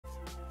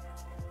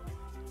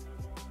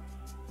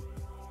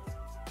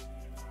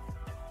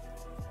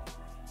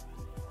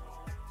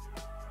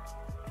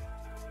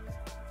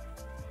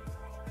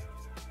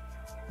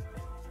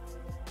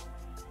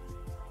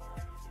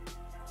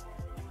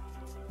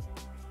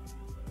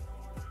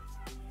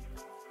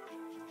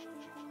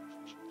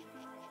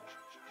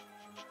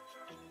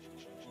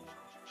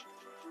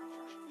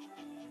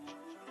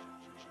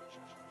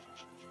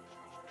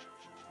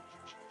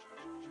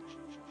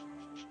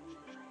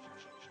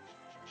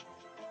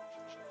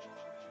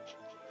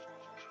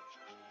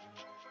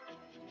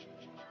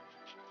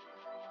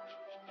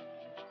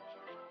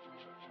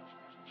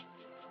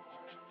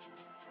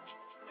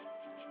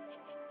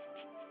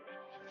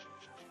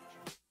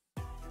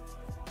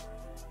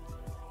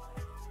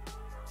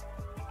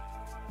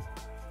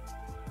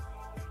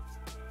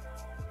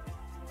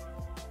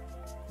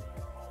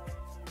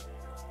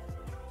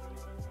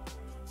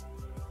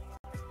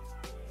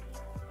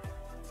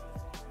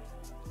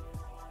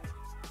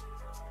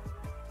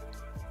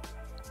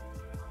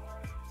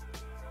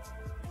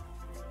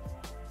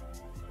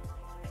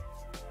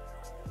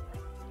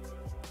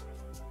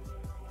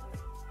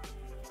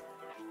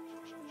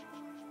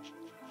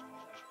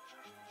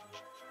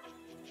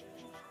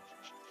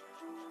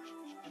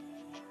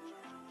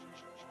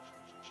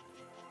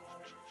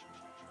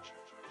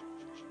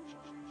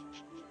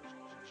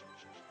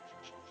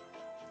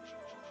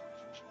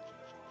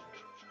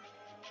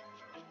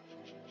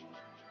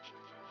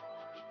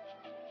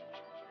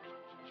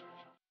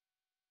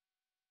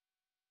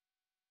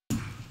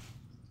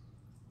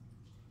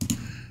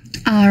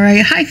All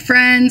right, hi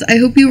friends. I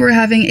hope you were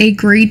having a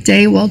great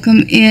day.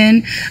 Welcome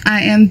in.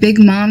 I am Big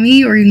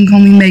Mommy, or you can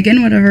call me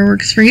Megan, whatever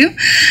works for you.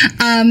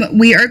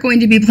 We are going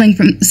to be playing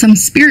some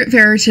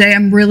Spiritfarer today.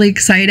 I'm really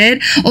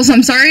excited. Also,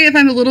 I'm sorry if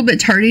I'm a little bit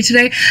tardy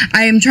today.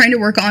 I am trying to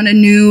work on a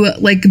new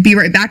be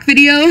right back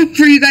video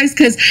for you guys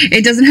because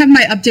it doesn't have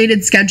my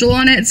updated schedule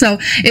on it. So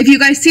if you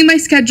guys see my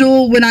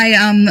schedule when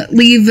I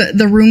leave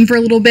the room for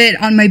a little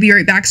bit on my be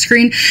right back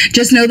screen,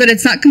 just know that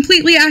it's not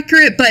completely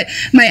accurate, but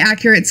my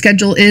accurate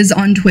schedule is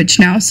on Twitch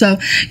now, so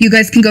you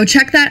guys can go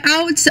check that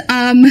out.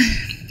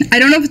 I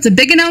don't know if it's a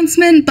big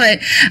announcement, but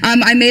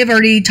I may have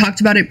already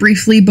talked about it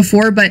briefly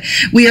before, but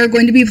we are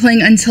going to be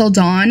playing Until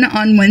Dawn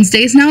on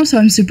Wednesdays now, so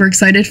I'm super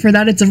excited for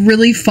that. It's a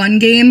really fun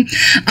game.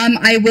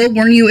 I will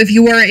warn you, if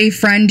you are a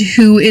friend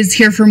who is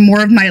here for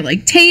more of my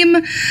tame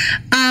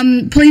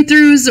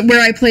playthroughs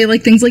where I play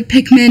things like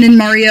Pikmin and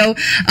Mario,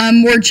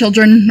 more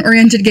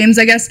children-oriented games,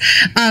 I guess.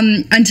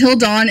 Until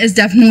Dawn is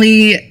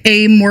definitely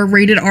a more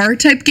rated R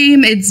type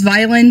game. It's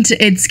violent,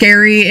 it's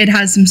scary, it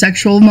has some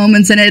sexual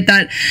moments in it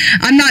that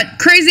I'm not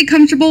crazy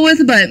comfortable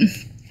with, but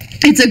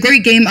it's a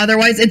great game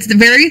otherwise. It's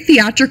very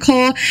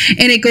theatrical and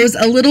it goes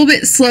a little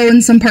bit slow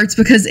in some parts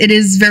because it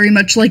is very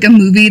much like a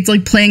movie. It's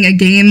like playing a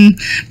game,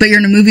 but you're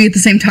in a movie at the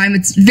same time.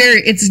 It's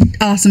an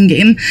awesome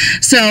game.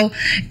 So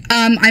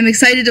I'm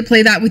excited to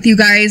play that with you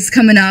guys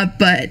coming up,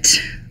 but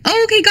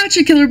oh, okay,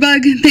 gotcha, Killer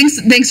Bug.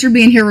 Thanks for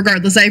being here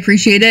regardless. I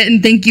appreciate it,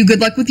 and thank you. Good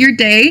luck with your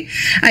day.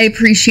 I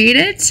appreciate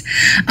it.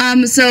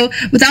 So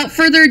without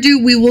further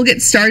ado, we will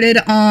get started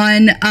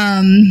on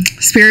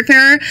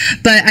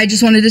Spiritfarer, but I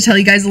just wanted to tell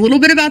you guys a little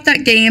bit about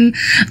that game.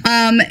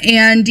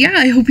 And yeah,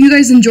 I hope you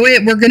guys enjoy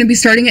it. We're going to be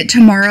starting it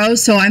tomorrow,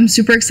 so I'm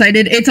super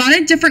excited. It's on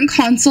a different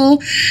console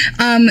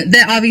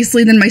that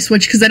obviously than my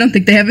Switch, because I don't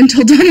think they have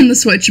Until Dawn on the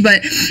Switch,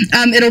 but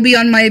it'll be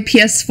on my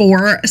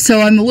PS4, so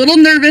I'm a little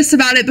nervous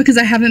about it because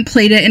I haven't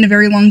played it in a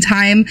very long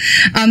time,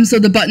 so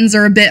the buttons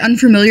are a bit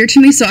unfamiliar to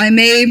me, so I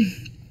may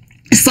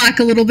slack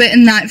a little bit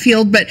in that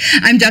field, but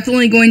I'm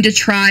definitely going to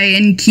try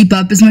and keep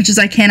up as much as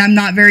I can. I'm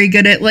not very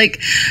good at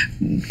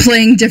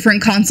playing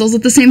different consoles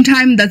at the same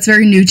time. That's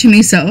very new to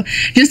me, so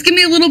just give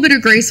me a little bit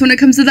of grace when it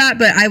comes to that,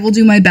 but I will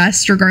do my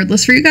best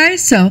regardless for you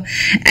guys. So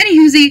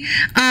anywhoozy,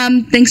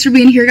 thanks for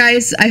being here,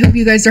 guys. I hope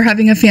you guys are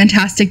having a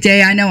fantastic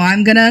day. I know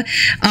I'm gonna.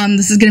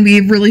 This is gonna be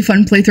a really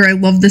fun playthrough. I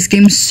love this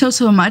game so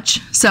much.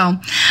 So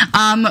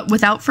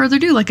without further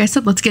ado, like I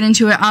said, let's get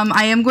into it.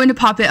 I am going to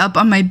pop it up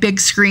on my big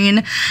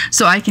screen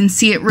so I can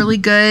see it really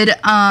good,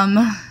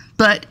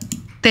 but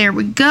there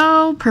we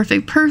go.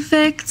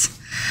 Perfect.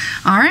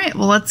 All right,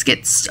 well, let's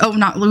get oh,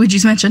 not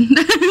Luigi's Mansion.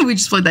 We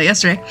just played that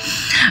yesterday.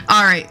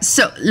 All right,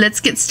 so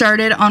let's get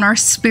started on our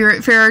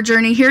Spiritfarer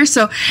journey here.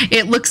 So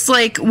it looks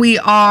like we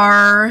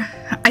are,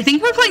 I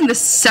think we're playing the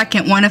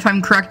second one, if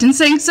I'm correct in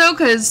saying so,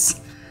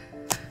 because,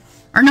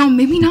 or no,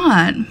 maybe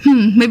not.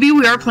 Maybe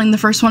we are playing the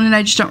first one and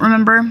I just don't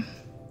remember.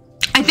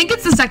 I think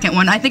it's the second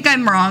one. I think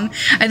I'm wrong.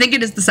 I think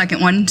it is the second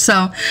one.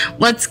 So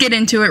let's get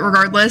into it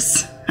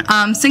regardless.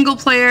 Single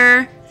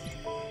player.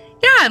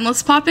 Yeah, and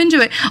let's pop into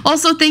it.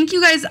 Also, thank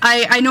you guys.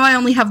 I know I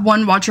only have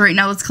one watcher right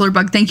now. That's Killer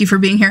Bug. Thank you for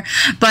being here.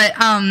 But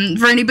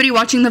for anybody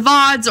watching the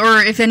VODs,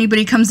 or if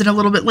anybody comes in a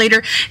little bit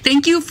later,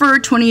 thank you for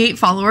 28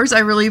 followers. I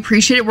really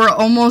appreciate it. We're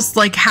almost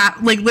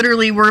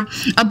literally we're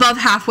above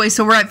halfway,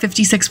 so we're at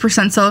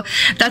 56%. So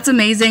that's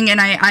amazing,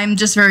 and I'm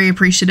just very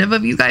appreciative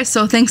of you guys.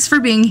 So thanks for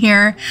being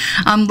here.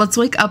 Let's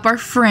wake up our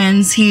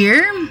friends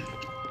here.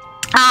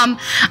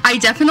 I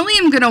definitely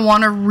am going to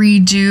want to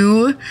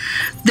redo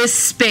this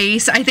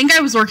space. I think I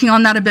was working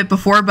on that a bit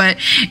before, but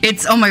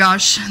it's, oh my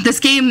gosh,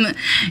 this game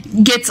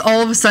gets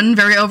all of a sudden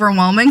very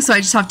overwhelming, so I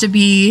just have to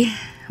be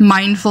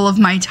mindful of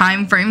my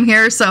time frame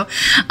here. So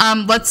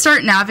let's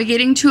start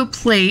navigating to a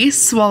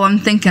place while I'm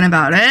thinking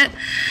about it.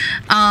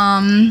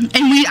 And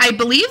I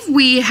believe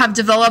we have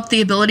developed the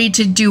ability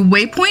to do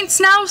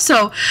waypoints now.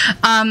 So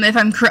if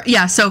I'm correct,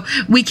 yeah, so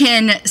we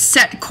can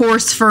set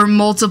course for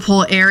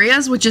multiple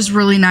areas, which is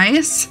really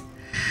nice.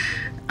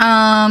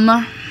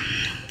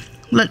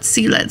 Let's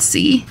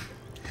see.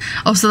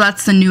 Oh, so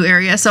that's the new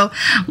area. So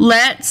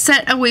let's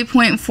set a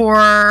waypoint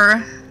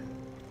for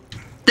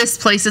this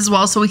place as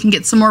well so we can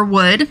get some more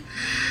wood.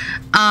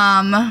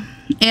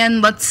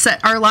 And let's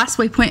set our last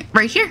waypoint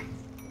right here.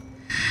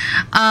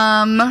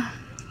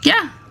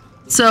 Yeah,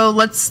 so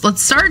let's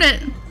start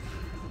it.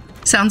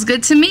 Sounds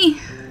good to me.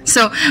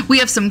 So we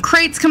have some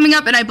crates coming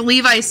up, and I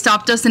believe I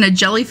stopped us in a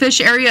jellyfish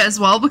area as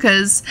well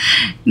because,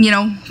 you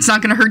know, it's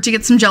not gonna hurt to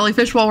get some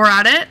jellyfish while we're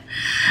at it.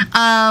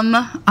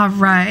 All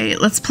right,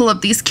 let's pull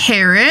up these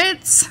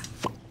carrots.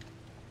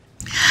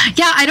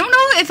 Yeah, I don't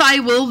know if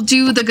I will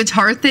do the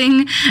guitar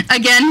thing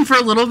again for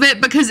a little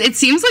bit because it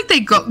seems like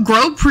they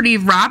grow pretty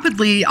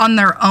rapidly on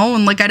their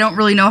own. I don't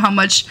really know how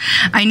much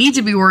I need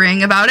to be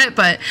worrying about it,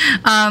 but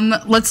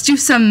let's do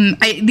some,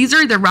 these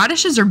are either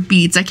radishes or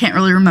beets. I can't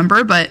really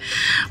remember, but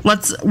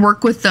let's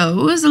work with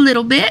those a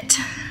little bit.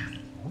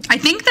 I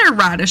think they're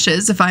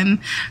radishes if I'm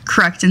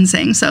correct in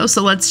saying so,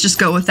 so let's just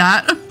go with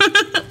that.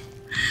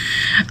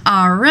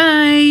 All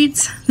right.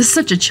 This is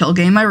such a chill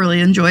game. I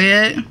really enjoy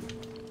it.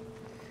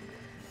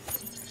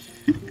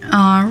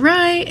 All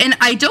right. And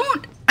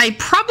I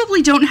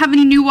probably don't have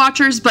any new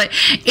watchers, but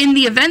in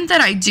the event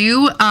that I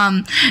do,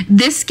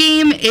 this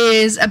game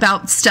is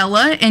about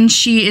Stella, and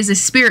she is a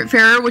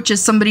Spiritfarer, which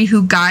is somebody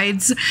who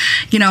guides,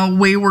 you know,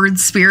 wayward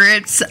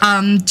spirits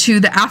to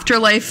the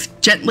afterlife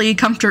gently,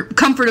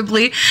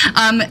 comfortably.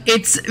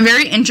 It's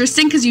very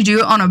interesting because you do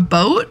it on a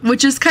boat,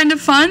 which is kind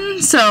of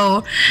fun.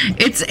 So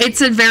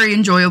it's a very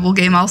enjoyable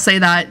game. I'll say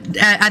that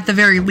at the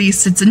very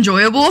least, it's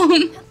enjoyable.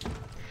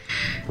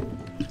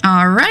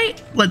 All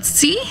right, let's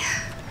see.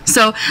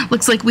 So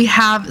looks like we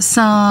have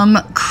some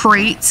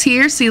crates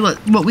here. See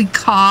what we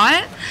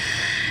caught.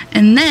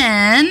 And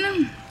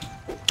then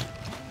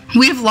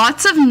we have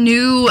lots of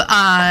new,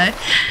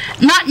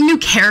 not new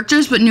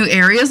characters, but new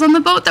areas on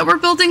the boat that we're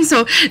building.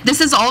 So this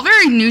is all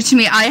very new to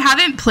me. I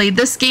haven't played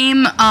this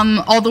game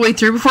all the way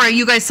through before.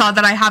 You guys saw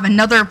that I have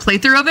another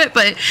playthrough of it,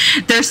 but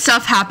there's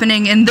stuff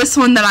happening in this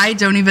one that I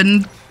don't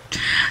even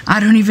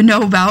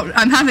know about.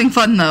 I'm having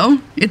fun though.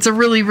 It's a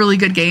really, really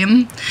good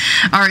game.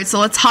 All right, so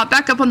let's hop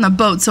back up on the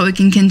boat so it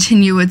can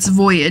continue its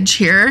voyage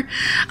here.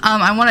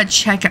 I want to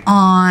check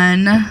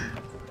on...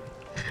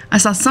 I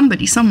saw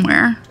somebody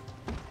somewhere.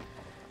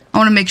 I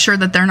want to make sure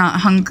that they're not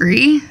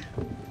hungry.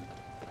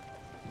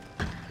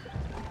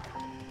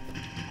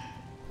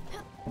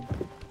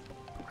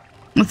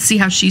 Let's see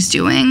how she's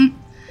doing.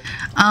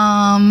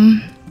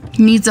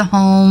 Needs a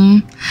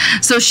home.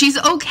 So she's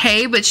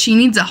okay, but she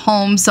needs a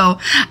home. So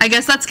I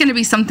guess that's going to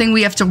be something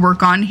we have to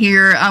work on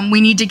here.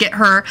 We need to get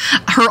her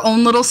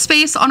own little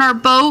space on our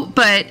boat,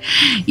 but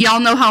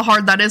y'all know how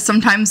hard that is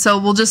sometimes. So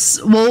we'll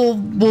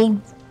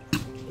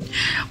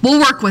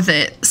work with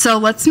it. So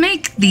let's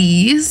make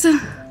these.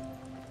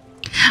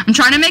 I'm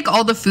trying to make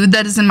all the food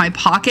that is in my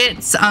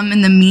pockets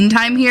in the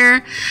meantime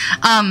here.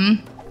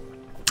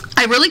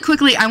 I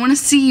want to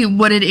see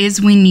what it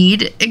is we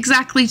need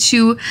exactly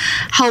to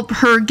help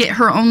her get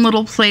her own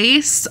little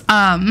place.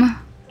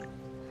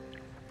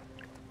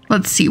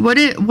 Let's see, what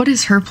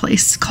is her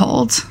place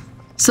called?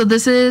 So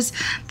this is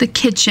the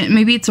kitchen.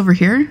 Maybe it's over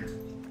here.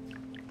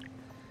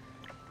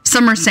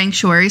 Summer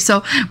Sanctuary.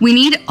 So we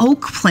need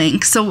oak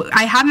planks. So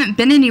I haven't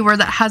been anywhere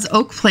that has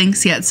oak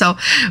planks yet. So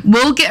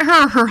we'll get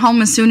her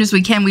home as soon as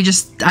we can.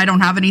 I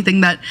don't have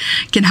anything that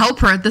can help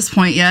her at this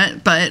point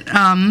yet, but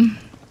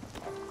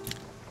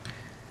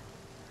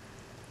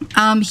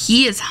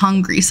he is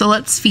hungry, so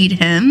let's feed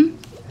him.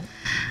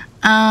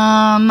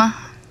 I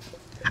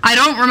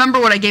don't remember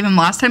what I gave him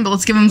last time, but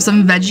let's give him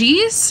some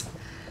veggies,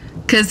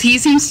 because he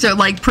seems to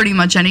like pretty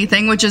much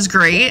anything, which is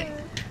great.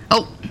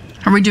 Oh,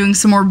 are we doing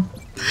some more?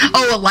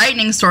 Oh, a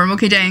lightning storm.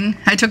 Okay, dang.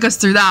 I took us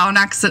through that on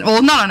accident.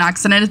 Well, not on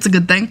accident. It's a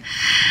good thing.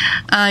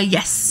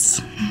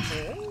 Yes.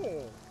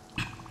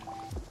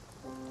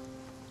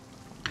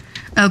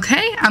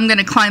 Okay, I'm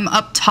gonna climb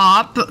up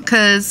top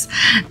because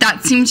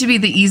that seemed to be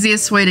the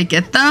easiest way to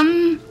get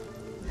them.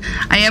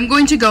 I am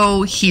going to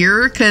go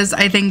here because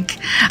I think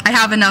I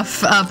have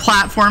enough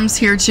platforms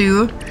here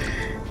to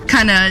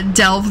kind of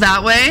delve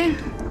that way.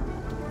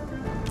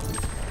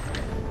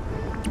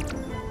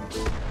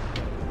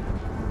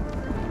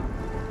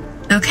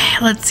 Okay,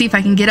 let's see if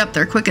I can get up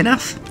there quick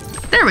enough.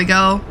 There we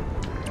go.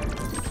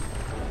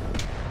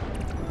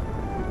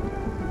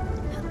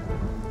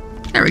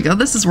 There we go,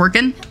 this is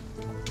working.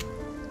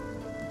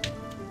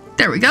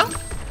 There we go.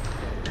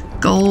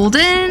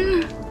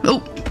 Golden.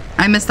 Oh,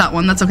 I missed that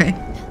one. That's okay.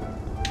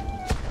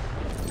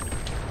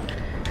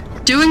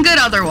 Doing good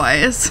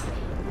otherwise.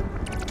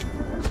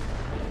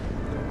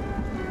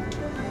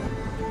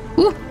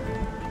 Ooh.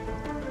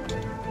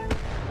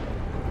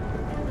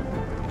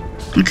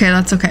 Okay,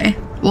 that's okay.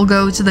 We'll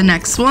go to the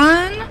next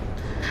one.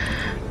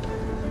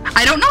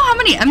 I don't know how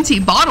many empty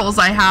bottles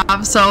I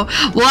have, so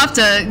we'll have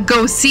to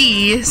go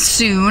see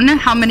soon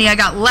how many I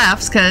got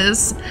left,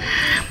 because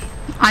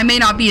I may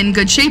not be in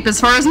good shape as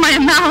far as my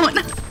amount.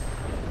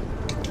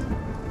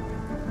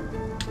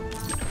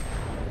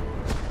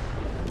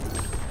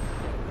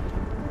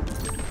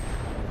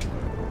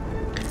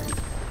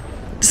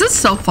 This is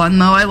so fun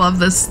though. I love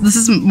this. This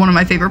is one of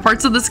my favorite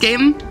parts of this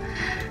game.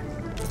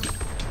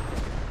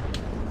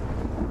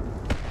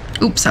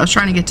 Oops, I was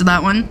trying to get to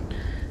that one.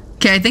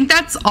 Okay, I think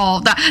that's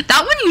all. That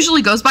one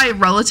usually goes by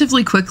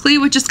relatively quickly,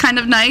 which is kind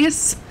of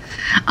nice.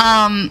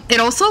 It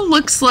also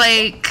looks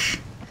like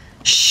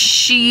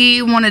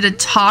she wanted to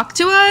talk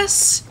to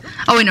us.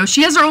 Oh wait, no,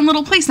 she has her own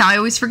little place now. I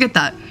always forget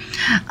that.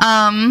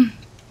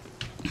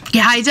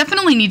 Yeah, I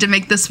definitely need to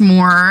make this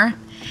more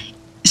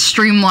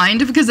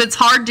streamlined because it's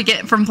hard to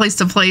get from place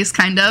to place,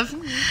 kind of.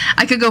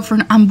 I could go for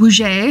an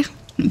ambouge.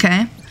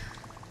 Okay.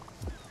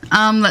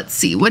 Let's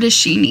see. What does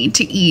she need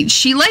to eat?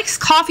 She likes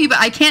coffee, but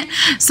I can't.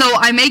 So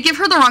I may give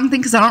her the wrong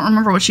thing because I don't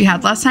remember what she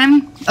had last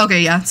time.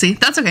 Okay, yeah, see,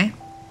 that's okay.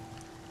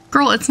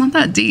 Girl, it's not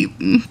that deep,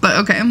 but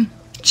okay.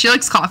 She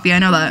likes coffee, I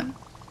know that.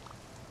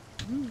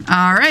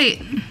 All right.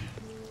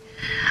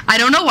 I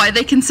don't know why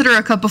they consider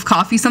a cup of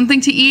coffee something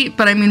to eat,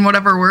 but I mean,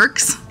 whatever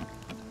works.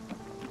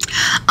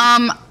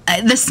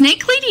 The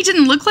snake lady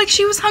didn't look like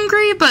she was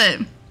hungry,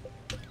 but...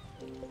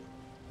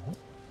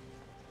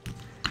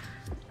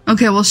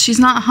 Okay, well, she's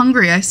not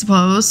hungry, I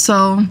suppose,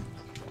 so...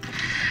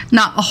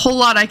 Not a whole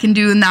lot I can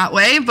do in that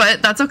way,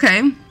 but that's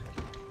okay.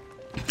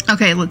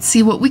 Okay, let's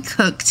see what we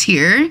cooked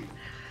here.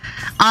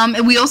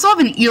 And we also have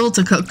an eel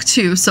to cook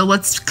too, so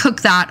let's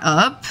cook that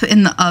up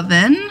in the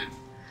oven.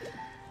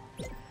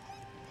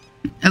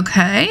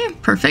 Okay,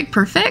 perfect,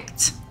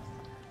 perfect.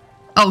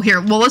 Oh,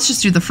 here, well, let's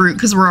just do the fruit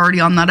because we're already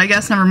on that, I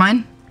guess. Never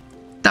mind.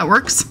 That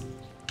works.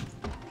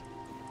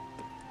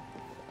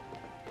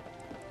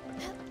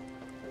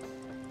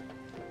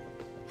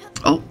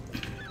 Oh,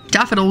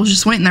 Daffodil was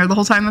just waiting there the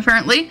whole time,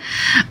 apparently.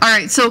 All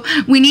right, so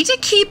we need to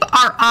keep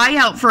our eye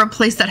out for a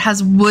place that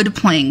has wood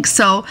planks.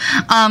 So,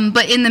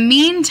 but in the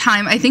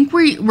meantime, I think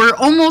we're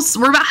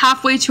about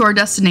halfway to our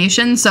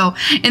destination. So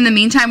in the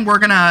meantime, we're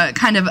gonna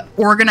kind of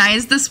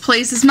organize this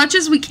place as much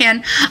as we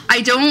can.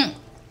 I don't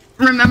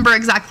remember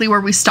exactly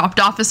where we stopped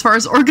off as far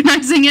as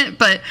organizing it,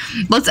 but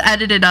let's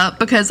edit it up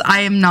because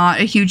I am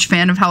not a huge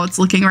fan of how it's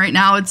looking right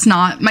now. It's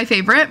not my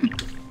favorite.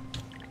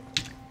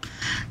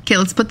 Okay,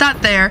 let's put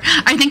that there.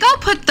 I think I'll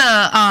put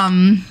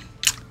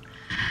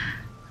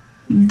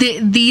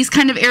these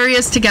kind of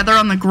areas together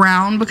on the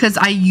ground because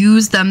I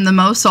use them the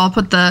most. So I'll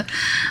put the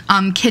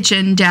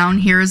kitchen down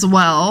here as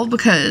well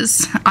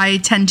because I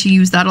tend to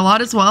use that a lot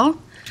as well.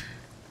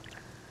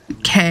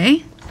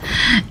 Okay.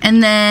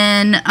 And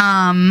then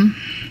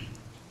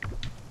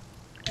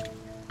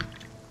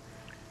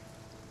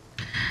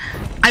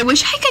I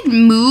wish I could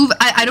move,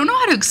 I don't know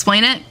how to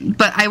explain it,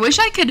 but I wish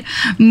I could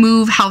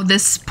move how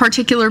this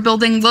particular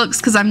building looks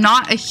because I'm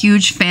not a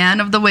huge fan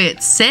of the way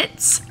it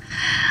sits.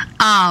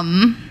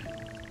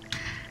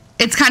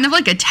 It's kind of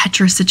like a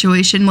Tetris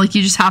situation, like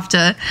you just have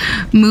to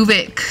move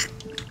it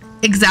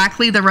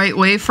exactly the right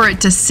way for it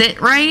to sit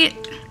right.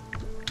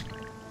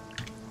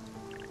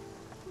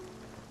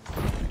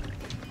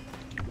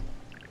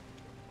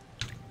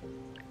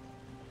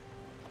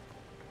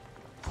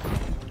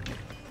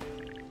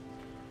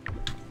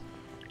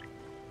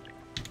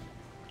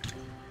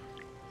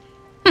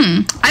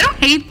 I don't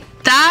hate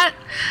that.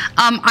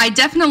 I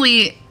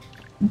definitely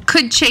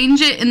could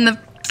change it in the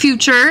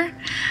future,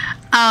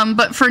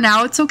 but for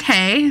now it's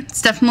okay.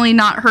 It's definitely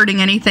not hurting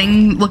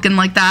anything looking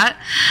like that.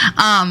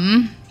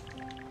 I'm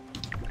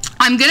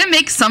gonna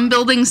make some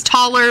buildings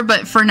taller,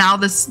 but for now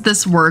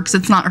this works.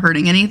 It's not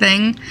hurting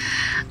anything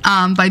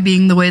by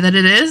being the way that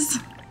it is.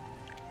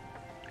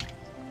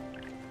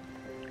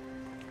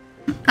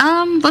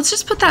 Let's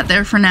just put that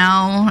there for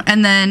now,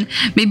 and then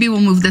maybe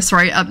we'll move this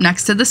right up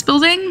next to this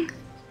building.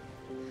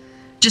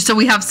 Just so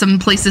we have some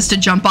places to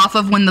jump off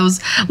of when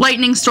those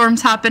lightning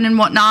storms happen and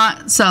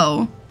whatnot.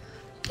 So,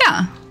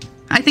 yeah,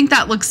 I think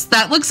that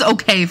looks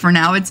okay for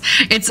now.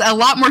 It's a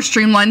lot more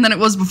streamlined than it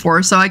was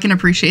before, so I can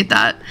appreciate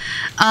that.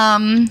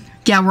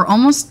 Yeah, we're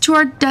almost to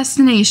our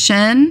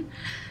destination.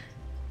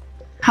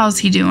 How's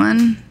he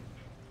doing?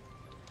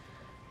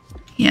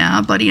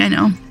 Yeah, buddy, I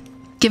know.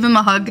 Give him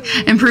a hug,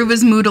 improve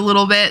his mood a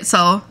little bit.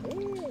 So,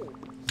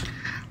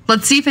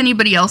 let's see if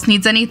anybody else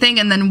needs anything,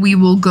 and then we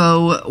will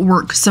go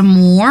work some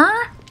more.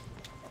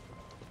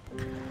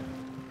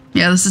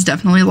 Yeah, this is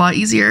definitely a lot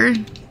easier.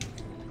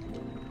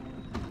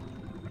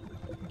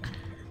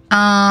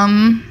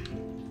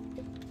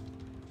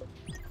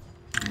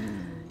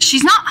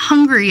 She's not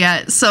hungry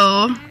yet,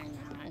 so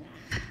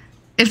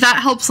if that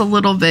helps a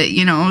little bit,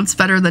 you know, it's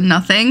better than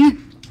nothing.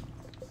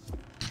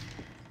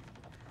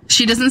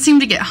 She doesn't seem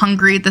to get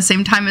hungry at the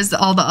same time as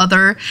all the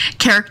other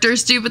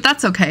characters do, but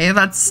that's okay.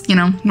 That's, you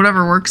know,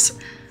 whatever works.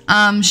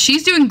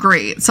 She's doing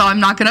great, so I'm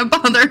not gonna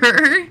bother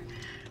her.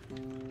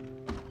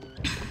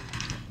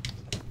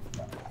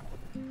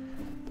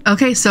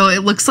 Okay, so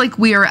it looks like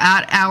we are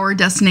at our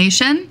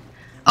destination.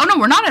 Oh no,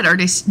 we're not at our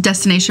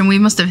destination. We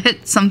must have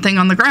hit something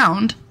on the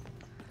ground.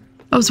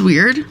 That was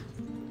weird.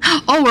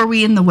 Oh, are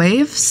we in the way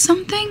of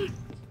something?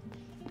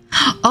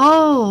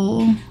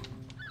 Oh.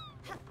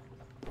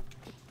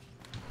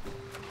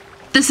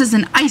 This is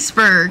an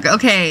iceberg.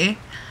 Okay.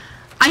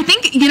 I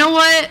think, you know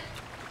what?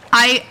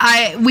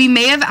 We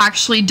may have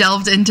actually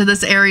delved into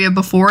this area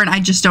before and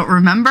I just don't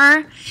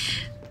remember.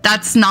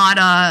 That's not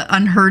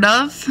unheard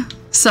of.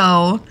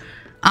 So,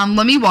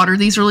 let me water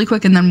these really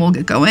quick and then we'll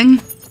get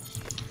going.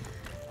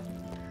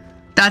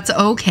 That's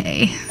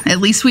okay. At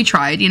least we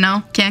tried, you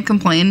know? Can't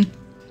complain.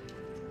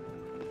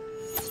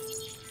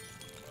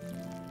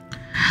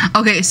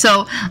 Okay,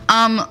 so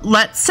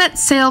let's set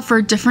sail for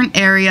a different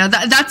area.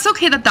 That's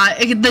okay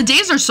the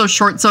days are so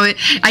short, so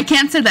I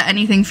can't say that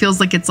anything feels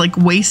like it's like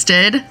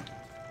wasted.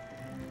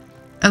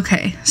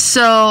 Okay,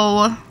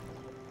 so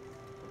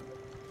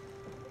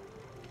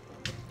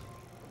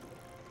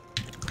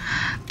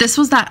this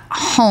was that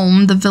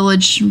home, the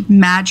village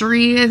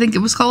Madgery, I think it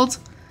was called.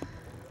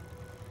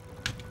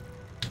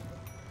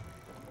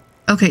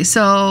 Okay,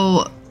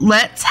 so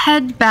let's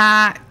head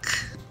back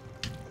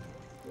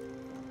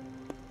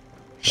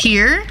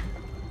here.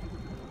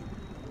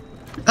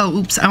 Oh,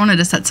 oops, I wanted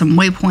to set some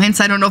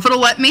waypoints. I don't know if it'll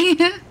let me.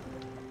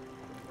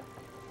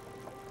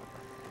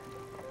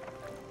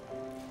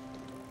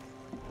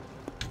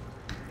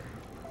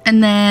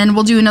 And then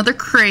we'll do another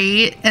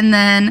crate, and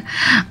then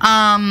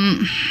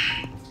I'm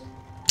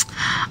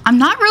I'm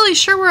not really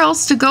sure where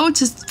else to go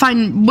to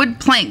find wood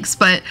planks,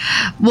 but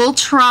we'll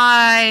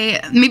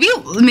try, maybe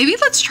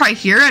let's try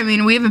here. I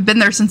mean, we haven't been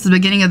there since the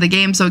beginning of the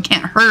game, so it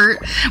can't hurt.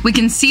 We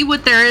can see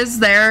what there is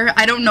there.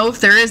 I don't know if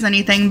there is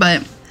anything,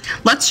 but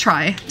let's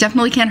try.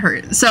 Definitely can't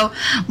hurt. So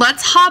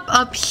let's hop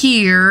up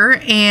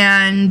here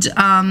and,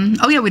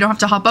 oh yeah, we don't have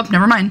to hop up.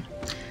 Never mind.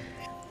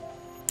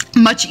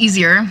 Much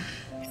easier.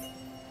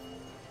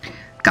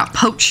 Got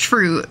poached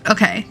fruit.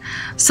 Okay,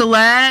 so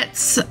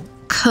let's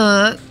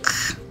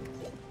cook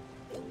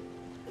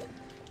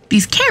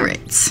these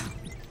carrots.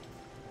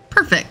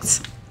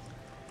 Perfect.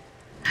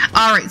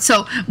 All right,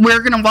 so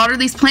we're gonna water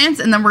these plants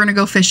and then we're gonna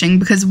go fishing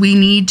because we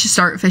need to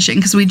start fishing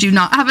because we do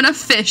not have enough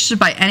fish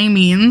by any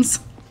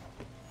means.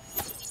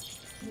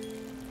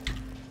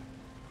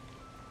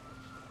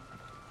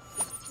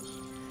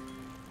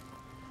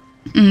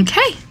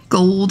 Okay,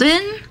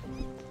 golden.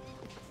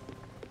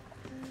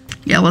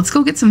 Yeah, let's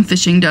go get some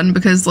fishing done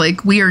because,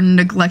 like, we are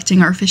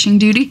neglecting our fishing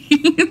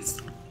duties.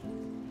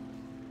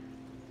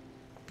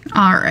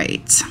 All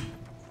right.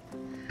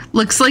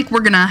 Looks like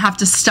we're gonna have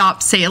to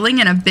stop sailing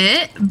in a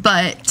bit,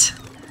 but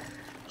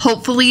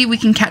hopefully we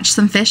can catch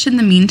some fish in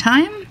the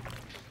meantime.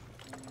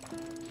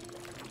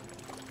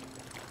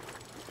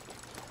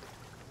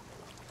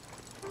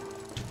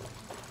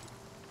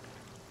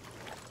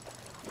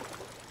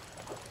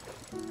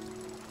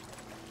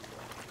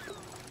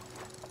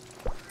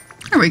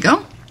 There we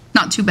go.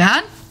 Not too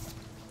bad.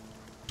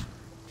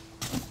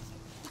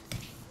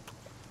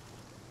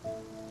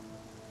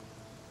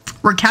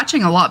 We're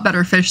catching a lot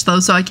better fish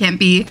though, so I can't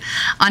be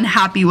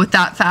unhappy with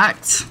that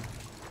fact.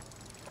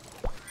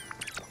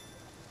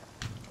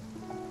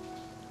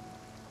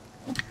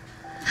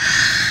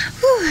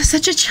 Whew,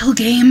 such a chill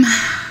game.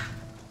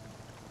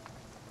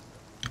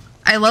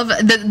 I love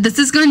that. This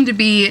is going to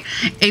be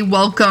a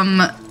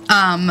welcome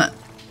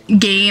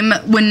game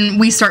when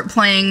we start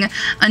playing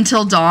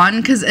Until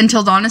Dawn, because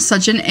Until Dawn is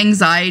such an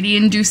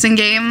anxiety-inducing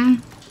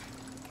game.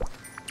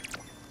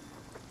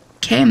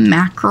 Okay,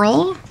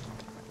 mackerel.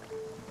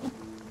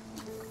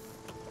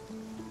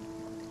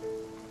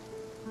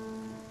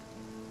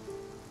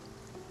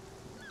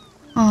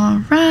 All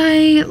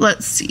right,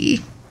 let's see.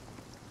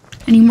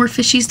 Any more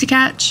fishies to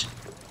catch?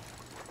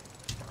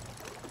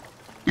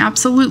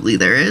 Absolutely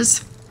there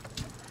is.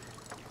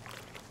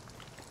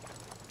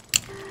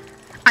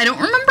 I don't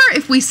remember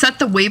if we set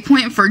the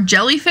waypoint for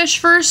jellyfish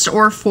first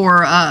or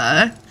for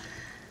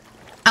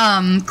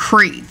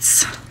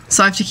crates.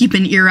 So I have to keep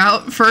an ear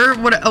out for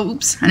what. Oh,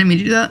 oops, I didn't mean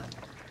to do that.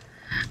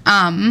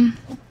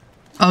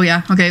 Oh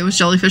yeah, okay, it was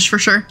jellyfish for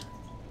sure.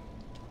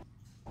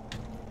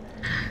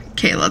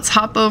 Okay, let's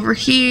hop over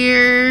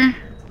here.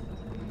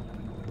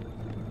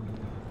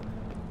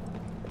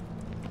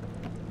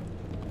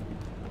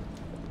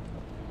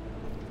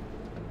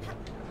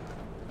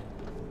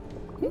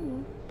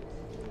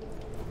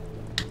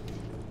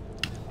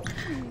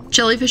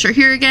 Jellyfish are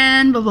here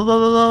again. Blah, blah, blah,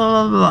 blah,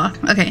 blah, blah,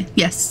 blah. Okay,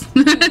 yes.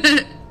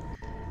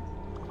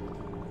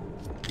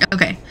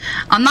 Okay,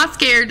 I'm not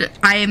scared.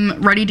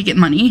 I'm ready to get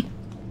money.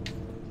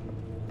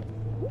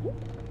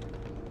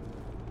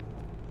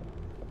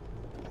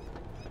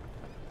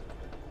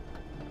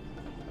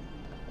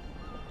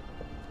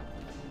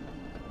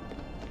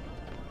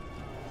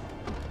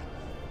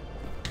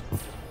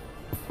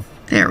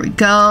 There we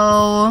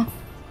go.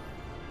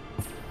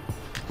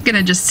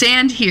 Gonna just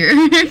stand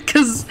here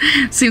because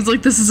it seems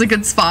like this is a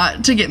good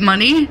spot to get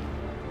money.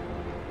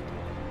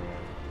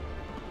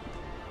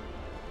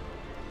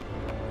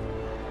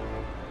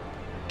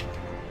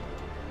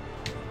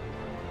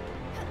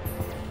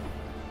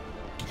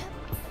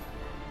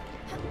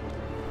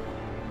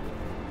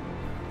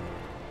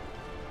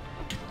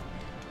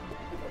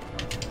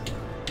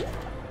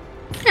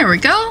 There we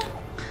go.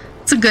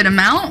 It's a good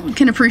amount.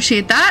 Can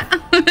appreciate that.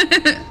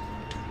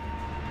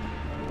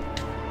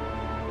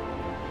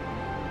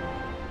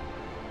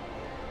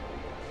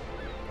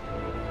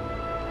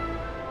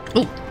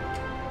 Oh,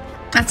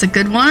 that's a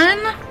good one.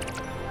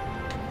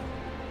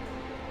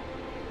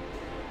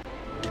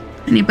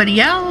 Anybody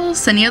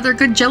else? Any other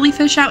good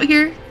jellyfish out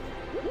here?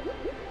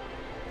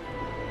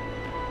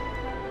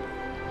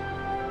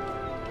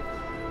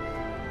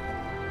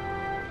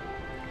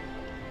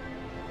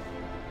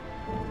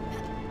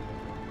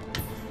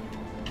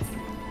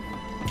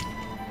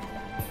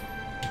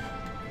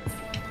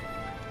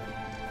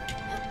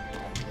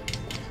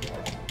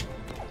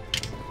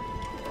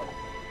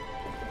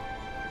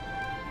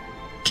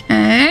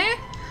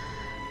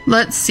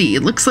 Let's see.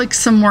 It looks like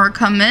some more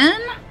come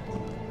in.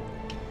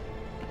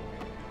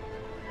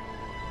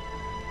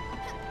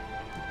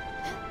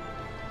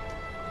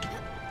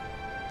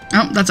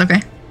 Oh, that's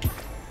okay.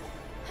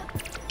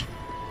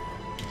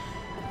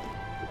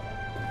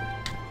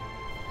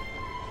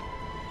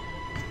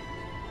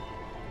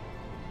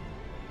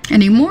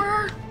 Any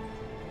more?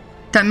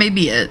 That may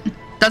be it.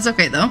 That's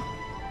okay though.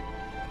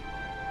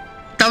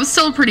 That was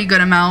still a pretty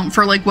good amount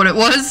for like what it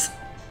was.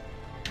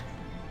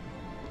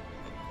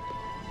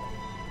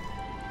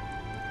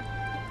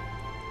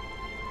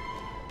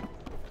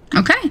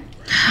 Okay.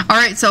 All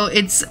right, so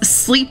it's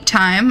sleep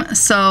time.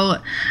 So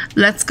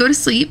let's go to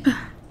sleep.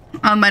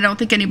 I don't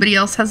think anybody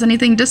else has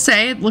anything to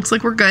say. It looks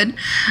like we're good.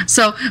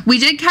 So we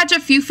did catch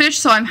a few fish,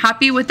 so I'm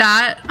happy with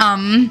that.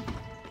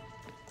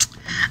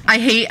 I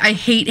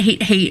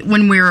hate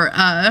when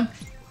we're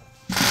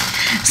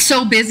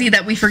so busy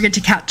that we forget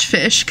to catch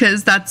fish,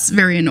 because that's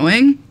very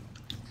annoying.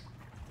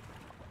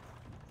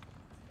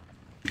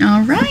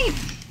 All right.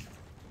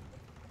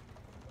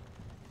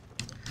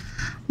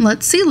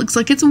 Let's see. Looks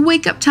like it's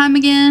wake up time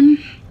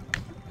again.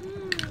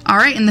 All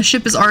right, and the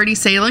ship is already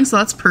sailing, so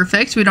that's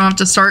perfect. We don't have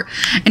to start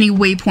any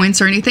waypoints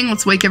or anything.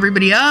 Let's wake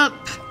everybody up.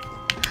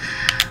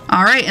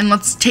 All right, and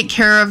let's take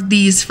care of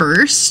these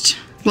first.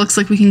 Looks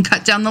like we can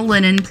cut down the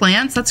linen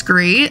plants. That's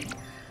great.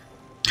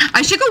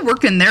 I should go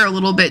work in there a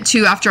little bit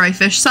too after I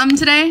fish some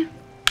today.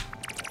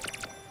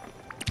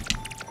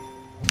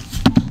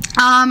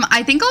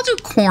 I think I'll do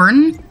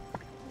corn.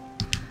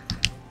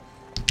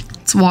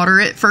 Let's water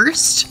it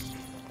first.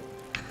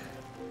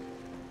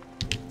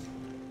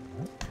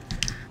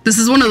 This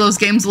is one of those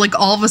games, like,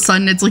 all of a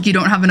sudden, it's like you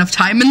don't have enough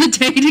time in the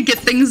day to get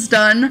things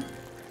done.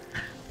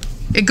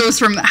 It goes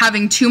from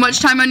having too much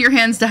time on your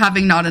hands to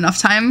having not enough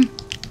time.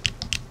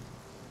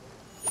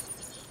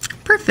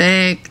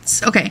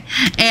 Perfect. Okay,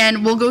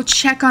 and we'll go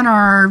check on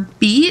our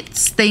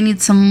beets. They need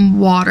some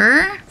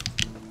water.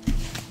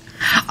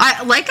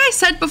 Like I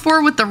said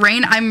before with the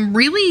rain, I'm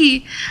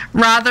really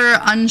rather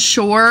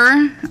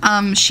unsure.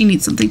 She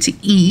needs something to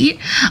eat.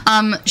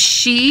 I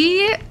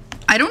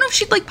don't know if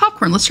she'd like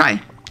popcorn. Let's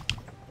try.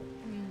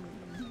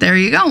 There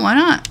you go. Why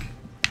not?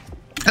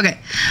 Okay.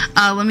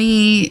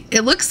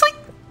 It looks like,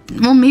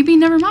 well, maybe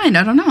never mind.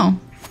 I don't know.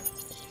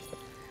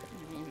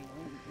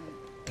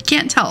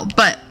 Can't tell,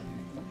 but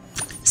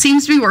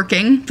seems to be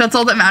working. That's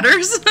all that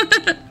matters.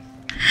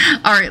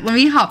 All right, let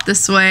me hop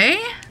this way.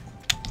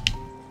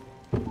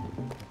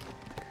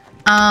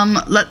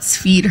 Let's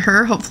feed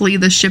her. Hopefully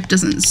the ship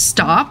doesn't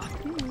stop.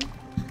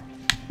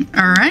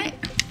 All right.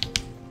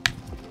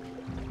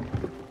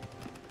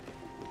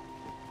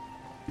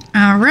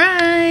 All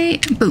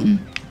right,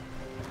 boom.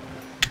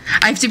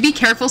 I have to be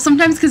careful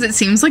sometimes because it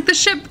seems like the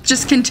ship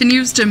just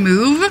continues to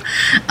move.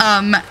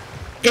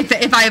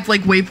 If I have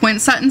like waypoints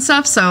set and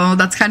stuff, so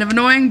that's kind of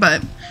annoying,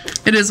 but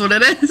it is what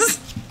it is.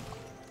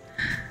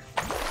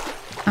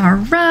 All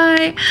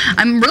right,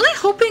 I'm really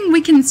hoping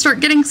we can start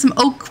getting some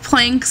oak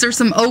planks or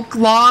some oak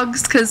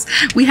logs, because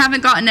we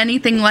haven't gotten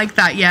anything like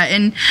that yet,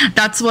 and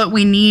that's what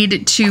we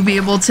need to be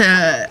able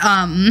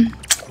to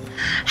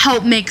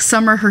help make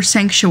summer her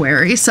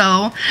sanctuary.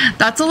 So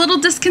that's a little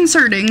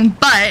disconcerting,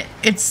 but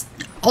it's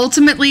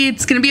ultimately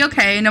it's gonna be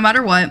okay no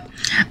matter what.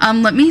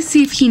 Let me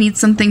see if he needs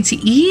something to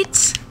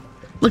eat.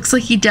 Looks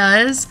like he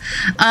does.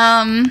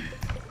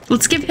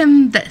 Let's give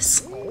him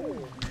this.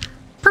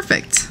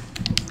 Perfect.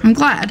 I'm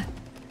glad.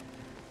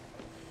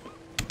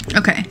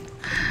 Okay.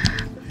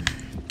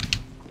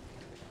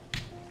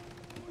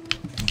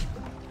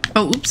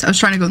 Oh, oops, I was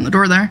trying to go in the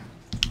door there.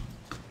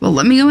 Well,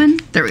 let me go in.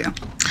 There we go.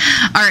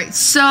 All right,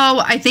 so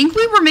I think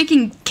we were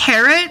making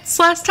carrots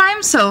last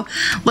time, so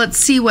let's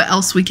see what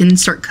else we can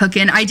start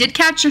cooking. I did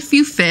catch a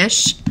few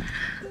fish.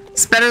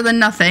 It's better than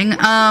nothing.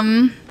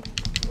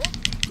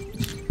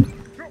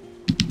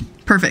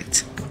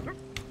 Perfect.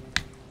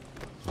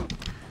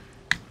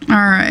 All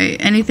right,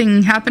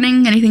 anything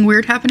happening? Anything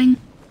weird happening?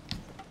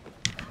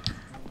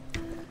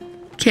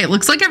 Okay, it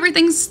looks like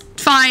everything's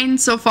fine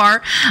so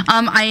far.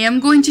 I am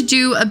going to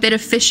do a bit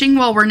of fishing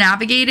while we're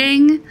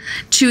navigating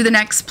to the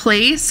next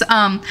place.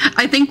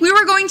 I think we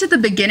were going to the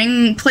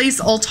beginning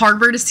place, Alt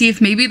Harbor, to see if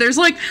maybe there's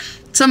like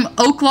some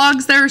oak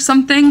logs there or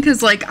something,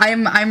 because like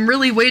I'm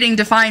really waiting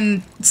to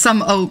find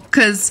some oak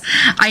because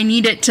I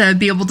need it to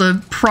be able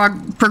to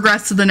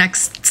progress to the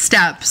next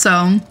step.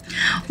 So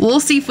we'll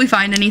see if we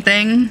find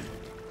anything.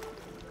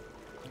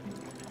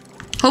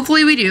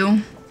 Hopefully we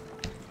do.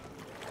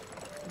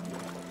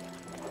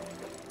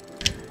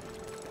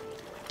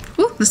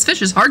 Ooh, this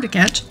fish is hard to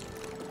catch.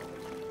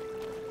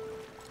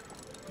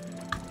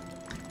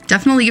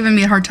 Definitely giving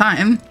me a hard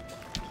time.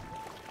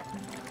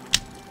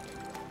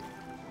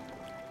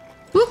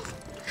 Ooh.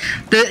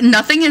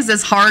 Nothing is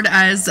as hard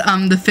as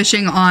the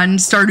fishing on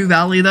Stardew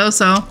Valley though,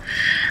 so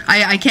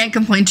I can't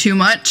complain too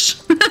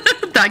much.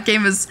 That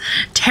game is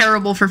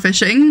terrible for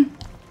fishing.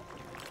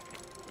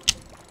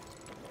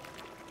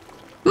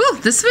 Ooh,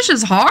 this fish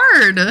is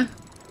hard.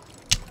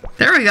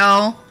 There we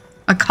go.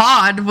 A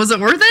cod. Was it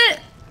worth it?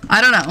 I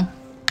don't know.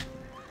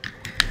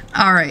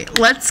 All right,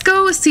 let's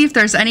go see if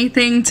there's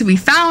anything to be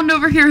found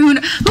over here. Who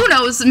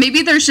knows?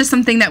 Maybe there's just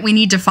something that we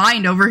need to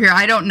find over here.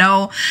 I don't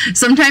know.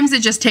 Sometimes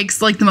it just takes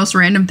like the most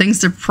random things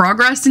to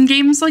progress in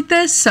games like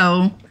this.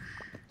 So,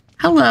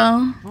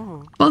 hello.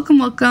 Welcome,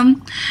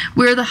 welcome.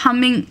 We're the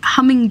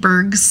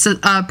Hummingbird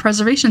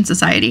Preservation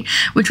Society,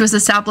 which was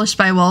established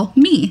by, well,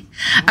 me.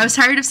 I was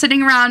tired of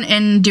sitting around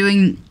and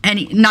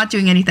not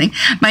doing anything.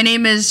 My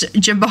name is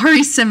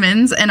Jabari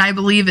Simmons, and I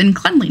believe in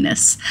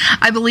cleanliness.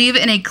 I believe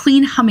in a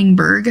clean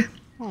hummingbird.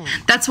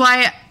 That's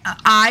why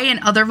I and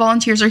other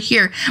volunteers are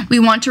here. We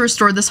want to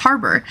restore this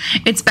harbor.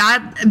 It's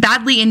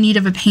badly in need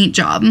of a paint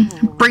job.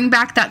 Bring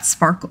back that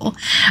sparkle.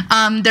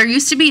 There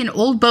used to be an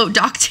old boat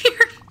docked here.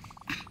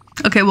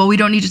 Okay, well, we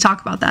don't need to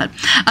talk about that.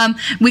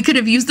 We could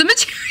have used the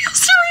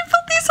materials to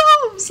rebuild these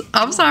homes.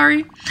 I'm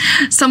sorry.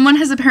 Someone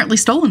has apparently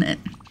stolen it.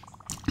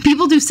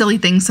 People do silly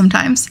things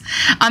sometimes.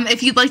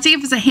 If you'd like to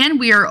give us a hand,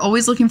 we are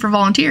always looking for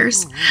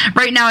volunteers.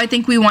 Right now, I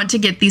think we want to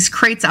get these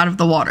crates out of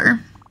the water.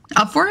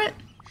 Up for it?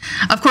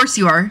 Of course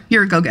you are.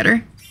 You're a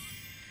go-getter.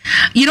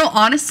 You know,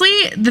 honestly,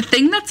 the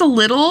thing that's a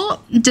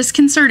little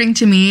disconcerting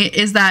to me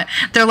is that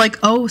they're like,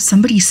 oh,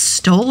 somebody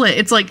stole it.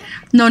 It's like,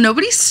 no,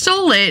 nobody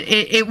stole it.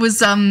 It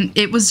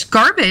was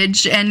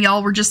garbage, and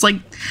y'all were just like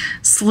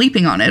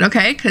sleeping on it,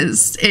 okay?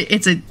 Because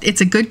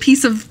it's a good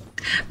piece of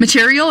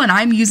material, and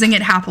I'm using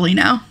it happily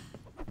now.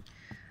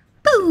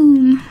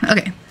 Boom.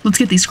 Okay, let's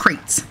get these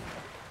crates.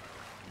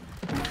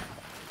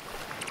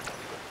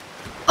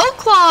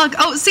 Oak log.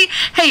 Oh, see,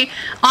 hey,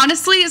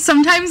 honestly,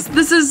 sometimes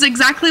this is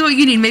exactly what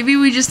you need. Maybe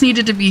we just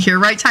needed to be here.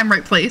 Right time,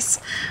 right place.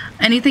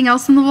 Anything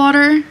else in the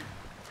water?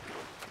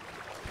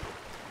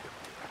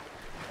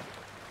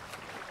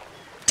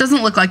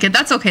 Doesn't look like it.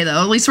 That's okay,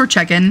 though. At least we're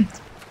checking.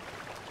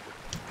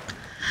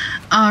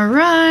 All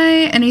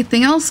right.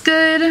 Anything else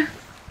good?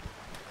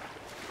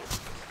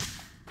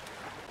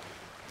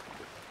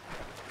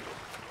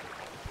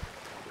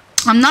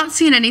 I'm not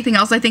seeing anything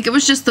else. I think it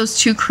was just those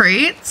 2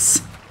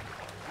 crates.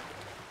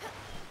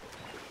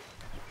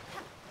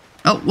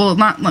 Oh, will it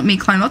not let me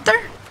climb up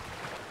there?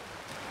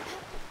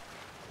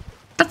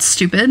 That's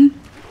stupid.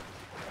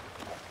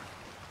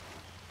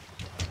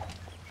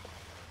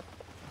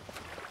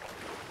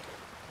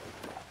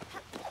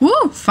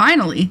 Woo,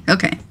 finally.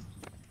 Okay.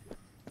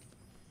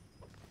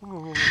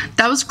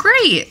 That was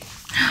great.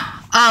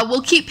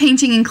 We'll keep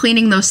painting and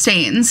cleaning those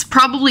stains.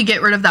 Probably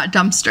get rid of that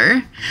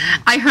dumpster.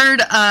 I heard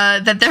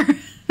that there...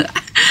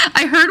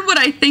 I heard what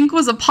I think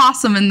was a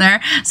possum in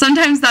there.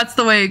 Sometimes that's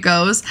the way it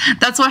goes.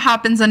 That's what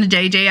happens in a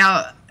day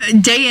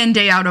in,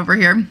 day out over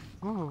here.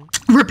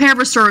 Repair,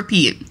 restore,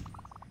 repeat.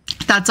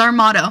 That's our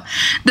motto.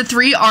 The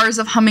 3 R's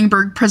of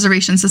Hummingbird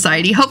Preservation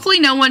Society.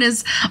 Hopefully no one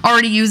is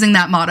already using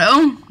that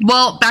motto.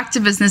 Well, back to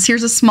business.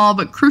 Here's a small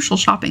but crucial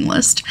shopping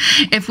list.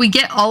 If we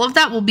get all of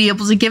that, we'll be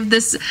able to give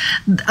this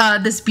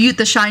butte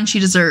the shine she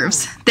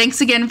deserves.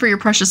 Thanks again for your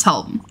precious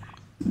help.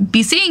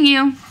 Be seeing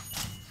you.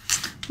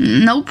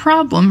 No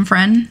problem,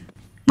 friend.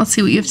 Let's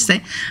see what you have to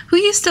say. Who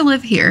used to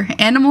live here?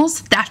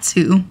 Animals? That's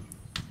who.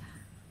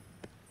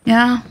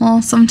 Yeah,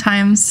 well,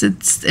 sometimes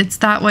it's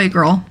that way,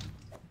 girl.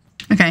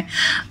 Okay.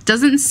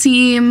 Doesn't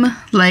seem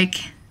like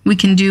we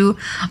can do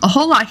a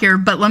whole lot here,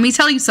 but let me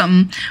tell you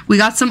something. We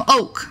got some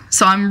oak,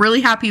 so I'm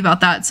really happy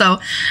about that. So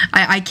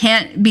I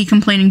can't be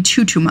complaining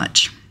too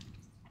much.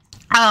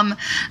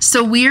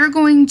 So we are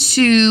going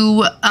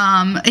to,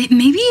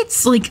 maybe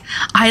it's like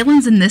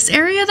islands in this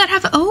area that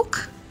have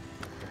oak.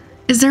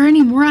 Is there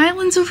any more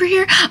islands over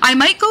here? I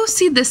might go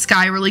see this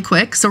guy really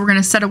quick. So we're going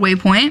to set a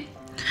waypoint.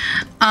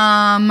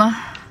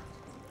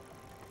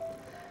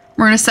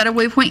 We're going to set a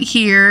waypoint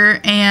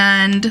here,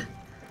 and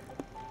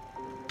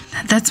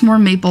that's more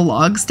maple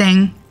logs.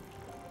 Dang.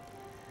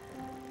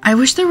 I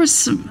wish there was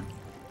some...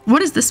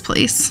 What is this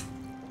place?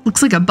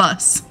 Looks like a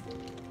bus.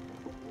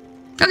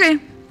 Okay,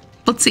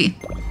 let's see.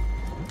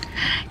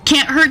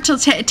 Can't hurt to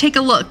take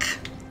a look.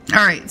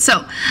 All right,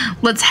 so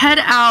let's head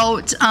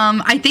out.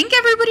 I think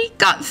everybody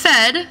got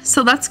fed,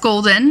 so that's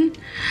golden.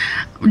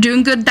 We're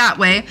doing good that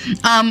way.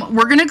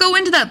 We're gonna go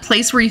into that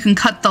place where you can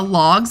cut the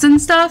logs and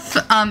stuff,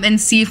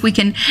 and see if we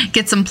can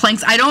get some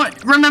planks. I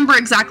don't remember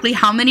exactly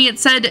how many it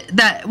said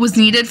that was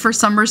needed for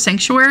Summer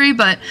Sanctuary,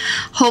 but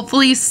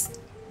hopefully...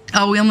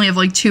 Oh, we only have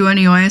like 2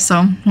 anyway, so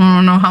I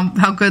don't know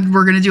how good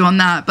we're gonna do on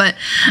that. But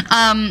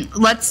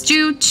let's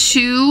do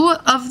 2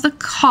 of the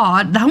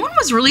cod. That one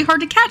was really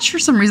hard to catch for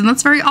some reason.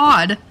 That's very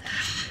odd.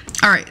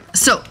 All right,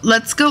 so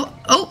let's go.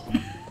 Oh,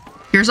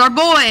 here's our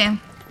boy.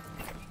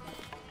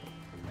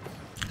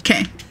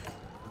 Okay.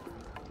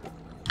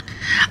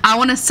 I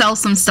want to sell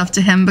some stuff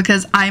to him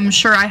because I'm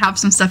sure I have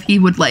some stuff he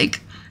would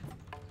like.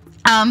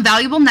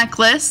 Valuable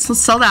necklace.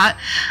 Let's sell that.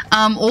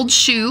 Old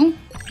shoe.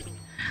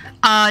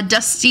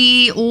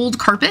 Dusty old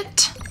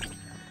carpet,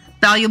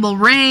 valuable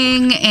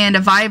ring, and a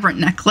vibrant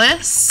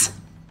necklace.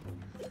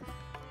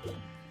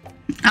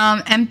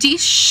 Empty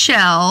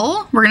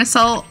shell. We're gonna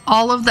sell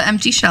all of the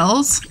empty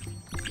shells.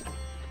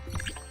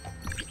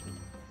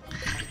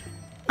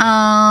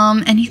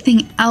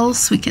 Anything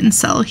else we can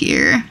sell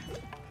here?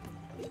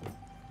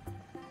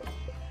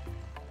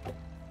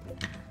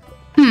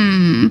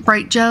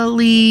 Bright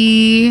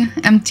jelly,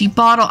 empty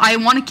bottle. I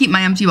want to keep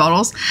my empty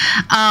bottles.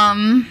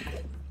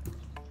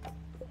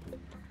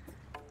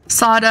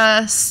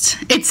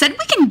 Sawdust. It said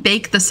we can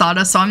bake the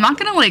sawdust, so I'm not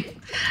gonna like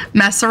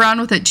mess around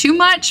with it too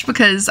much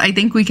because I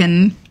think we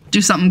can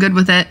do something good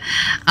with it.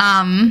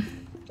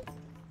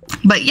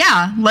 But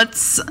yeah,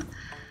 let's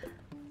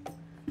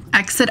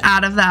exit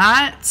out of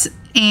that.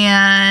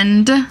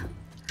 And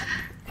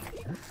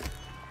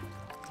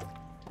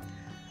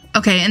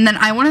okay, and then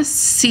I want to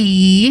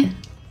see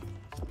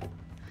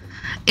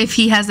if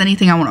he has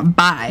anything I want to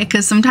buy,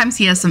 because sometimes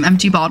he has some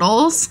empty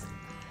bottles.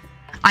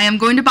 I am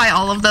going to buy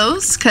all of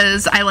those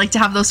because I like to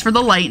have those for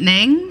the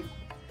lightning.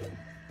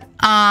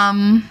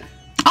 I'll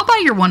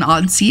buy your one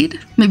odd seed.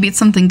 Maybe it's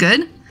something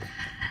good.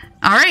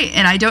 All right,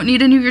 and I don't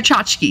need any of your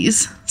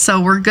tchotchkes, so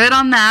we're good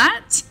on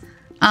that.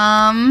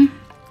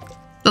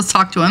 Let's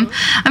talk to him.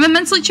 I'm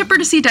immensely chipper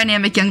to see a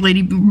dynamic young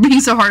lady being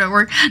so hard at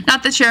work.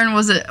 Not that Sharon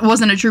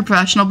wasn't a true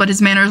professional, but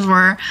his manners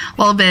were,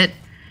 well, a bit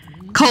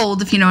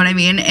cold, if you know what I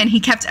mean. And he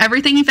kept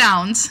everything he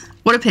found.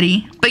 What a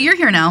pity. But you're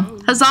here now.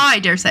 Huzzah, I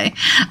dare say.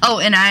 Oh,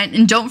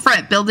 and don't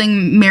fret,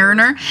 building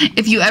Mariner.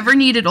 If you ever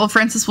need it, old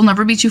Francis will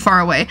never be too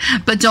far away.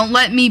 But don't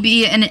let me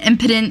be an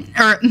impediment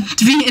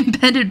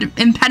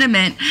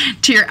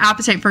to your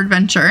appetite for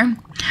adventure.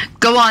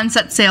 Go on,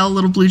 set sail,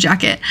 little blue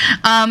jacket.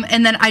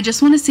 And then I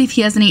just want to see if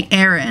he has any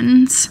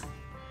errands.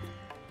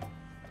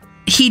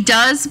 He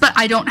does, but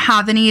I don't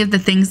have any of the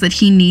things that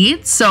he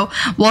needs. So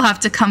we'll have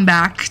to come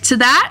back to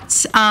that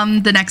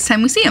the next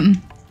time we see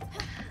him.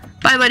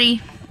 Bye,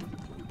 buddy.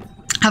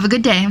 Have a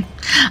good day.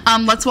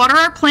 Let's water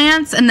our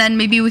plants, and then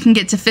maybe we can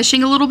get to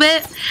fishing a little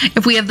bit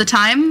if we have the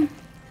time.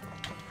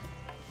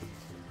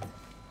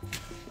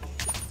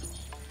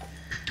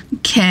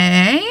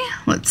 Okay,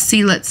 let's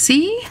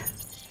see.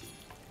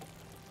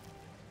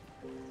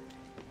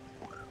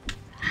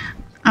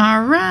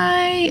 All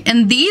right,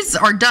 and these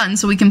are done,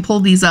 so we can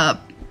pull these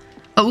up.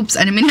 Oh, oops,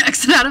 I didn't mean to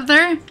exit out of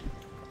there.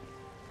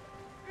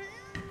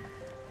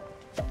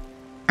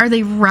 Are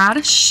they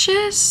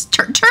radishes?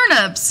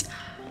 Turnips.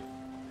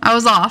 I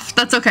was off.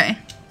 That's okay.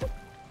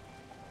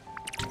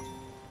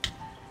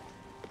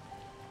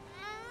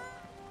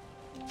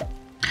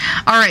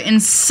 All right,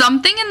 and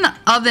something in the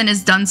oven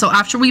is done. So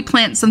after we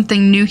plant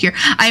something new here,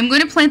 I'm going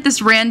to plant this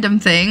random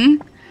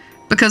thing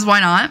because why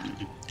not?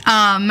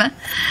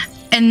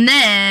 And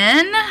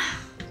then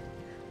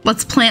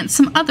let's plant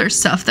some other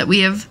stuff that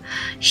we have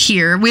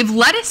here. We have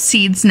lettuce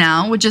seeds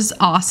now, which is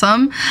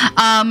awesome.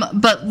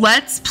 But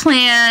let's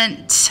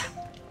plant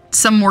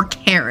some more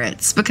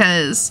carrots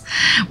because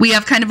we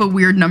have kind of a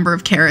weird number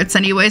of carrots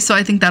anyway, so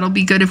I think that'll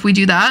be good if we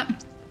do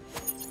that.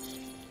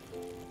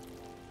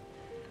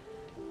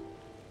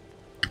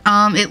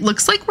 It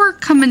looks like we're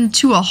coming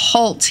to a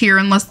halt here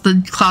unless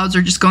the clouds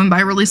are just going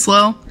by really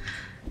slow.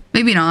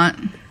 Maybe not.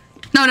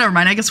 No, never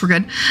mind. I guess we're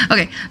good.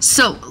 Okay,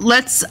 so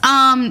let's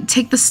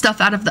take the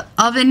stuff out of the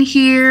oven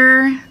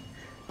here.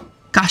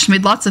 Gosh,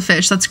 made lots of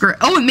fish. That's great.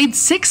 Oh, it made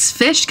 6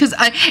 fish because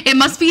it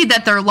must be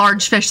that they're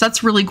large fish.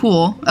 That's really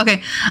cool.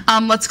 Okay,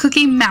 let's cook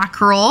a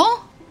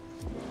mackerel.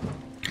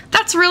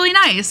 That's really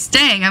nice.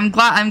 Dang, I'm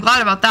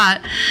glad about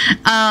that.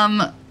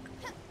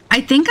 I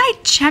think I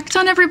checked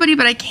on everybody,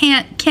 but I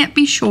can't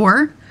be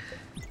sure.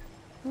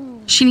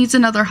 She needs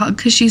another hug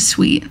because she's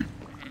sweet.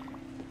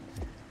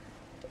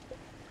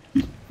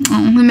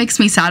 Oh, it makes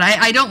me sad.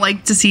 I don't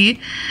like to see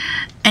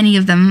any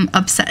of them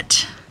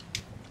upset.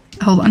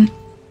 Hold on.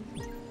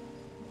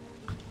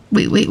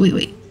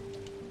 Wait.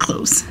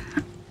 Close.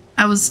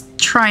 I was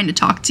trying to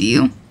talk to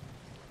you.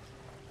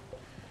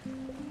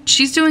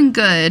 She's doing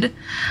good.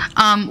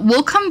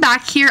 We'll come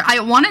back here. I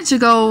wanted to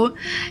go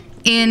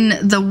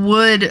in the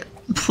wood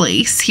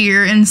place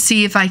here and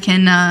see if I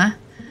can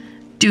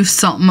do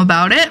something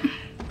about it.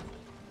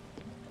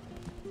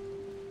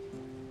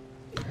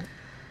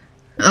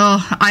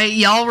 Oh,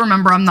 y'all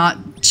remember I'm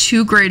not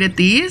too great at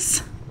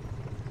these.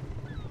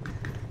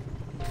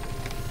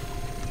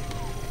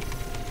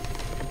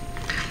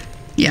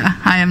 Yeah,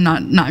 I am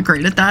not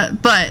great at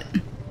that, but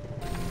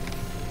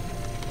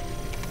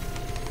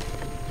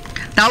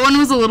that one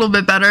was a little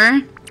bit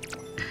better.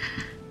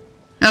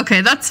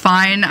 Okay, that's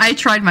fine. I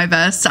tried my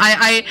best.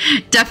 I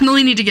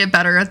definitely need to get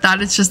better at that.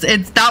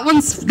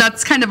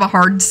 That's kind of a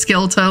hard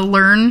skill to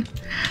learn.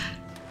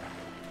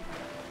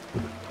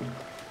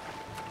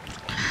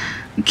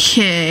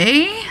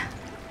 Okay.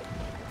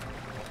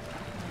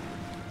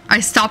 I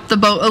stopped the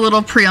boat a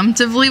little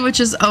preemptively, which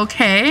is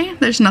okay.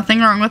 There's nothing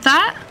wrong with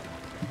that.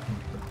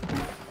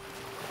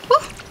 Woo.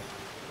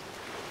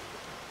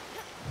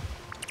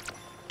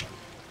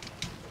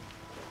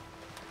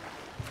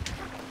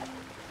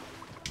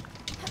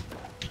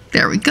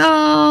 There we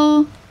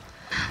go.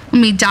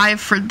 Let me dive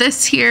for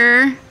this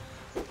here.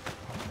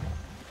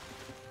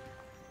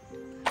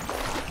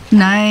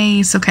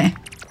 Nice, okay.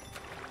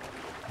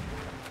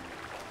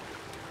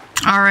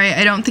 All right,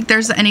 I don't think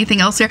there's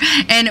anything else here.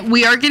 And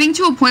we are getting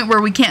to a point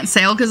where we can't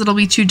sail because it'll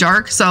be too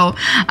dark. So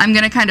I'm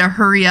going to kind of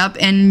hurry up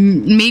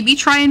and maybe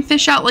try and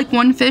fish out like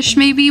one fish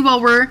maybe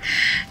while we're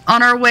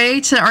on our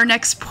way to our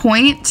next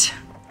point.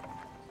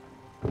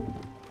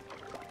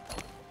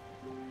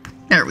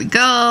 There we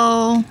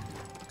go.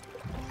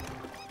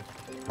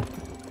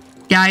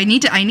 Yeah, I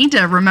need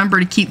to remember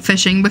to keep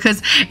fishing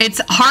because it's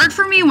hard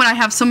for me when I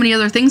have so many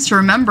other things to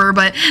remember,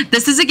 but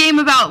this is a game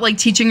about like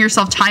teaching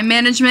yourself time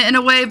management in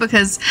a way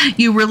because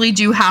you really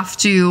do have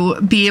to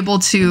be able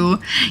to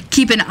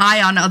keep an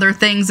eye on other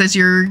things as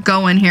you're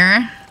going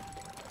here.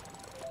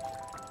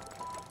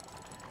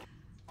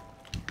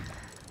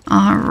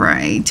 All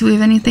right, do we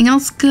have anything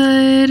else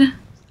good?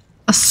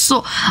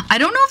 So I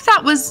don't know if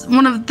that was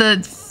one of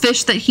the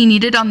fish that he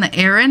needed on the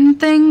errand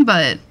thing,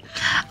 but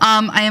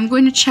I am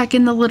going to check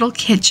in the little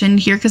kitchen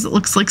here because it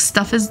looks like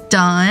stuff is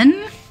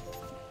done.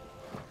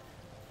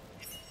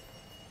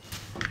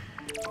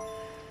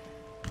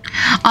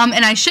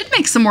 And I should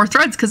make some more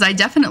threads because I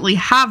definitely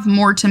have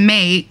more to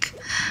make.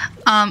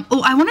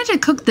 Oh, I wanted to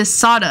cook this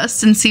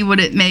sawdust and see what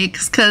it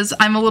makes because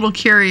I'm a little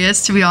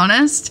curious, to be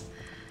honest.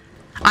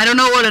 I don't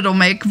know what it'll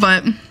make,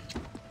 but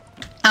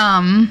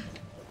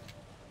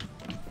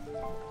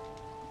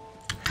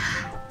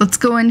let's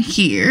go in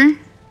here.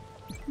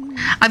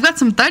 I've got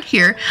some thread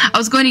here. I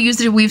was going to use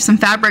it to weave some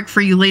fabric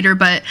for you later,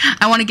 but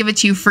I want to give it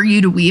to you for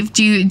you to weave.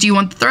 Do you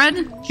want the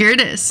thread? Here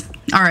it is.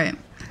 All right,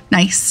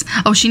 nice.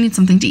 Oh, she needs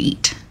something to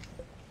eat.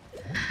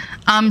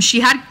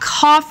 She had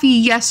coffee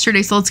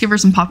yesterday, so let's give her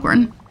some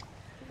popcorn.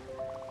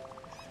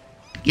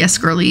 Yes,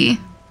 girly.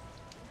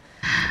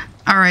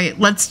 All right,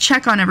 let's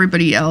check on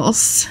everybody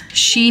else.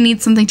 She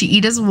needs something to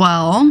eat as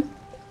well.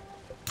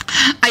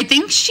 I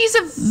think she's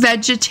a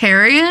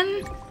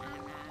vegetarian.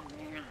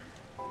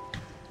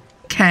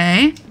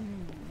 Okay.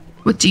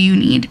 What do you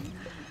need?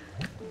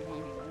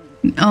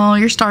 Oh,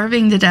 you're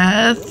starving to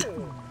death.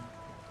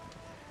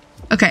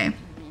 Okay.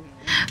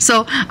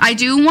 So I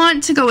do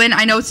want to go in.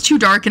 I know it's too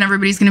dark and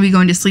everybody's going to be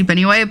going to sleep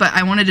anyway, but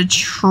I wanted to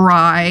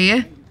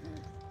try.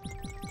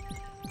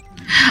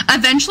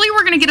 Eventually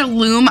we're going to get a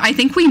loom. I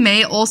think we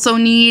may also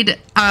need,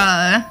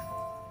 how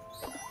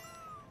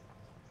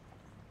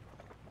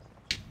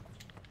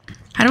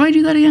do I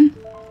do that again?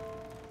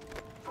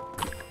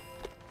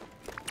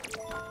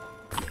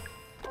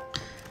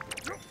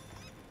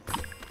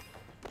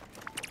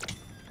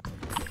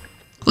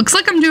 Looks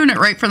like I'm doing it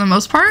right for the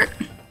most part.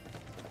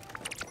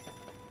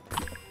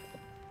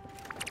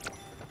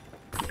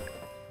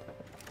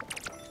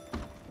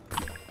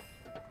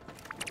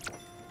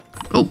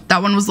 Oh,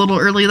 that one was a little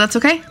early. That's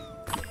okay.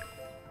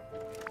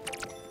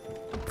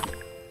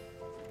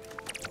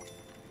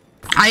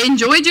 I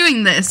enjoy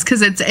doing this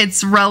because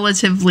it's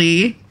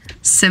relatively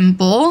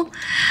simple.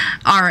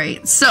 All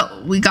right,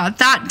 so we got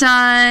that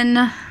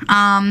done.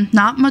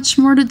 Not much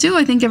more to do.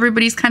 I think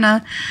everybody's kind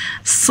of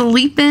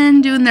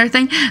sleeping, doing their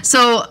thing.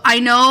 So I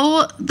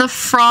know the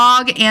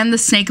frog and the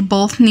snake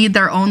both need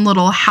their own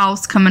little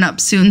house coming up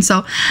soon.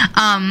 So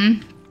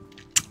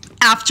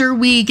after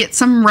we get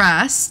some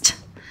rest,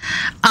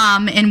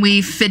 and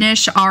we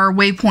finish our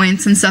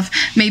waypoints and stuff,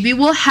 maybe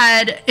we'll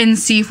head and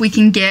see if we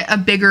can get a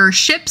bigger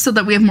ship so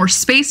that we have more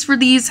space for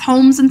these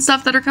homes and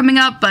stuff that are coming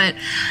up, but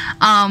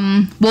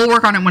we'll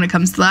work on it when it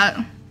comes to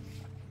that.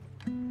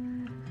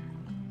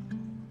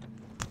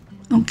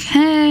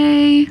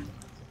 Okay.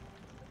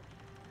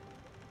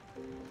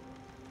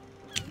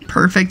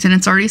 Perfect, and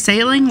it's already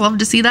sailing. Love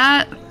to see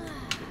that.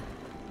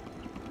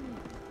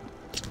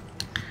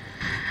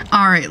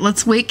 All right,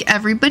 let's wake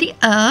everybody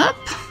up.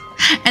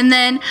 And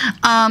then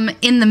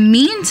in the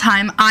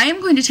meantime, I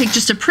am going to take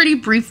just a pretty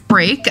brief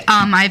break.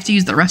 I have to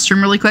use the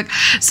restroom really quick.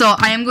 So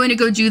I am going to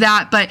go do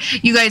that. But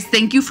you guys,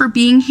 thank you for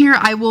being here.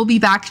 I will be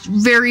back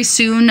very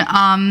soon.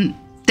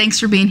 Thanks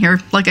for being here.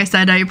 Like I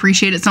said, I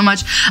appreciate it so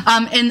much.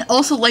 And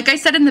also, like I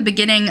said in the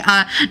beginning,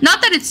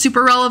 not that it's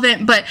super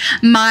relevant, but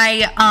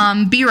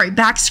my Be Right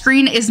Back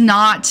screen is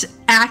not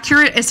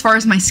accurate as far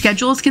as my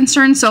schedule is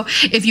concerned. So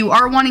if you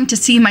are wanting to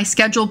see my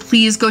schedule,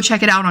 please go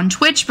check it out on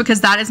Twitch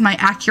because that is my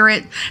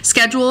accurate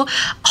schedule.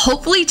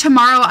 Hopefully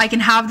tomorrow I can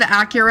have the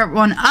accurate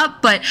one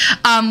up, but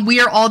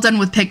we are all done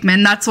with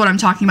Pikmin. That's what I'm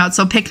talking about.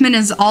 So Pikmin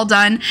is all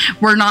done.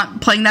 We're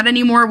not playing that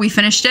anymore. We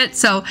finished it.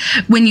 So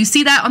when you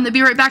see that on the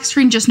Be Right Back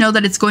screen, just know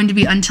that it's going to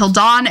be until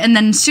dawn. And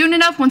then soon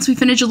enough, once we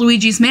finish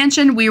Luigi's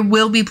Mansion, we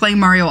will be playing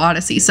Mario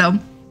Odyssey. So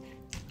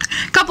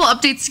couple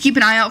updates to keep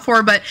an eye out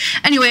for, but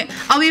anyway,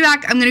 I'll be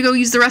back. I'm gonna go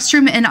use the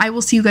restroom and I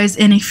will see you guys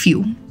in a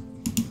few.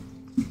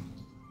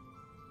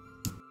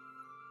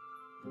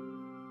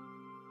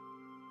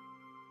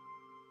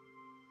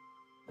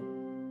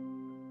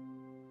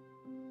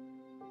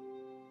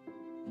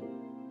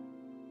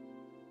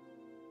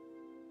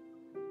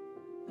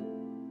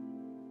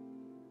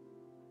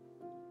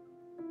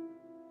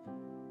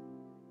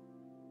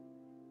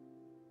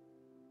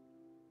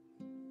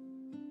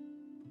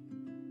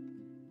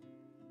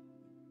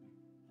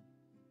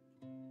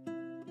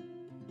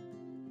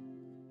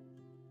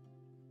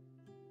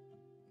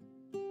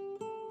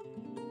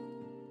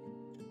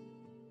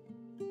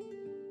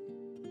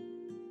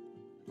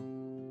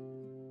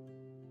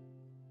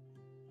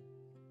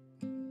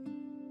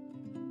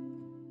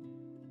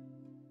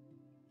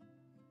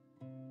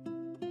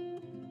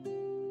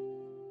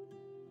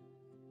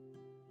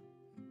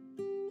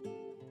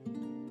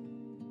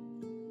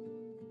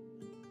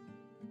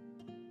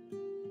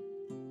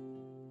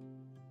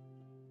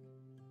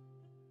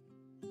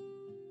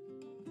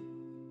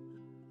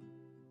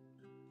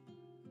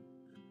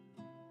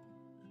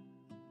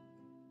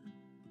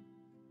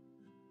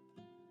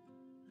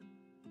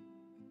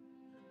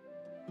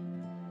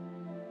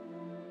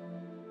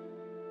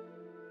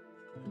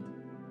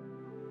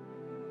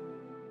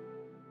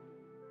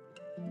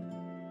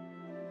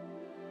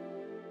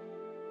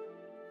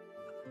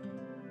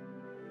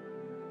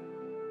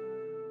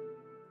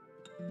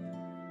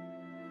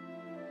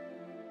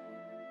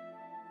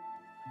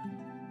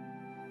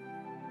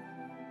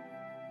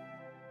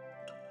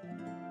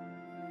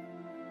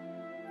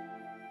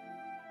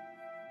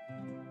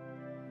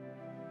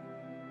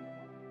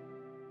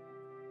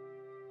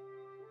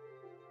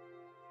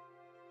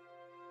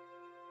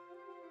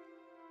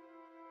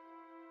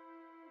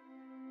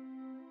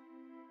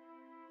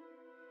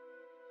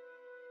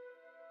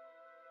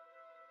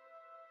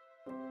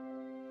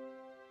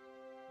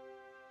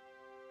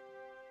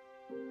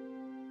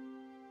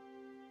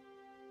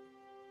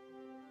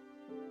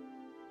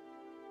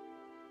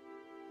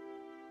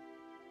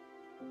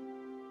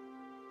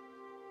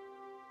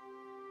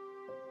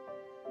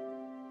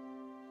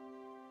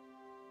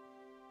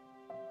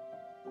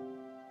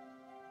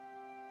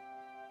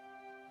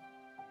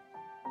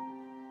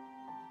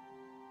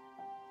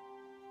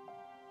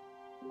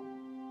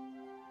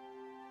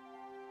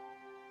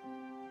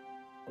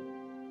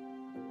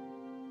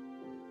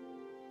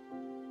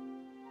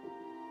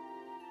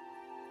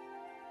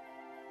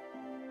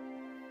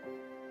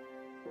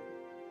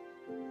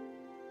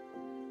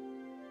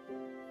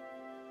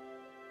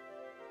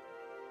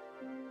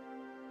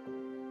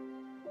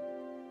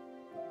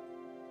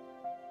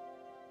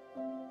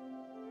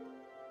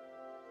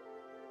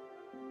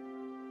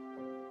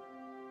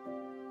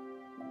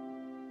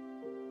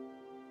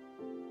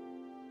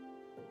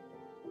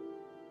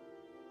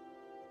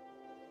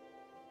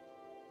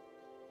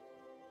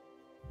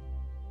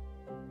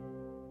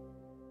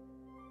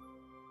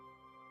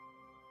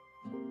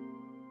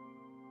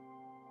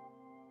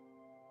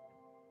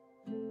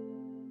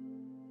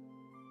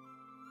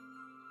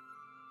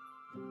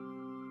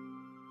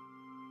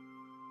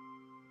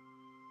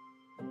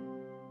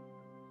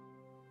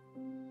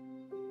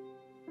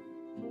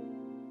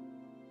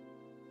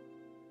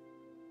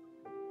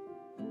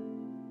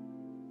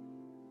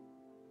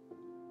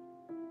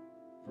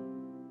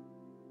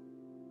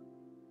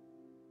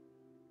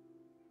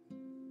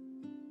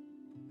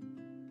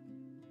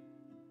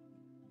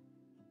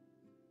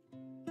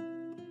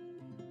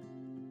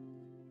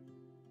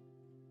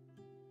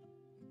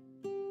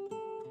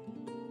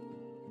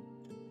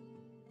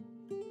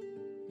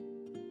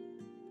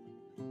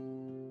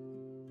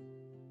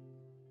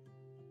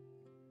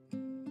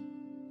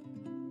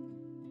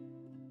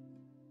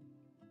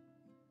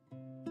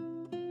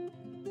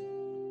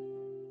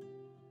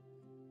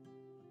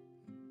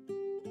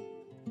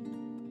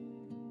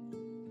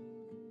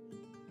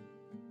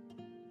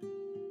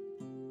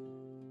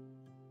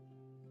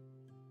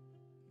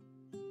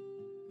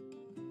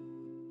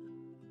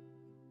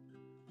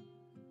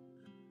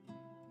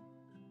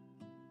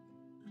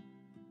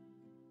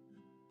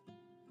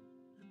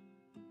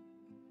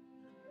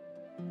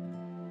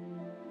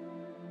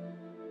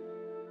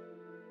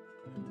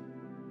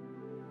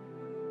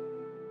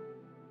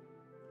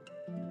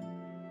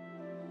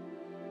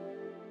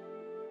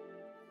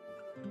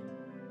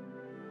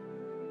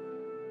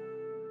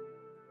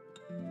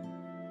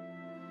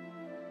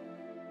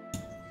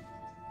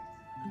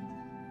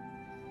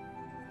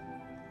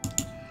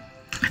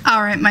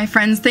 All right, my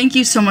friends, thank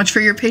you so much for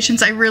your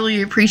patience. I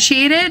really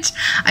appreciate it.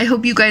 I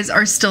hope you guys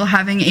are still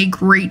having a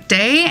great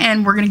day,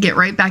 and we're going to get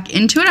right back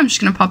into it. I'm just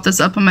going to pop this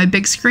up on my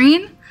big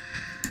screen.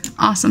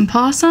 Awesome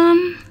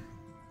possum.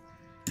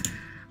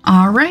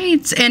 All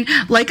right, and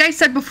like I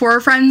said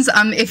before, friends,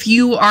 if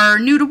you are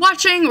new to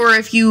watching or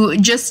if you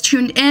just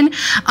tuned in,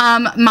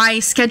 my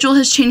schedule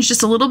has changed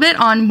just a little bit.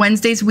 On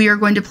Wednesdays, we are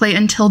going to play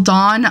Until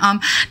Dawn.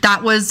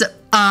 That was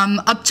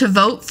up to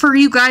vote for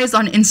you guys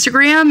on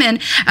Instagram,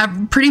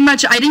 and pretty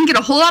much I didn't get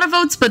a whole lot of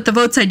votes, but the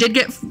votes I did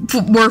get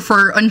were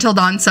for Until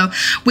Dawn. So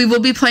we will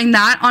be playing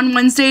that on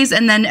Wednesdays,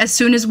 and then as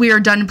soon as we are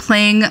done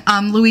playing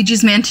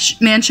Luigi's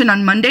Mansion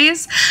on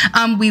Mondays,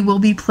 we will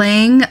be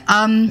playing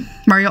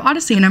Mario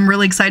Odyssey, and I'm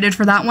really excited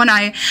for that one.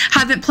 I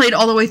haven't played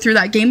all the way through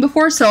that game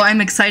before, so I'm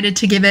excited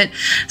to give it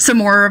some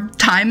more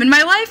time in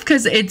my life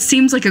because it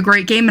seems like a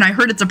great game, and I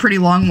heard it's a pretty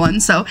long one,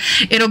 so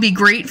it'll be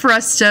great for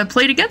us to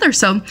play together.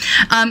 So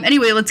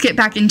anyway, let's get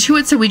back into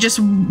it. So we just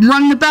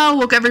rung the bell,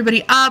 woke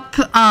everybody up.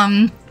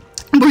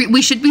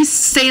 We should be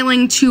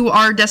sailing to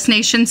our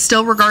destination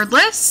still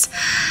regardless.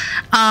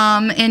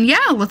 And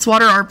yeah, let's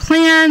water our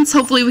plants.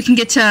 Hopefully we can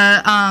get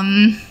to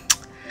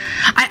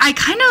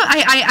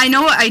I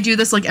know I do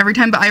this like every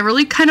time, but I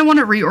really kind of want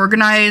to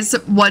reorganize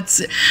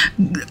what's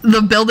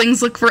the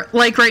buildings look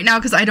like right now,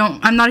 because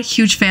I'm not a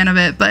huge fan of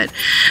it, but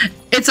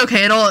it's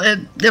okay.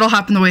 It'll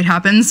happen the way it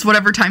happens,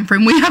 whatever time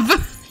frame we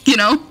have, you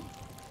know.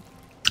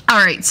 All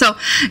right, so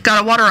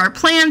gotta water our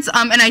plants,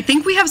 and I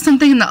think we have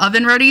something in the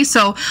oven ready,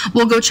 so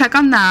we'll go check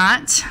on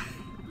that.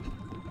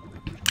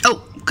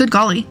 Oh, good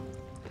golly.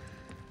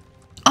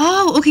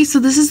 Oh, okay, so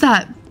this is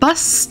that bus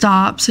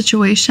stop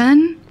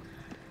situation.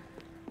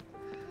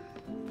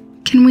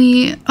 Can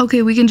we,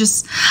 okay, we can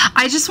just,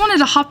 I just wanted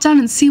to hop down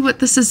and see what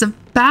this is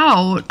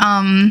about.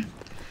 I'm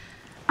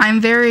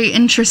very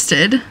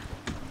interested.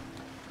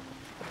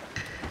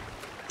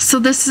 So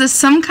this is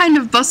some kind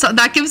of bus stop.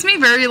 That gives me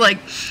very like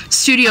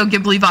Studio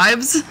Ghibli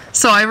vibes.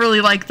 So I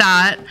really like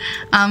that.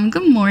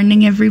 Good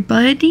morning,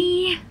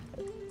 everybody.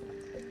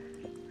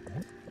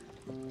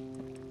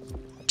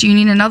 Do you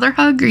need another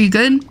hug? Are you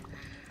good?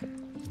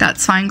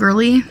 That's fine,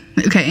 girly.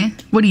 Okay,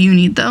 what do you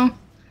need though?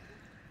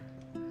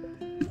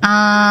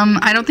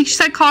 I don't think she's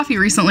had coffee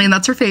recently, and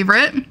that's her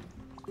favorite.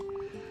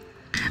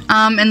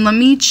 And let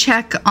me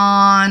check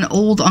on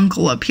old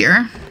uncle up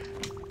here.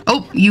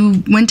 Oh,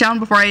 you went down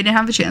before I didn't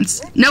have a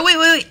chance. No,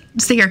 wait.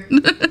 Stay here.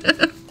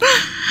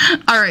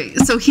 All right,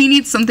 so he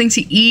needs something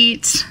to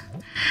eat.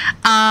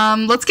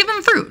 Let's give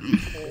him fruit.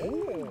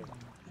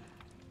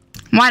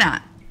 Why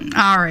not?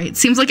 All right,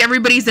 seems like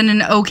everybody's in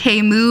an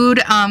okay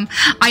mood.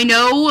 I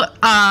know,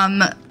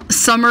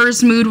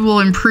 Summer's mood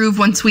will improve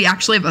once we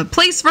actually have a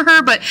place for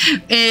her, but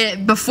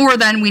before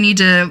then we need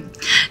to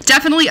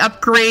definitely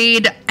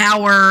upgrade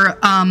our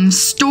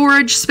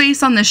storage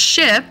space on the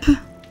ship.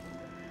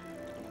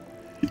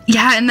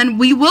 Yeah, and then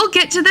we will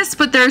get to this,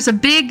 but there's a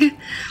big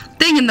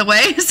thing in the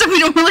way, so we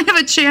don't really have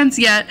a chance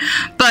yet.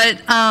 But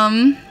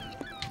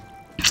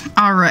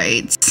all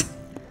right,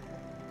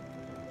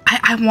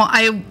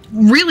 I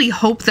really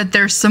hope that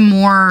there's some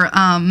more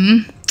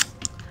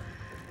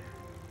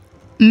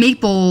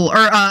maple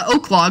or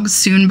oak logs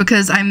soon,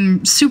 because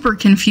I'm super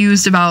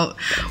confused about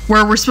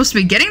where we're supposed to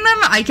be getting them.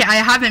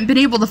 I haven't been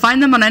able to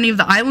find them on any of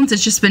the islands.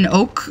 It's just been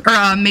oak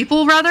or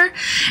maple rather,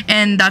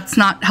 and that's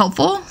not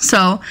helpful.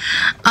 So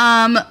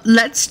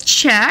let's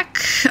check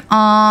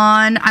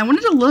on, I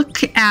wanted to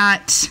look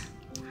at,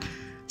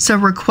 so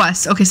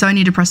requests. Okay, so I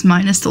need to press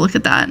minus to look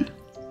at that.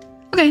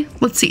 Okay,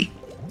 let's see.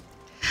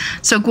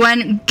 So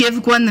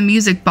give Gwen the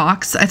music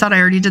box. I thought I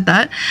already did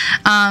that.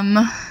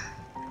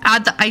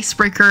 Add the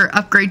icebreaker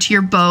upgrade to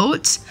your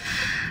boat.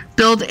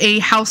 Build a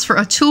house for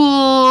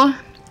Atul.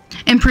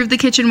 Improve the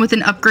kitchen with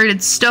an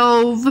upgraded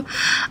stove.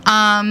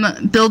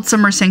 Build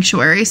summer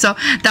sanctuary. So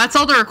that's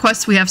all the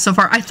requests we have so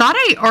far. I thought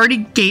I already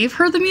gave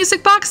her the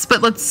music box,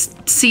 but let's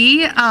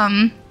see.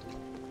 I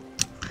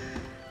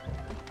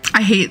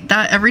hate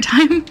that every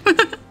time.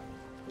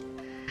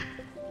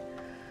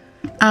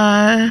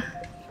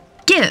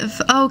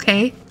 Give. Oh,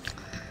 okay.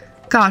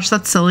 Gosh,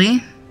 that's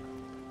silly.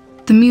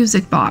 The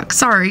music box.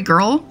 Sorry,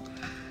 girl.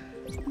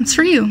 It's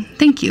for you.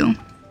 Thank you.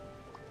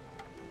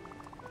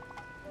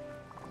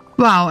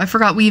 Wow, I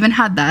forgot we even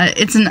had that.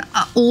 It's an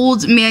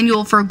old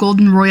manual for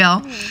Golden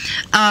Royale.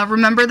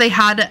 Remember they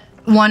had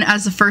one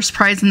as the first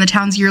prize in the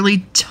town's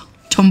yearly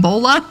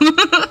tombola?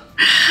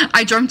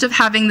 I dreamt of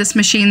having this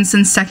machine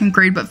since 2nd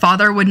grade, but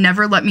father would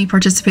never let me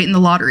participate in the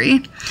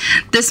lottery.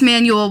 This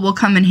manual will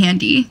come in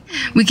handy.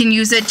 We can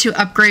use it to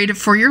upgrade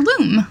for your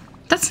loom.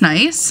 That's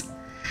nice.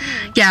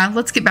 Yeah,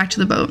 let's get back to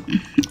the boat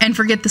and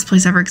forget this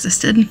place ever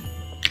existed.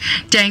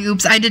 Dang,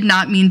 oops, I did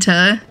not mean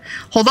to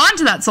hold on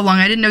to that so long.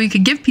 I didn't know you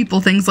could give people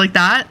things like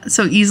that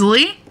so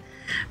easily.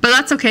 But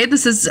that's okay.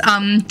 This is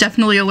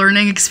definitely a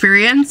learning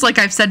experience. Like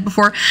I've said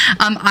before,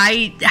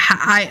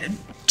 I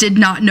did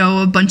not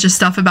know a bunch of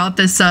stuff about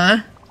this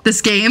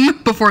this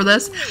game before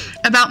this,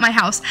 about my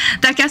house.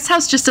 That guest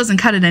house just doesn't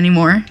cut it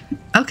anymore.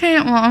 Okay,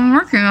 well, I'm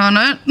working on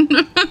it.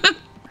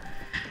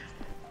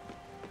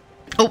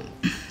 Oh,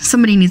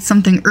 Somebody needs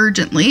something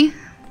urgently.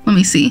 Let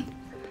me see.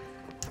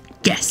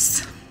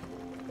 Yes.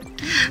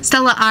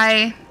 Stella,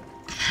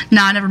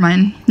 nah, never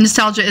mind.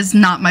 Nostalgia is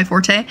not my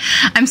forte.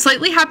 I'm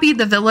slightly happy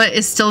the villa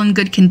is still in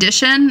good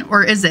condition,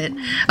 or is it?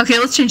 Okay,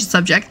 let's change the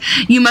subject.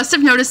 You must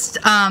have noticed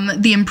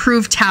the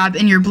improved tab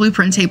in your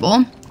blueprint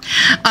table.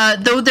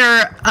 Through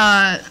there,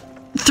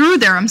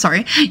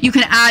 you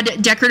can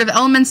add decorative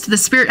elements to the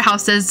spirit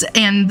houses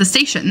and the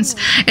stations.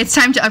 It's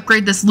time to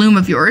upgrade this loom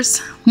of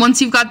yours. Once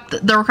you've got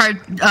the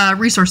required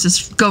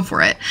resources, go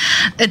for it.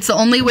 It's the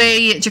only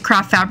way to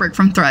craft fabric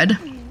from thread.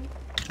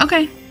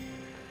 Okay.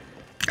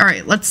 All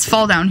right, let's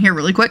fall down here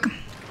really quick.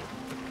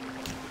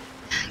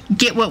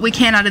 Get what we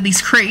can out of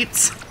these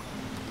crates.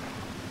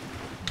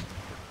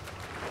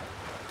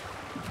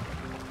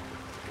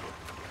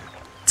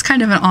 It's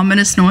kind of an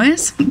ominous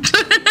noise.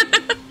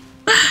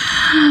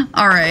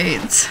 All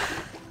right.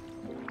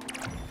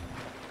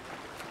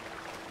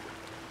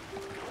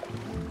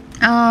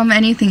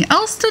 Anything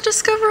else to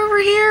discover over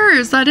here?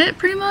 Is that it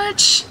pretty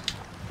much?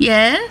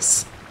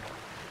 Yes.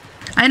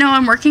 I know,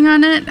 I'm working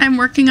on it. I'm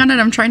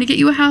trying to get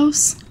you a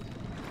house.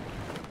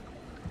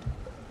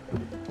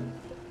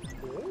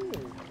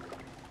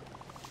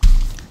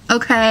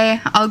 Okay,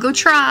 I'll go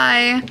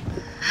try.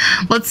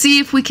 Let's see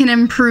if we can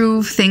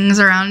improve things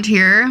around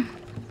here.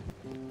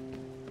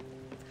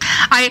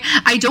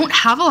 I don't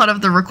have a lot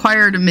of the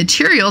required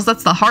materials.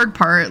 That's the hard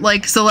part.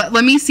 Like, so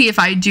let me see if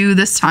I do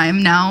this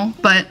time now.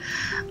 But,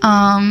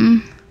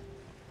 was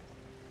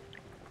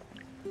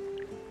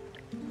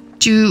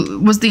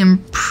the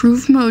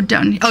improve mode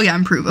down? Oh yeah,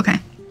 improve. Okay.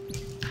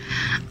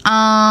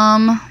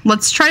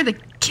 Let's try the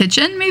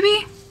kitchen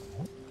maybe.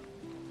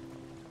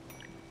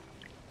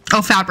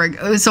 Oh, fabric.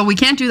 So we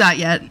can't do that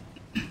yet.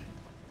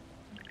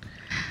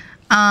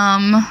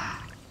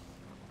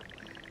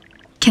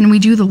 Can we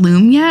do the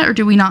loom yet, or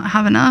do we not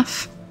have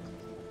enough?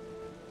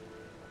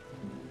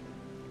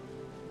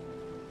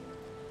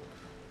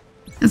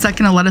 Is that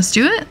gonna let us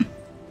do it?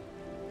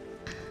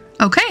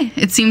 Okay,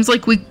 it seems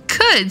like we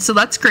could, so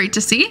that's great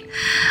to see.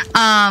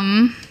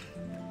 Oh,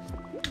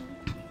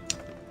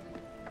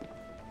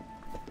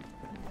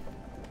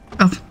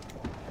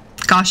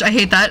 gosh, I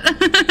hate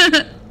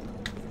that.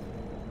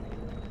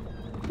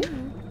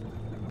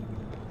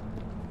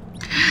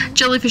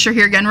 Jellyfish are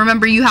here again.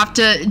 Remember, you have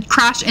to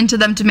crash into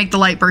them to make the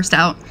light burst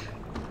out.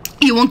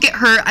 You won't get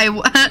hurt,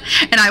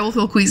 and I will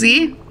feel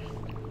queasy.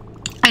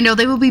 I know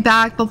they will be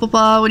back, blah, blah,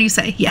 blah. What do you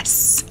say?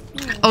 Yes.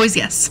 Always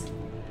yes.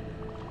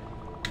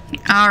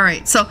 All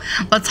right, so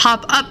let's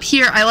hop up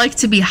here. I like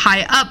to be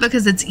high up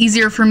because it's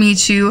easier for me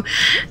to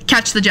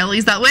catch the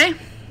jellies that way.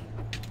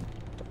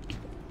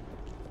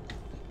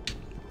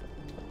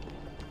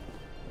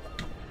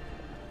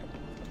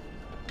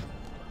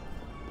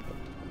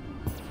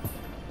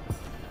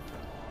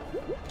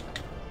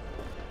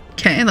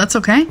 Okay, that's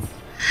okay.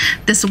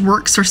 This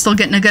works. We're still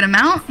getting a good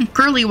amount.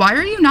 Girly, why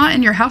are you not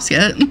in your house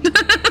yet?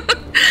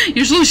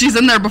 Usually she's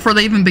in there before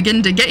they even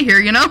begin to get here,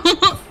 you know?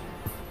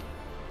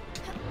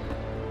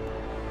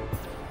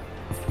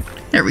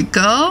 There we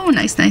go.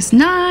 Nice, nice,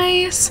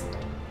 nice.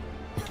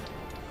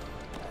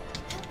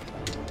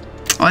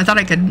 Oh, I thought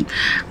I could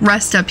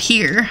rest up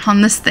here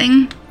on this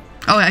thing.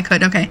 Oh, I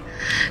could. Okay.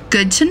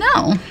 Good to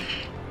know.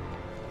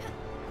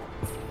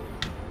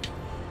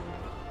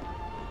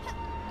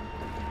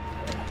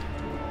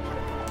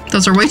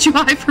 Those are way too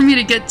high for me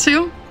to get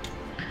to.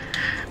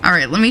 All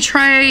right, let me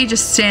try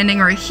just standing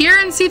right here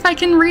and see if I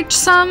can reach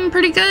some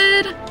pretty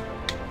good.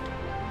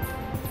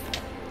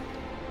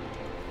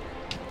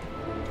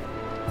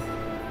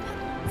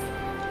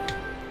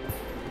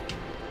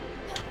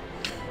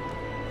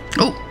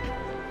 Oh.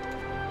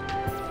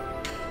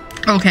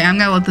 Okay, I'm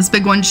gonna let this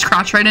big one just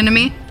crouch right into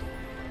me.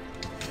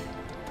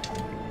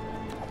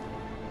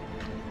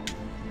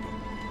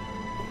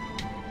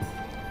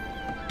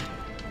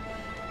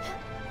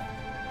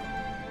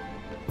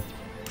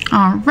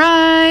 All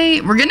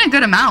right, we're getting a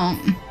good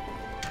amount.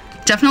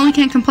 Definitely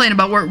can't complain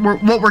about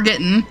what we're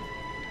getting.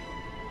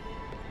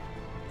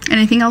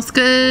 Anything else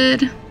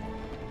good? Is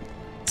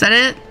that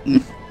it?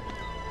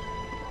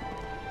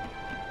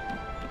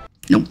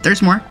 Nope,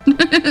 there's more.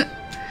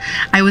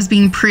 I was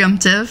being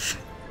preemptive.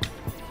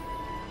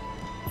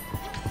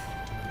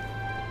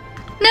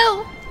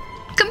 No,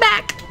 come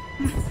back.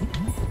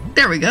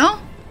 There we go.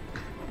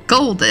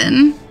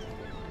 Golden.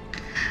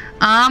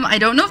 I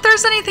don't know if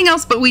there's anything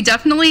else, but we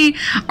definitely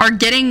are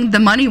getting the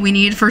money we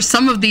need for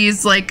some of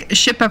these like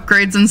ship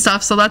upgrades and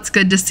stuff, so that's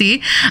good to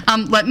see.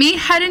 Let me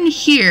head in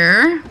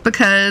here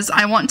because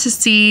I want to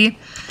see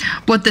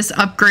what this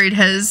upgrade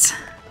has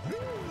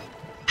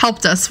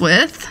helped us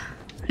with.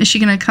 Is she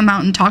gonna come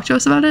out and talk to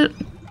us about it?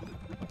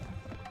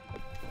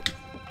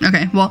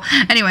 Okay, well,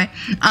 anyway,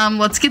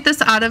 let's get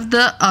this out of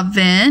the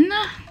oven,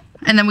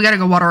 and then we gotta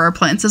go water our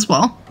plants as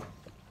well.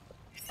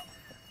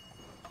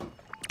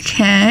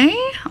 Okay,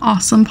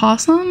 awesome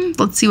possum.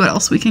 Let's see what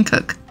else we can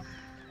cook.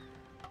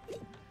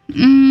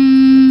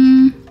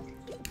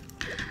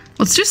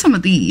 Let's do some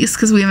of these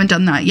because we haven't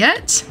done that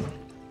yet.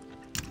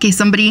 In case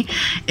somebody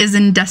is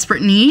in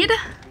desperate need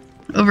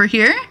over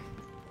here.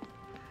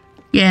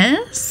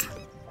 Yes.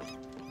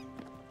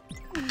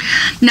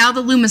 Now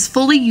the loom is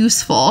fully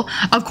useful.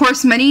 Of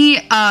course, many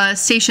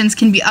stations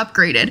can be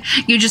upgraded.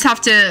 You just have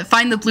to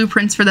find the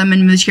blueprints for them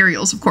and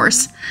materials, of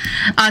course.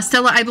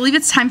 Stella, I believe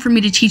it's time for me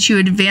to teach you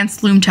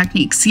advanced loom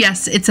techniques.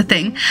 Yes, it's a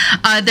thing.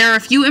 There are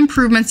a few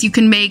improvements you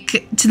can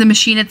make to the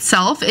machine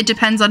itself. It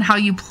depends on how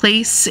you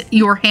place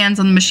your hands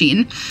on the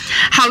machine.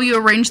 How you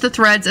arrange the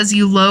threads as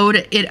you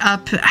load it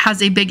up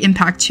has a big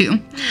impact too.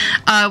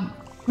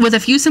 With a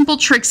few simple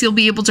tricks, you'll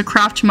be able to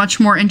craft much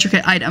more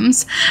intricate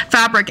items.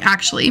 Fabric,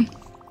 actually.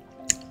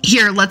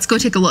 Here, let's go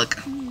take a look.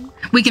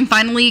 We can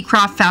finally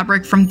craft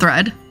fabric from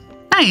thread.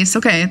 Nice,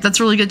 okay, that's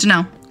really good to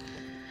know.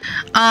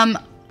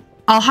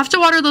 I'll have to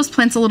water those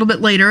plants a little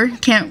bit later.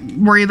 Can't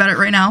worry about it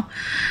right now.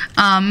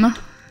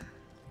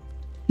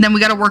 Then we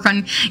gotta work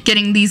on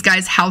getting these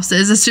guys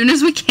houses as soon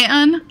as we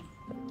can.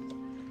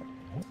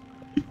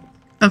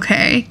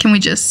 Okay, can we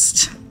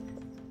just...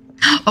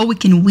 Oh, we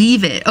can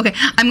weave it. Okay,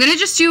 I'm gonna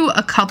just do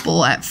a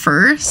couple at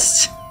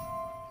first.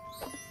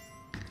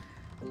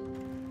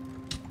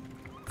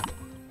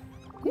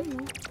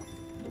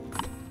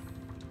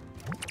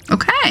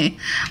 Okay,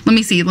 let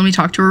me see. Let me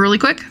talk to her really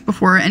quick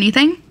before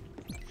anything.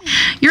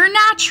 You're a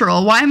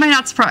natural. Why am I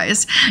not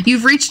surprised?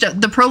 You've reached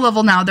the pro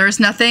level now. There's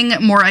nothing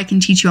more I can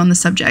teach you on the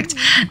subject.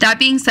 That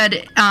being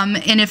said, and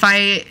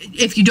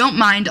if you don't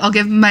mind, I'll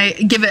give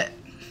it.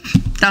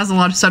 That was a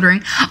lot of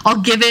stuttering. I'll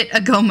give it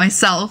a go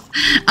myself.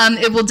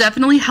 It will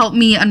definitely help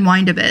me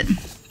unwind a bit.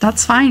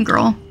 That's fine,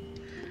 girl.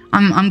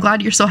 I'm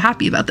glad you're so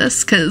happy about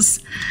this,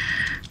 because...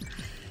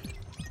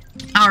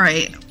 All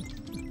right.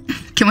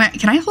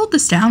 Can I hold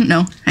this down?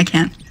 No, I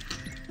can't.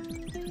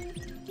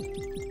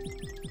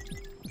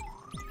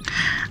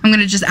 I'm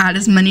gonna just add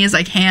as many as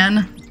I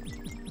can.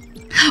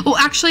 Oh,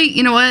 actually,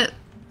 you know what?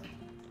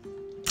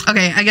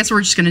 Okay, I guess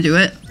we're just gonna do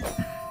it.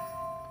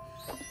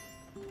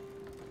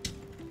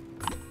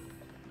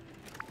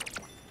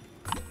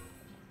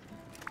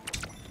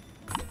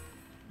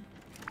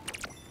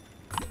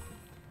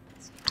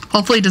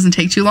 Hopefully it doesn't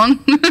take too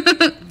long.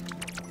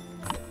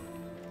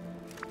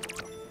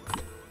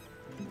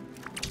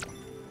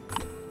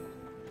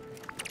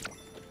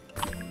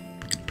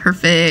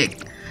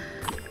 Perfect.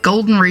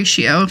 Golden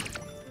ratio.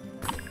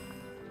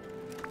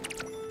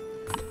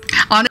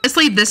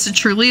 Honestly, this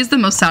truly is the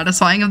most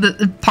satisfying of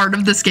the part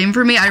of this game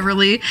for me. I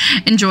really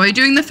enjoy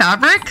doing the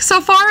fabric so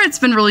far. It's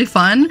been really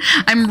fun.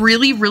 I'm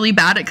really, really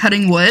bad at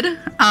cutting wood.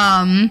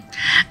 And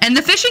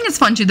the fishing is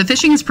fun too. The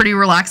fishing is pretty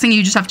relaxing.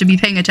 You just have to be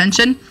paying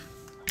attention.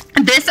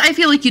 This, I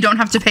feel like you don't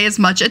have to pay as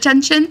much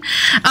attention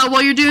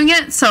while you're doing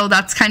it. So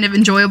that's kind of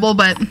enjoyable,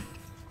 but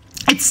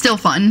it's still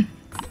fun.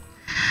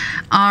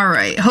 All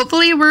right,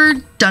 hopefully we're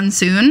done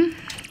soon.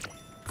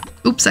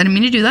 Oops, I didn't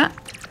mean to do that.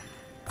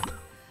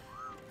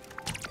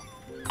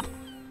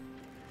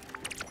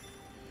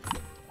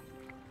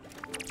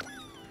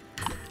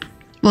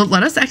 Well,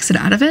 let us exit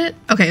out of it.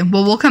 Okay,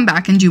 well, we'll come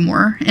back and do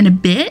more in a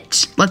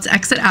bit. Let's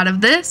exit out of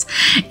this.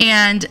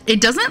 And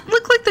it doesn't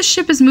look like the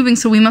ship is moving,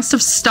 so we must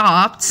have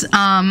stopped. Oops,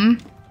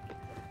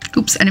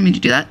 I didn't mean to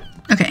do that.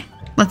 Okay,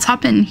 let's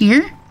hop in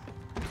here.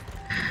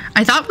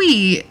 I thought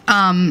we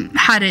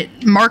had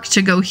it marked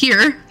to go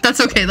here.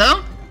 That's okay,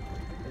 though.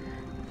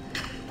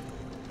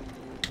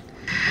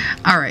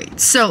 All right,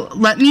 so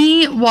let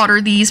me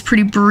water these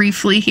pretty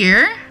briefly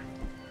here.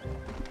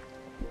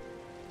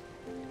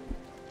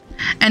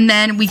 And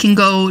then we can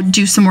go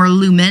do some more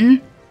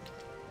lumen.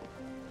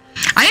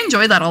 I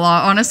enjoy that a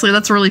lot, honestly.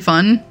 That's really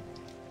fun.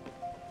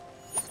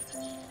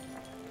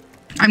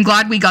 I'm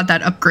glad we got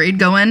that upgrade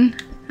going.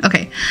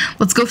 Okay,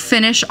 let's go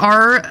finish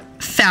our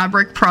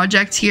fabric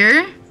project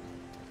here.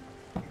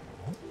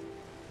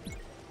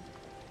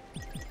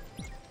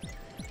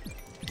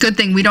 Good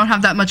thing we don't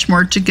have that much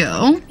more to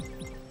go.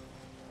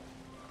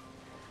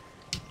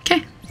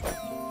 Okay.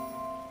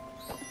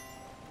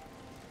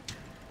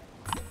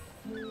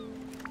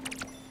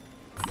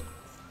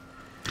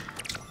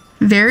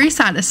 Very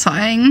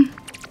satisfying.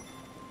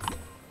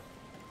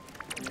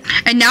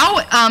 And now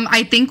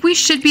I think we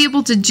should be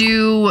able to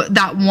do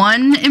that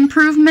one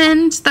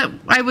improvement that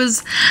I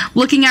was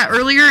looking at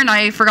earlier and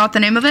I forgot the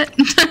name of it.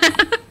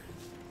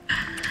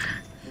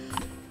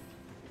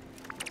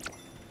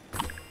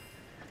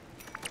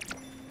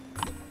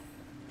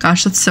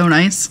 Gosh, that's so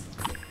nice.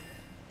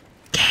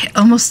 Okay,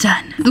 almost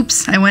done.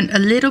 Oops, I went a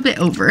little bit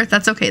over.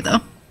 That's okay though.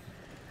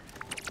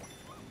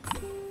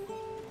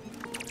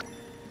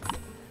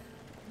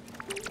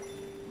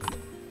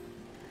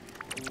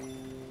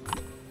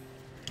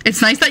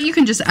 It's nice that you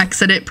can just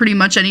exit it pretty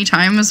much any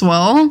time as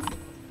well.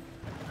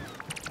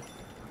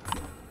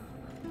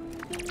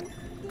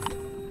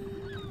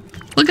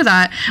 Look at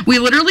that. We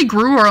literally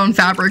grew our own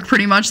fabric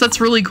pretty much. That's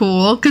really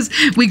cool because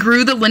we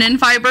grew the linen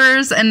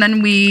fibers and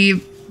then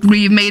we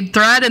made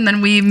thread and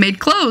then we made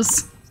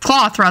cloth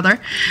rather,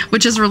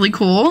 which is really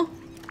cool.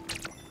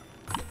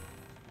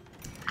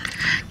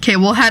 Okay,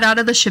 we'll head out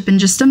of the ship in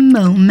just a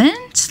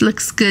moment.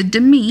 Looks good to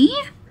me.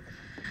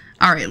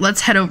 All right, let's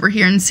head over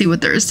here and see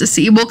what there is to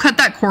see. We'll cut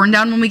that corn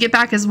down when we get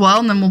back as well,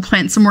 and then we'll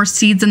plant some more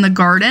seeds in the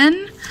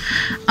garden.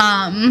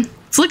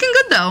 It's looking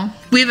good though.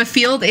 We have a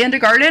field and a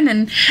garden,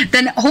 and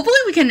then hopefully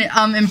we can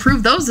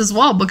improve those as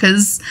well,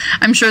 because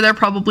I'm sure they're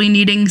probably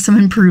needing some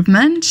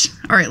improvement.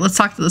 All right, let's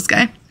talk to this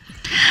guy.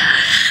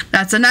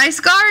 That's a nice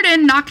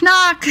garden. Knock,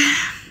 knock.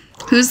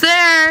 Who's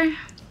there?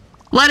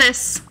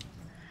 Lettuce.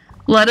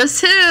 Lettuce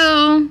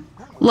who?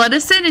 Let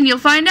us in and you'll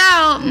find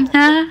out.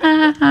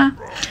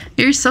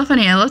 You're so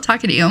funny. I love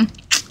talking to you. All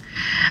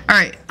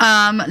right,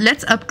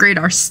 let's upgrade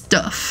our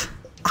stuff.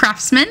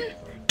 Craftsman.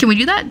 Can we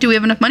do that? Do we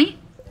have enough money?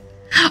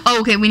 Oh,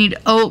 okay, we need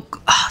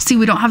oak. Oh, see,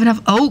 we don't have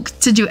enough oak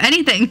to do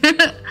anything.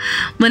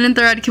 Linen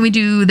thread, can we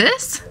do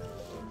this?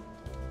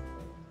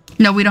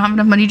 No, we don't have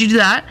enough money to do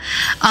that.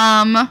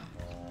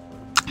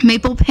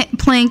 Maple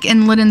plank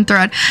and linen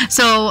thread.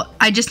 So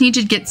I just need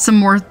to get some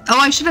more.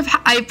 Oh,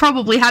 I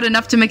probably had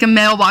enough to make a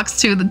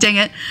mailbox too. Dang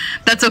it.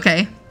 That's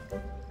okay.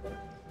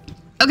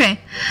 Okay.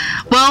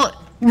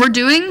 Well, we're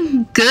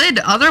doing good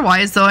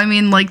otherwise though. I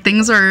mean, like,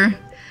 things are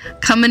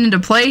coming into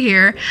play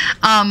here.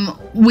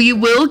 We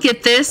will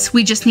get this.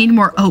 We just need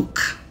more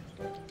oak.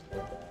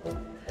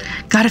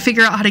 Gotta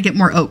figure out how to get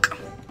more oak.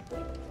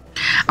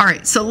 All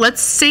right, so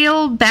let's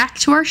sail back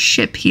to our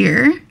ship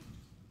here.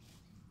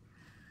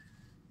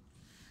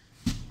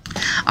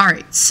 All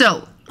right,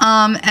 so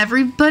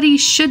everybody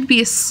should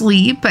be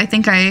asleep. I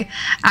think I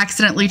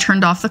accidentally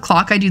turned off the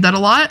clock. I do that a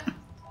lot.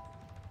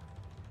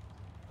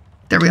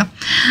 There we go.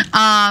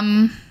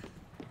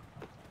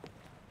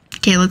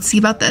 Okay, let's see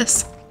about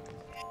this.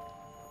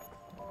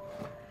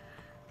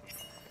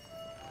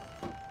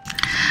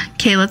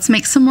 Okay, let's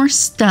make some more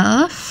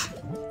stuff.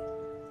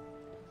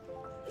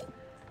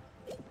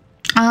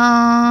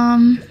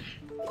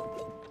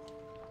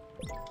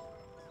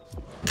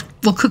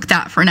 We'll cook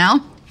that for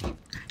now.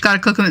 Gotta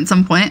cook them at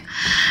some point.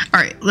 All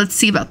right, let's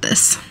see about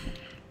this.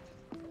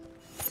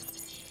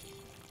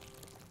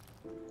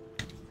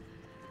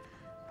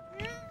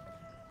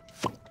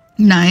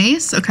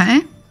 Nice,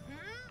 okay.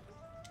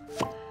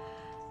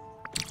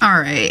 All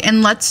right,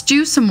 and let's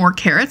do some more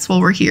carrots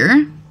while we're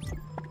here.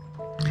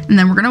 And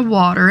then we're gonna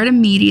water it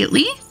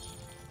immediately.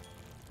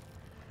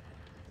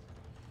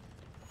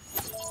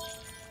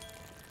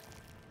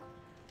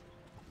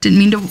 Didn't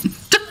mean to.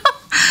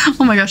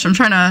 Oh my gosh, I'm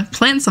trying to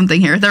plant something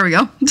here. There we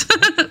go.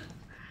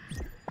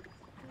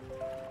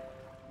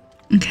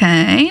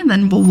 Okay,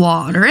 then we'll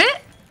water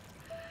it.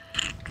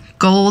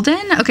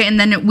 Golden. Okay, and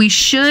then we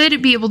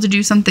should be able to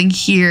do something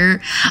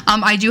here.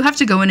 I do have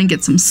to go in and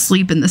get some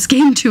sleep in this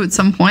game too at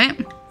some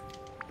point.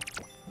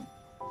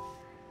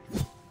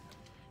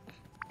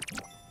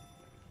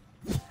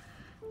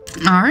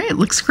 All right,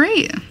 looks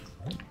great.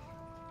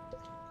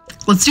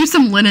 Let's do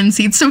some linen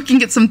seeds so we can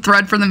get some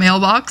thread for the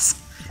mailbox.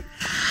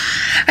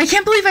 I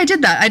can't believe I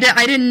did that.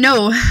 I didn't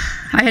know.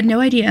 I had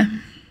no idea.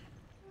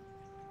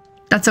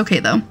 That's okay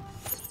though.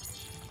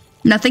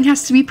 Nothing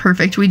has to be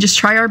perfect. We just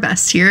try our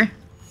best here.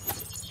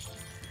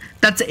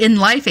 That's in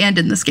life and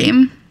in this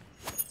game.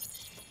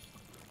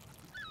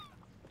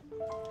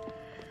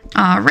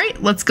 All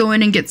right, let's go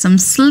in and get some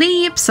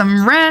sleep,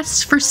 some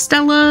rest for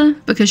Stella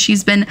because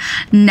she's been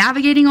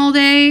navigating all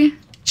day.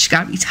 She's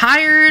got to be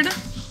tired.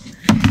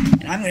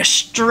 And I'm going to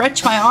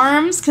stretch my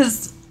arms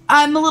because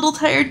I'm a little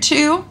tired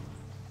too.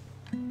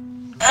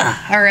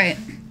 All right.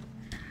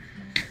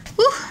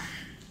 Whew.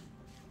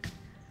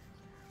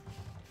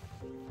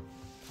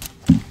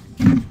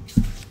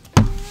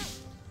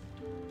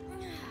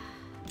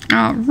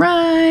 All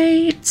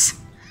right.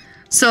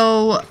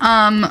 So,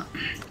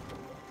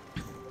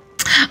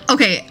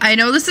 okay, I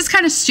know this is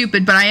kind of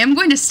stupid, but I am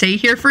going to stay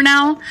here for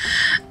now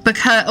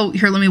because, oh,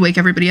 here, let me wake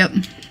everybody up.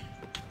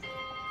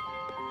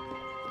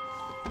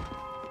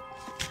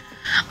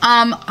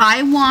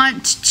 I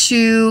want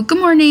to, good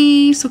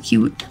morning, so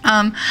cute.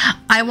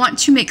 I want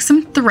to make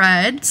some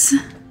threads.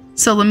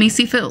 So let me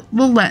see if it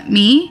will let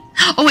me.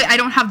 Oh wait, I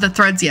don't have the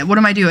threads yet. What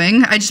am I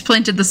doing? I just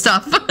planted the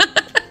stuff.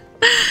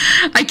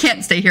 I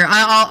can't stay here.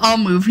 I'll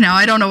move now.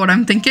 I don't know what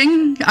I'm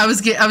thinking. I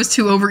was too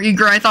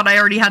overeager. I thought I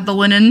already had the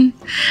linen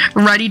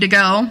ready to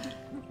go.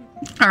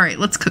 All right,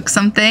 let's cook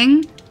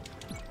something.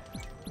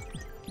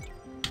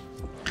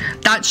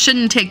 That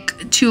shouldn't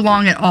take too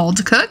long at all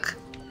to cook.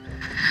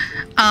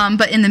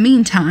 But in the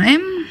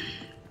meantime,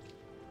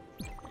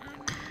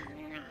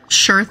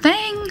 sure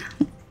thing.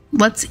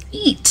 Let's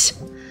eat.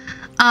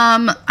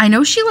 I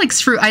know she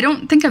likes fruit. I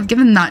don't think I've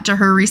given that to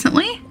her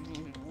recently.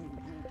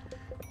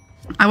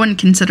 I wouldn't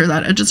consider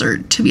that a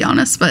dessert, to be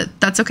honest, but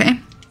that's okay.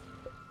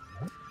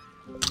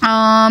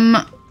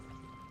 I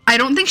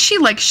don't think she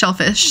likes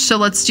shellfish, so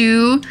let's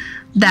do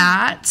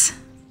that.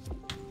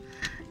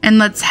 And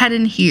let's head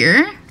in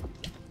here.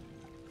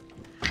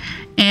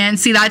 And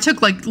see, that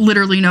took like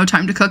literally no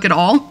time to cook at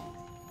all.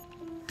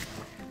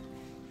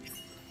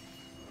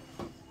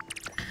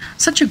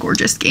 Such a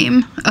gorgeous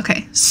game.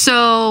 Okay,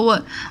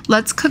 so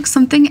let's cook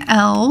something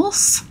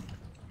else.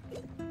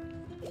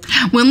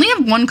 We only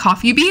have one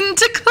coffee bean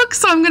to cook,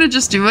 so I'm gonna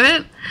just do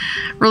it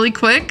really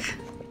quick.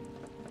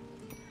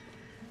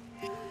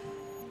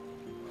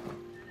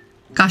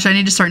 Gosh, I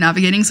need to start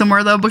navigating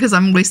somewhere though because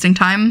I'm wasting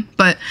time.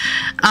 But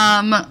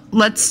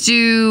let's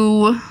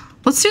do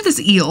Let's do this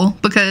eel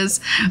because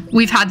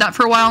we've had that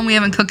for a while and we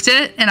haven't cooked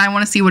it and I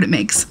want to see what it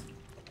makes.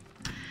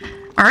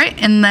 All right,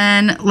 and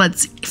then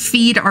let's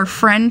feed our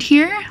friend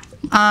here.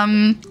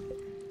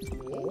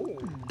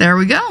 There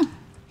we go.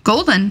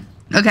 Golden.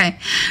 Okay,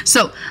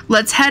 so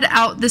let's head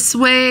out this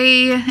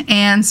way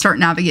and start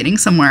navigating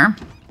somewhere.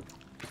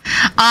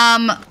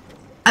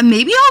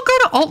 Maybe I'll go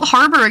to Alt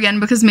Harbor again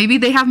because maybe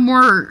they have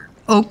more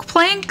oak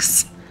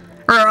planks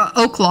or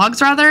oak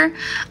logs rather.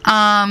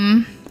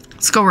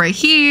 Let's go right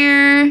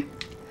here.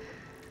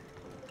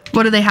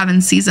 What do they have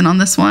in season on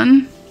this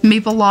one?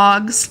 Maple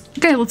logs.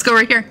 Okay, let's go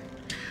right here.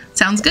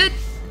 Sounds good.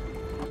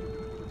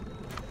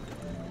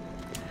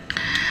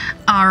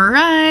 All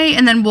right,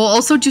 and then we'll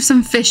also do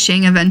some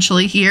fishing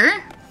eventually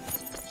here.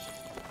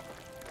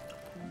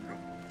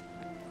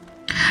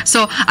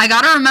 So I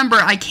gotta remember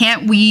I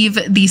can't weave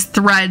these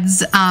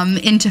threads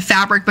into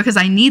fabric because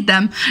I need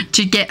them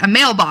to get a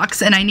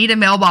mailbox, and I need a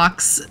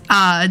mailbox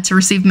to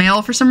receive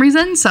mail for some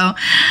reason. So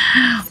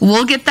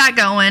we'll get that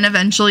going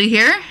eventually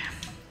here.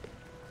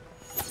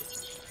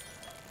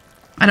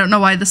 I don't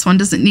know why this one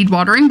doesn't need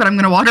watering, but I'm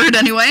gonna water it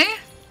anyway.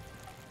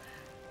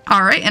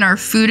 All right, and our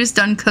food is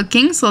done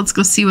cooking, so let's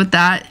go see what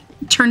that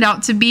turned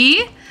out to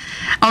be.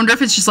 I wonder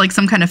if it's just like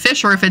some kind of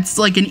fish or if it's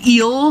like an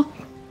eel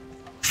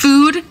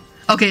food.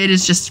 Okay, it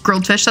is just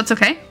grilled fish. That's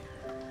okay.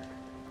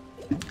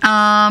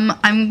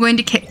 I'm going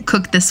to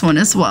cook this one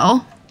as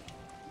well.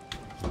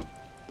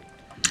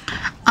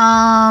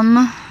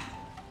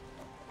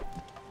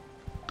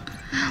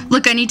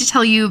 Look, I need to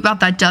tell you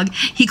about that Doug.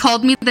 He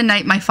called me the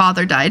night my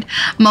father died.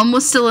 Mom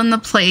was still in the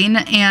plane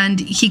and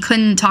he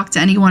couldn't talk to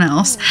anyone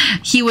else.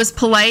 He was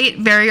polite,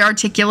 very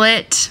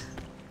articulate.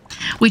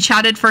 We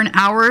chatted for an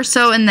hour or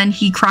so and then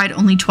he cried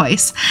only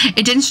twice.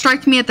 It didn't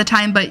strike me at the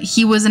time, but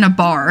he was in a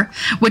bar,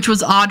 which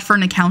was odd for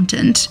an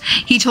accountant.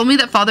 He told me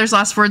that father's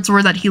last words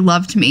were that he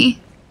loved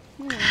me.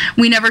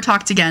 We never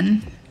talked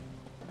again.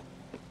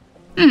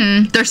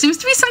 There seems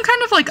to be some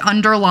kind of like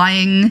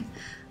underlying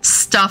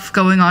stuff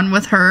going on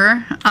with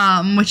her,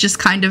 which is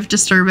kind of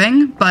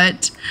disturbing,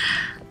 but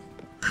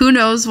who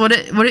knows what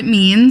it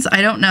means.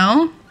 I don't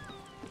know.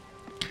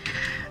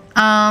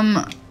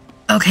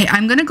 Okay,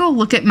 I'm gonna go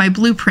look at my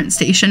blueprint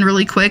station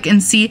really quick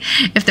and see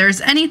if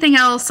there's anything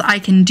else I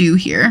can do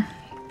here.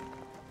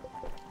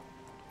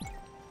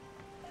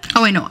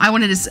 Oh wait, no, I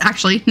wanted to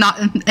actually not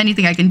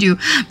anything I can do,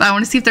 but I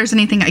want to see if there's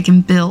anything I can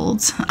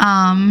build.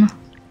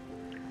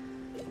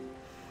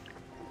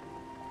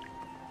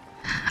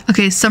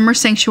 Okay, Summer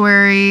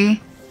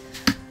Sanctuary,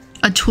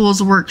 a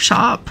tools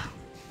workshop.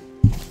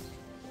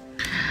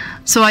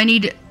 So I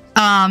need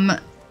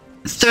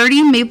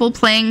 30 maple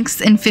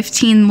planks and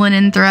 15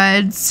 linen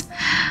threads.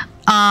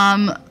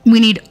 We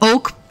need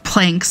oak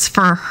planks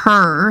for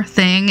her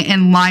thing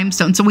and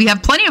limestone. So we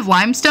have plenty of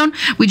limestone.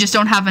 We just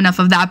don't have enough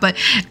of that. But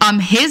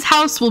his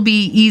house will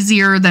be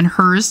easier than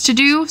hers to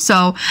do.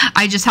 So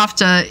I just have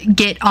to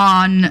get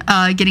on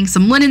getting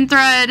some linen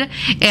thread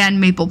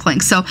and maple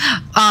planks. So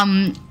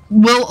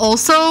we'll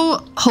also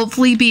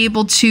hopefully be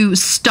able to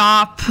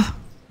stop.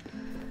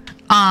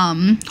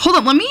 Hold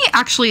on, let me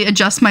actually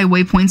adjust my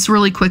waypoints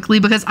really quickly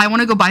because I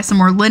want to go buy some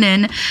more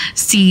linen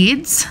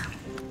seeds.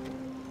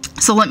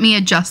 So let me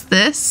adjust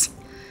this.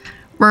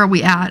 Where are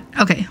we at?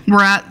 Okay,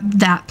 we're at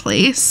that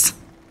place.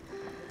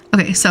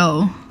 Okay,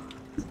 so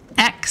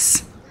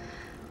X,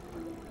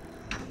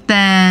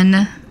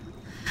 then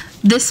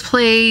this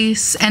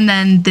place, and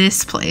then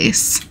this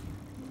place.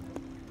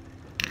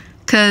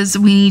 Because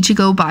we need to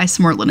go buy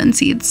some more linen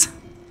seeds.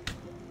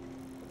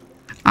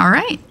 All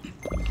right,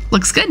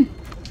 looks good.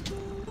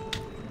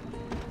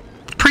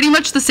 Pretty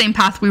much the same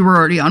path we were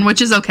already on,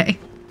 which is okay.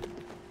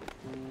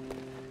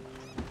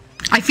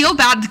 I feel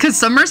bad because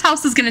Summer's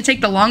house is going to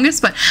take the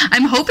longest, but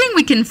I'm hoping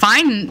we can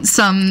find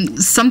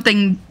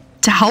something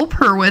to help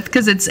her with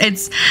because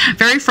it's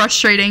very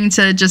frustrating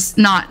to just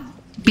not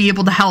be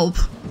able to help.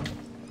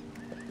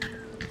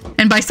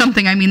 And by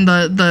something, I mean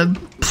the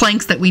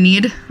planks that we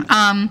need.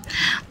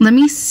 Let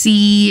me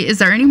see. Is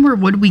there any more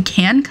wood we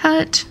can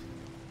cut?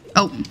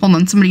 Oh, hold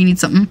on. Somebody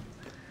needs something.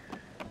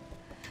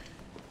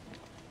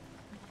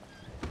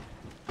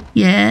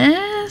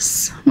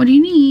 Yes. What do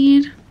you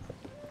need?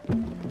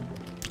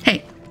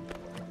 Hey.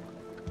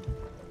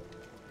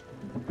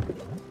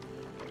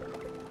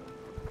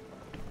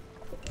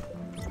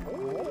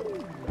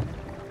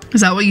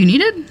 Is that what you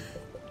needed?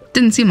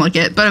 Didn't seem like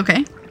it, but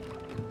okay.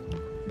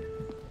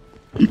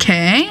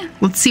 Okay,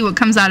 let's see what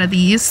comes out of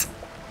these.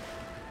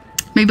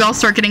 Maybe I'll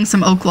start getting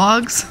some oak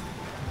logs.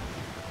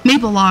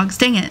 Maple logs,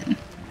 dang it.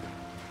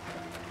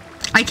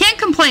 I can't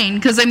complain,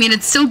 because I mean,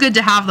 it's still good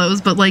to have those,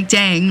 but like,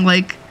 dang,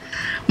 like,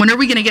 when are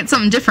we gonna get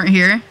something different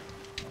here?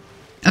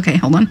 Okay,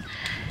 hold on.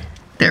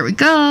 There we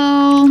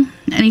go.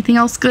 Anything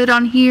else good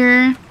on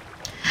here?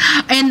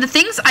 And the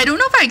things, I don't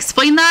know if I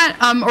explained that,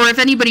 or if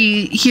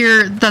anybody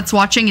here that's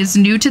watching is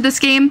new to this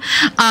game,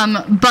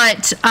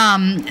 but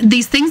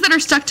these things that are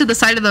stuck to the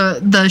side of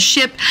the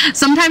ship,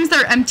 sometimes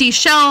they're empty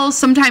shells,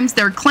 sometimes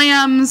they're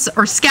clams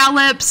or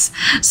scallops.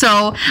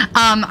 So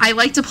I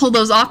like to pull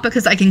those off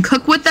because I can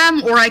cook with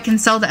them, or I can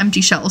sell the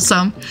empty shells.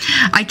 So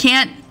I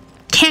can't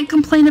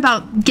complain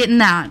about getting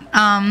that.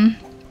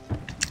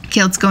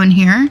 Okay, let's go in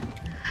here.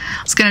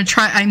 I was gonna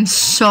try, I'm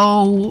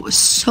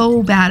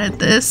so bad at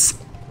this.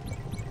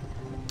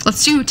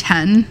 Let's do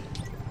 10.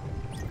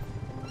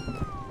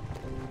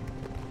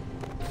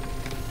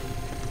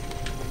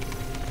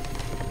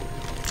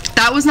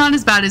 That was not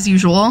as bad as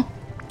usual.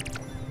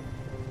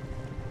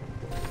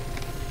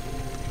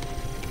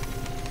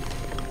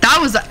 That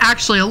was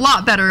actually a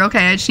lot better.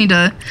 Okay, I just need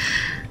to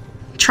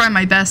try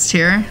my best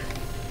here.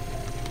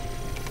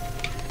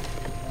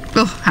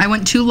 Oh, I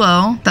went too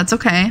low. That's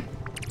okay.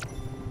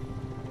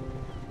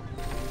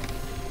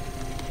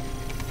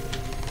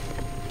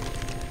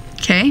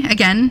 Okay,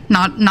 again,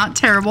 not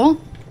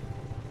terrible.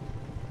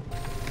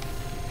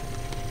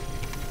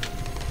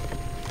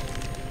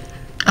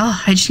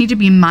 Oh, I just need to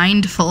be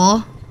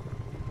mindful.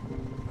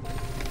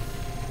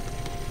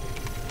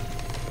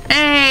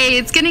 Hey,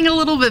 it's getting a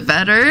little bit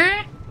better.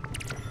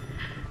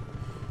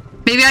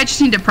 Maybe I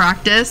just need to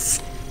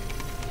practice.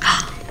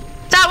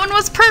 That one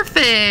was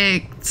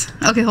perfect.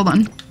 Okay, hold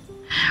on.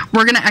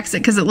 We're gonna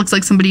exit because it looks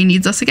like somebody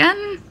needs us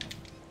again.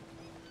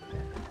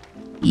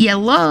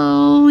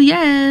 Yellow,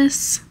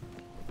 yes.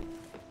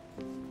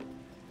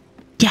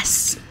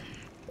 Yes.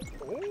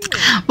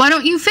 Why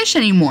don't you fish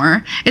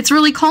anymore? It's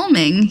really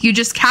calming. You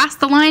just cast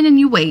the line and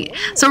you wait.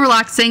 So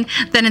relaxing.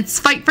 Then it's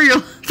fight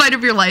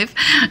of your life.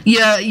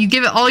 Yeah, you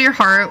give it all your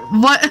heart.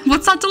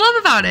 What's not to love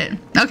about it?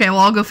 Okay, well,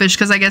 I'll go fish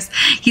because I guess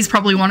he's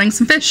probably wanting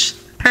some fish.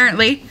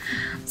 Apparently,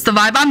 it's the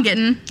vibe I'm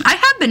getting. I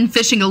have been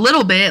fishing a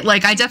little bit.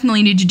 Like, I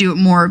definitely need to do it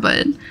more,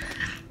 but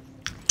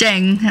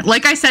dang,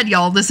 like I said,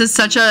 y'all, this is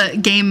such a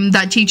game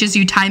that teaches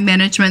you time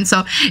management.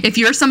 So if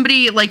you're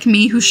somebody like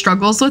me who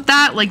struggles with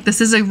that, like,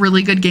 this is a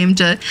really good game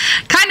to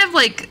kind of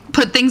like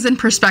put things in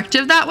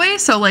perspective that way.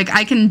 So like,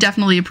 I can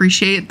definitely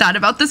appreciate that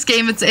about this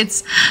game.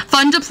 It's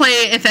fun to play,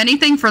 if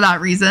anything, for that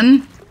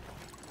reason.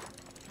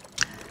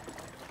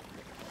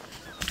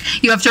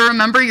 You have to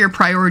remember your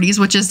priorities,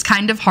 which is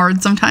kind of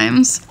hard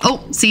sometimes.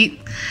 Oh, see,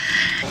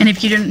 and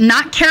if you're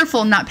not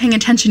careful, not paying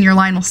attention, your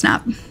line will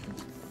snap.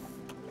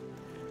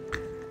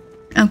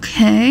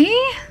 Okay,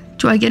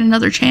 do I get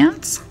another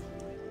chance?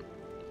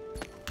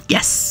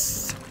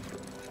 Yes.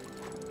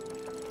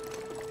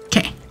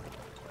 Okay.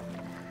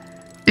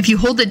 If you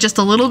hold it just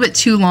a little bit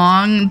too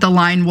long, the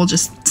line will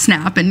just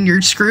snap and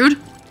you're screwed.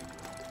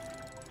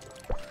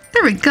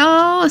 There we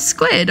go, a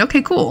squid.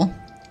 Okay, cool.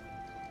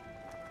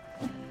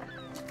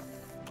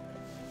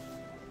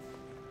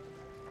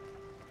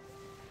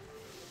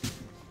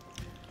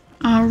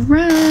 All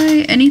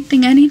right,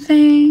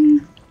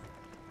 anything?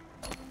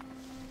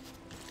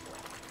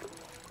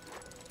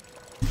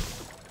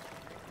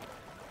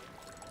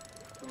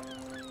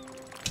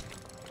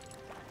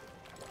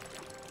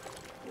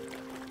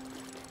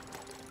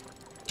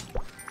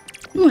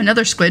 Ooh,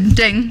 another squid.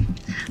 Dang.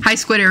 High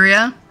squid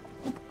area.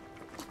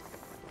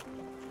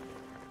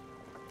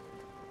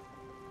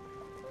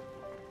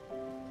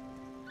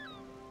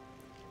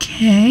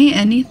 Okay,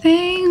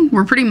 anything?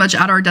 We're pretty much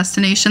at our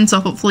destination, so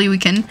hopefully we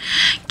can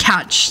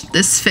catch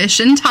this fish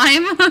in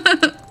time.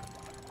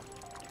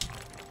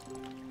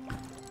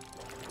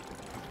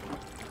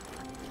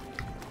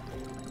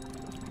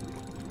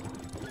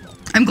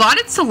 I'm glad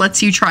it still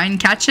lets you try and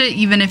catch it,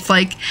 even if,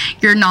 like,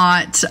 you're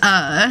not,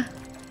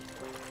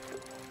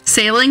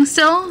 sailing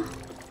still.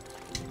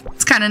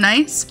 It's kind of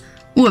nice.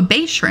 Ooh, a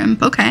bay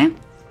shrimp. Okay.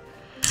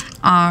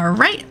 All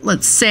right,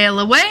 let's sail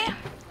away.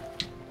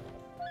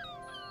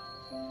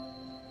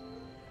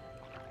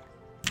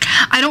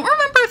 I don't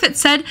remember if it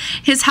said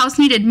his house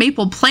needed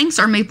maple planks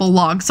or maple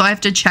logs, so I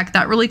have to check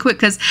that really quick,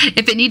 because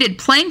if it needed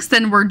planks,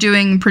 then we're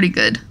doing pretty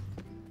good.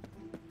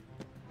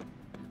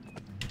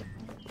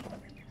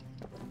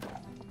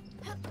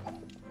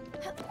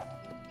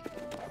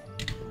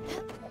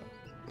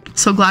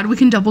 So glad we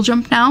can double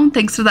jump now,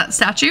 thanks to that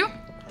statue.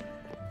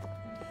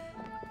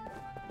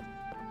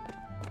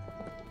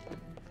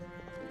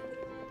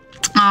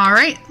 All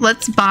right,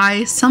 let's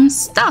buy some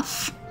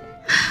stuff.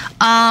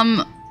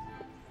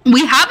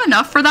 We have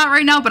enough for that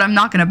right now, but I'm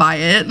not gonna buy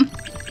it.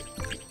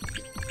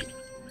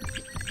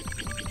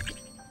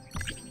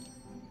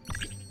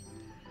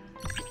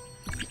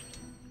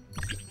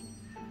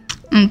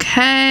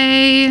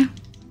 Okay.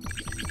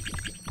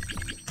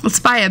 Let's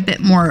buy a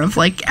bit more of,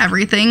 like,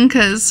 everything,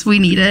 because we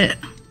need it.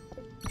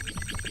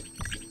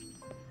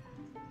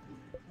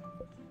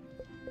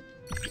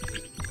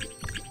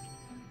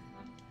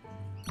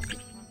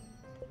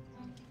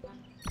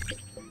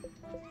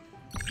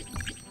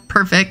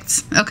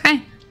 Perfect.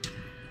 Okay.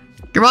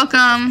 You're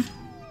welcome.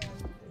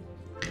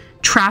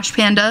 Trash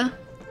panda.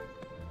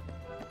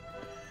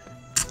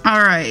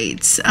 All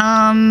right.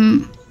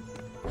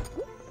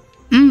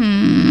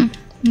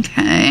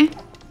 Okay.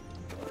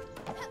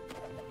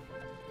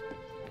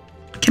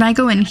 Can I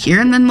go in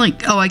here and then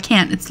like, oh, I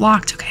can't. It's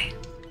locked. Okay.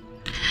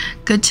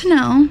 Good to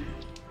know.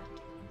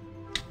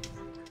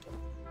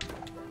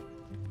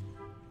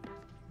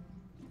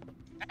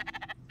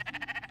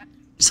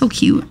 So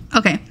cute.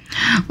 Okay.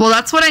 Well,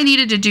 that's what I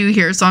needed to do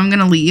here, so I'm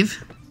gonna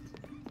leave.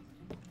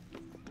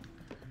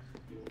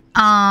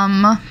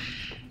 Yeah,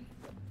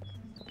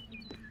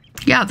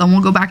 then we'll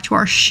go back to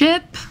our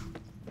ship.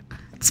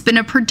 It's been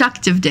a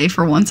productive day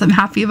for once. I'm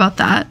happy about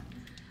that.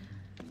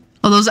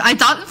 Oh, those, I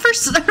thought for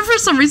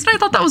some reason I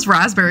thought that was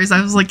raspberries.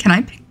 I was like, can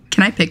I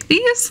pick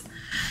these?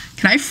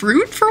 Can I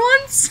fruit for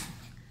once?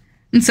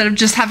 Instead of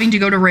just having to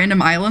go to random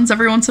islands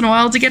every once in a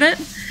while to get it.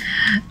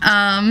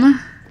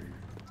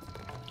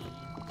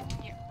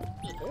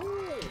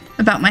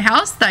 About my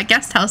house, that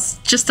guest house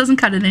just doesn't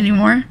cut it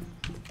anymore.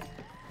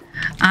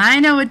 I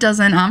know it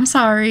doesn't. I'm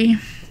sorry.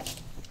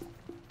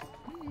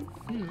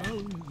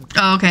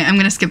 Oh, okay, I'm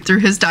gonna skip through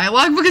his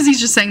dialogue because he's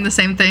just saying the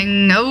same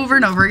thing over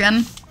and over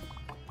again.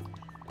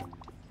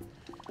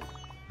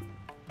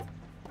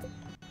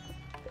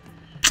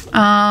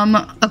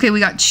 Okay, we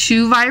got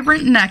 2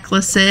 vibrant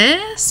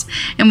necklaces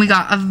and we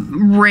got a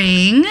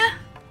ring.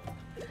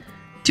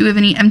 Do we have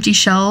any empty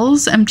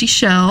shells? Empty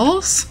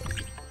shells.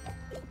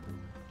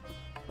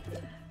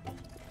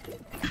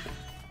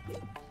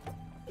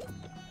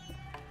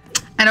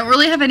 I don't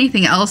really have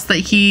anything else that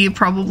he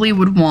probably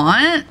would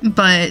want,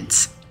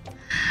 but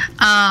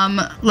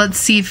let's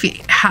see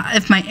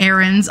if my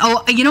errands.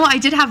 Oh, you know what? I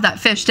did have that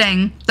fish.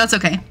 Dang, that's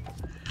okay.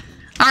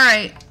 All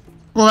right.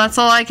 Well, that's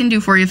all I can do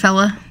for you,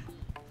 fella.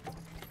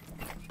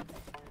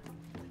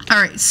 All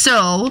right,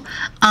 so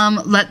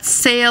let's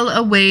sail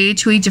away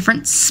to a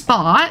different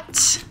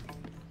spot.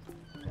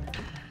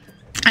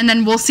 And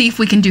then we'll see if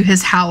we can do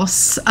his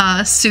house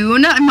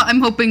soon. I'm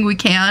hoping we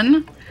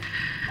can.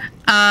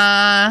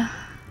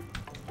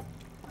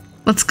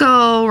 Let's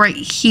go right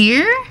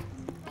here.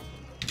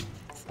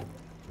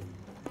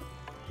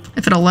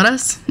 If it'll let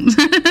us.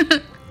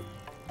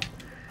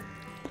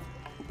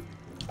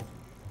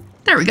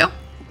 There we go.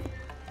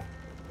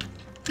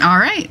 All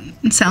right,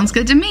 sounds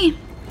good to me.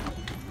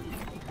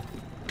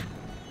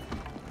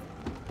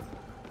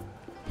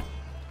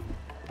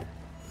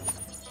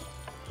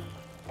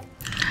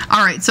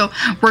 All right, so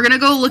we're gonna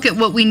go look at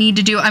what we need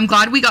to do. I'm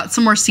glad we got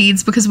some more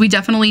seeds because we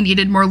definitely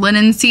needed more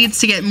linen seeds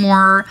to get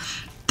more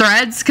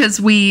threads because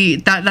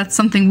that's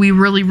something we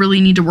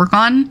really need to work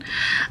on.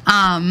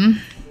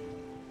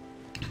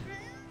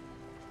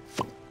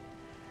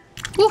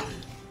 Whew.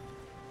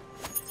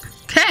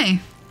 Okay.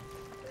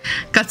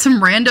 Got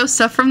some rando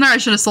stuff from there. I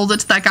should have sold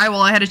it to that guy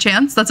while I had a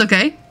chance. That's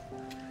okay.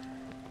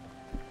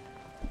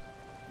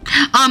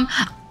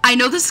 I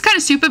know this is kind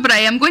of stupid, but I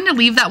am going to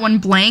leave that one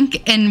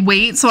blank and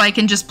wait so I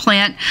can just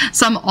plant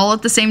some all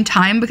at the same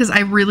time because I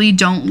really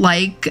don't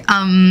like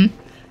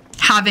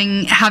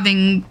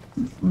having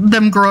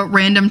them grow at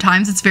random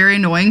times. It's very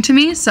annoying to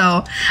me.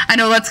 So I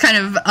know that's kind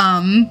of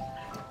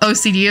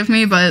OCD of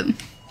me, but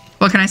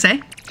what can I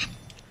say?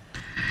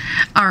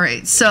 All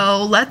right,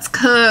 so let's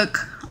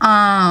cook.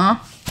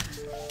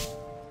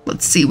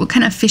 Let's see what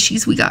kind of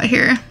fishies we got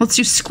here. Let's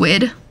do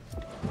squid.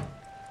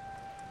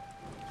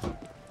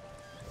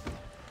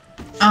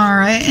 All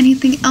right,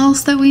 anything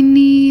else that we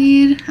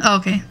need? Oh,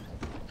 okay.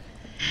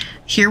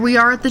 Here we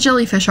are at the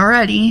jellyfish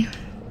already.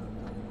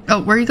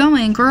 Oh, where are you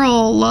going,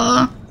 girl?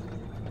 Why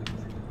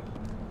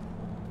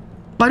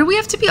do we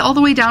have to be all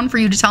the way down for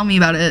you to tell me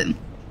about it?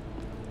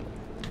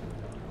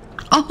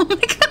 Oh my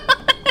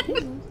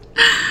god.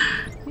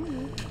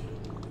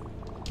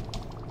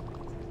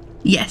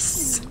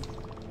 Yes.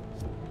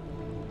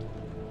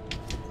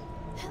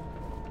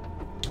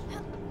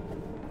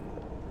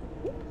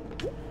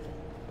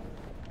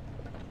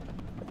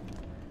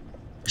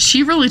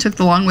 She really took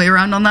the long way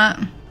around on that.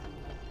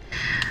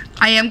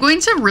 I am going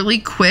to really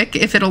quick,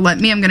 if it'll let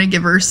me, I'm going to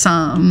give her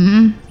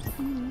some...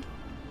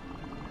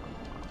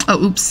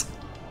 Oh, oops.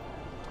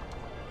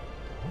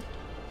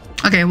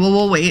 Okay, well,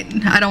 we'll wait.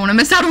 I don't want to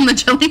miss out on the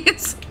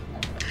jellies.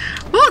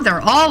 Oh, they're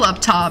all up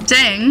top.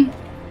 Dang.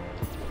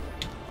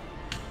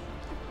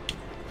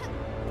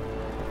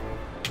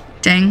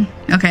 Dang.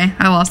 Okay,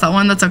 I lost that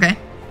one. That's okay.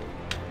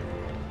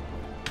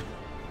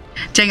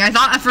 Dang, I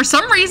thought, for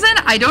some reason,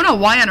 I don't know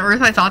why on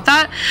earth I thought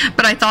that,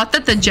 but I thought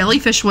that the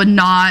jellyfish would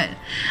not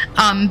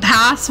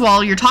pass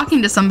while you're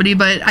talking to somebody,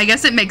 but I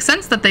guess it makes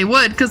sense that they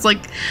would, because,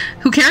 like,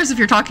 who cares if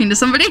you're talking to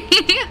somebody?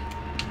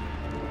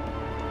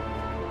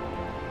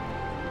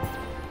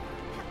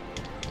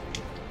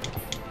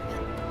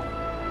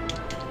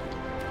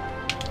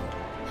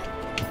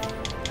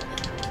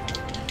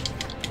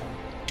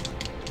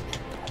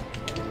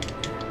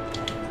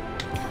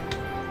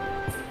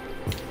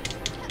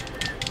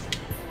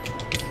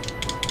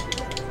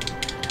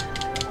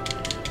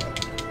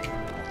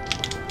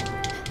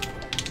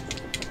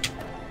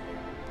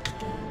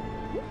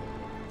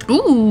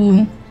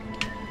 Ooh.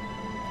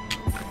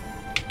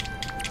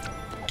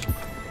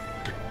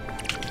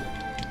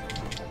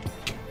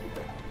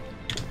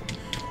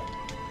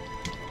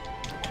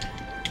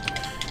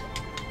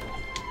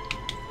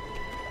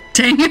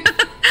 Dang.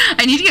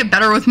 I need to get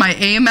better with my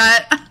aim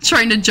at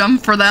trying to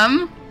jump for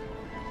them.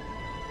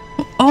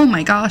 Oh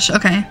my gosh,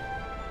 okay.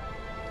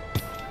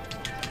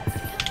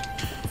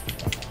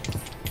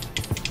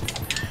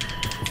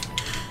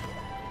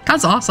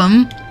 That's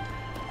awesome.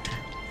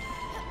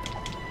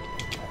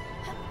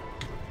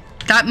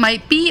 That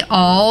might be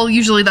all.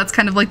 Usually that's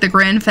kind of like the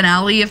grand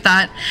finale if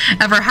that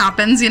ever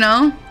happens, you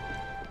know?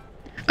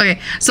 Okay,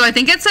 so I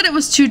think it said it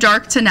was too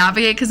dark to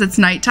navigate because it's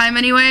nighttime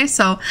anyway.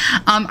 So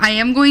I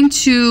am going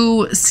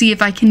to see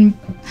if I can,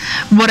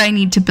 what I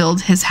need to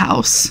build his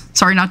house.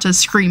 Sorry, not to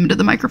scream into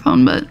the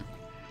microphone, but.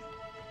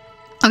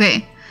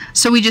 Okay,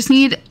 so we just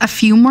need a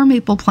few more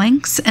maple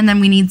planks and then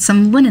we need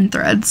some linen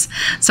threads.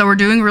 So we're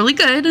doing really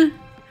good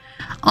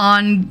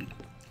on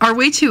our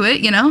way to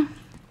it, you know?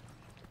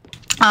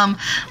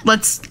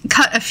 Let's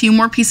cut a few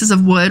more pieces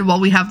of wood while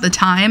we have the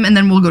time and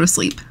then we'll go to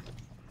sleep.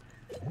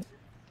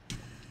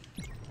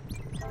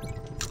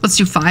 Let's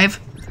do 5.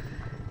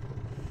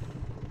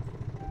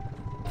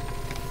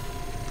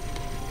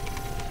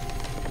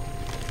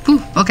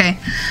 Whew, okay.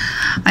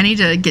 I need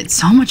to get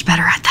so much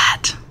better at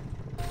that.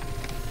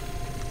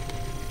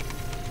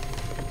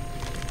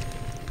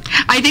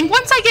 I think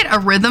once I get a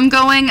rhythm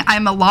going,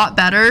 I'm a lot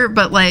better,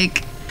 but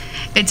like,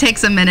 it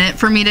takes a minute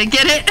for me to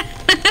get it.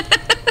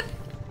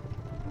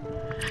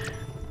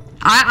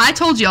 I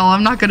told y'all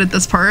I'm not good at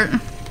this part.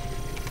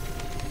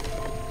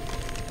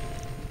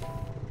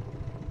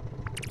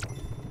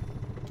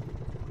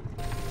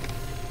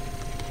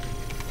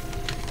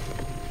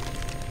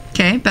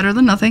 Okay, better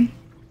than nothing.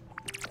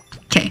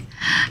 Okay,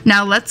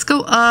 now let's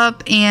go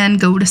up and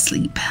go to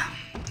sleep.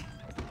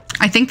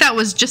 I think that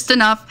was just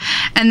enough.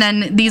 And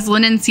then these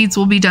linen seeds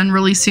will be done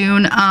really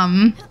soon.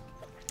 I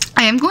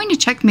am going to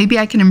check, maybe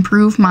I can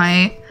improve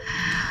my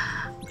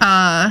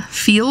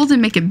field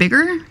and make it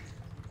bigger.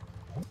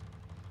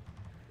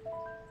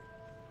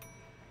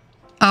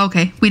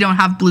 Okay, we don't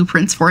have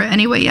blueprints for it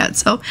anyway yet,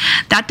 so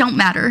that don't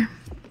matter.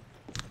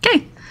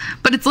 Okay,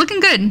 but it's looking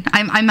good.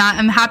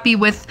 I'm happy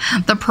with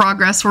the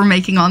progress we're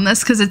making on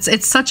this because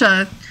it's such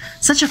a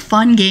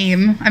fun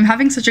game. I'm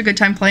having such a good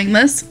time playing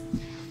this.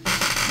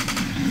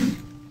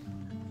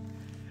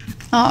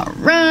 All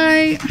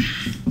right.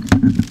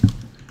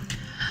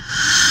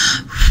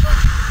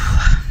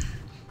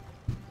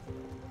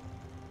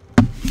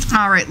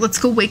 All right, let's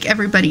go wake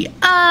everybody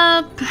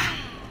up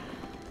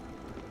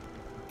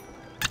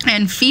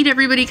and feed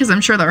everybody because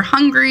I'm sure they're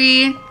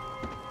hungry.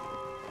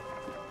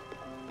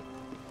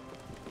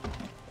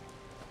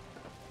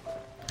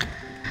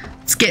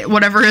 Let's get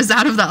whatever is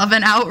out of the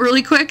oven out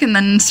really quick and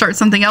then start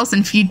something else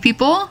and feed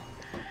people.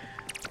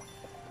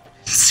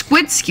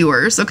 Squid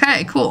skewers.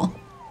 Okay, cool.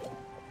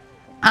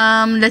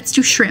 Let's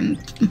do shrimp.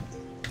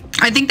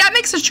 I think that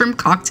makes a shrimp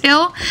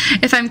cocktail,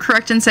 if I'm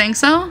correct in saying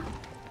so.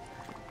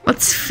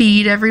 Let's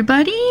feed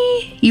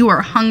everybody. You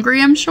are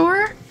hungry, I'm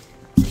sure.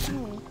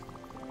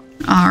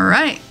 All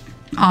right.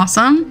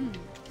 Awesome.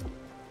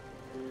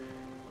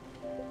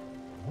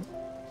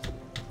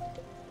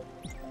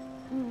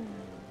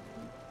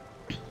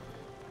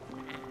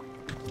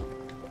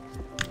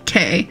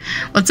 Okay.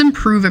 Let's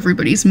improve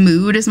everybody's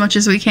mood as much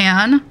as we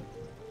can.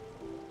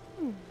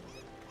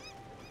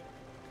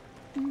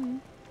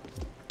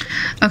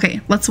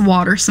 Okay, let's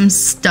water some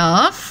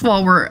stuff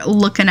while we're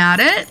looking at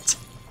it.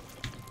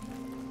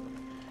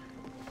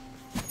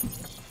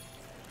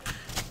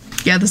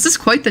 Yeah, this is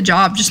quite the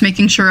job, just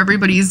making sure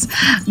everybody's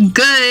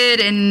good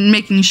and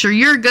making sure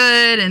you're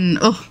good, and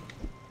oh,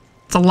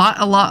 it's a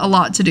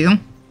lot to do.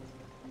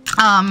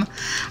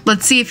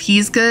 Let's see if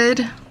he's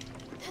good.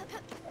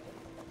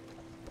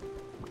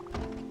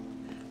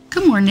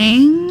 Good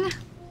morning.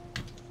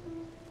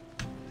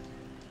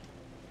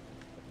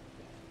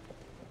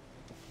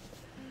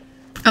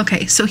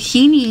 Okay, so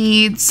he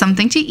needs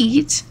something to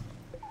eat.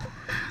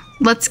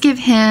 Let's give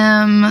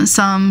him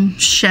some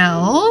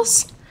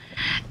shells.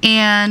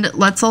 And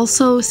let's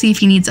also see if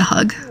he needs a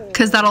hug,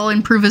 because that'll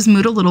improve his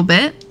mood a little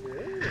bit.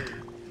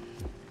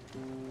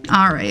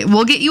 All right,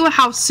 we'll get you a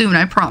house soon,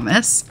 I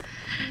promise.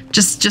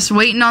 Just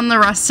waiting on the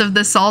rest of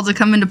this all to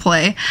come into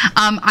play.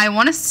 I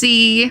want to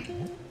see...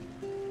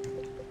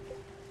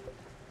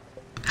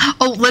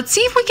 Oh, let's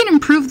see if we can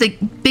improve the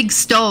big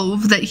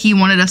stove that he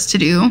wanted us to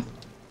do.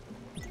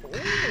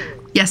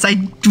 Yes, I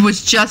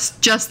was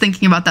just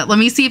thinking about that. Let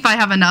me see if I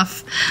have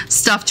enough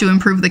stuff to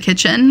improve the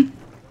kitchen.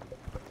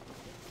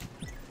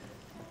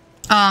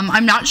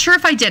 I'm not sure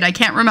if I did. I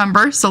can't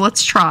remember, so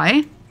let's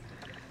try.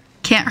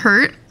 Can't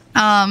hurt.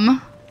 Oh,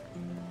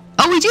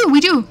 we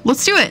do.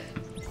 Let's do it.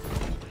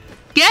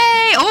 Yay!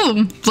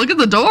 Oh, look at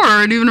the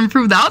door. It even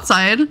improved the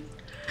outside.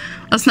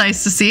 That's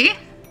nice to see.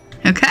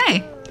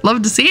 Okay,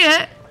 love to see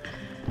it.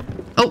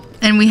 Oh,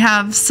 and we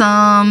have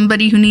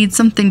somebody who needs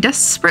something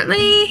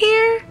desperately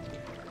here.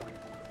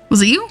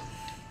 Was it you?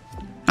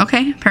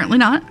 Okay, apparently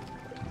not.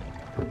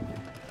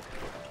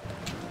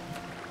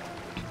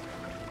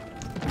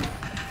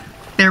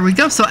 There we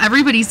go. So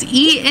everybody's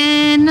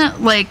eating.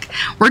 Like,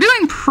 we're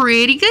doing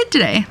pretty good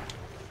today.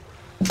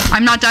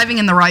 I'm not diving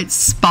in the right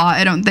spot,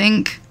 I don't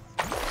think.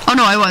 Oh,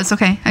 no, I was.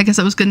 Okay, I guess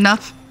it was good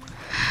enough.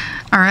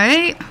 All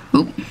right.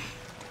 Ooh.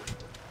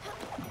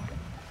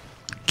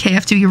 Okay, I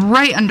have to be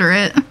right under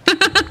it.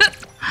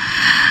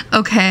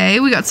 Okay,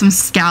 we got some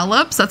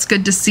scallops. That's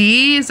good to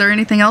see. Is there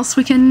anything else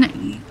we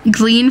can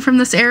glean from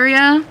this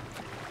area?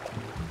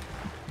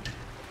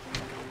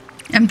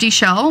 Empty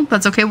shell.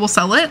 That's okay, we'll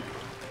sell it.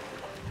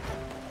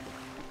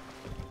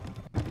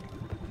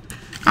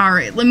 All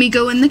right, let me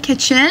go in the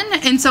kitchen.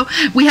 And so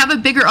we have a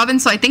bigger oven,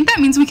 so I think that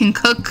means we can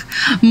cook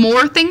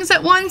more things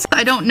at once.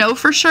 I don't know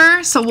for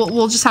sure, so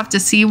we'll just have to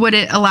see what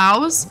it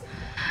allows.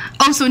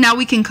 Oh, so now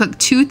we can cook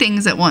 2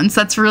 things at once.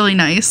 That's really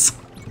nice.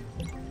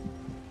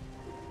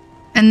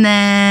 And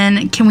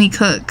then can we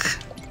cook?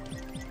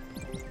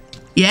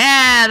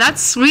 Yeah,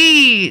 that's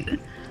sweet.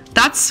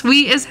 That's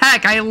sweet as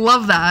heck. I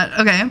love that.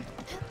 Okay.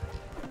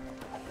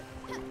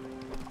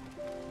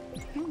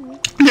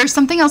 There's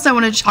something else I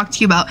wanted to talk to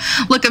you about.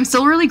 Look, I'm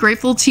still really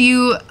grateful to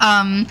you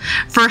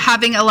for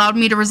having allowed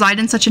me to reside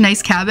in such a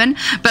nice cabin,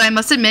 but I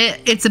must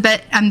admit it's a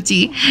bit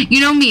empty. You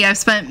know me, I've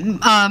spent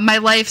my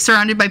life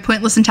surrounded by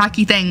pointless and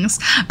tacky things,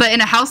 but in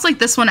a house like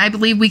this one, I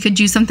believe we could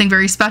do something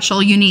very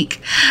special,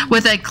 unique,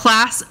 with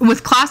class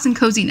and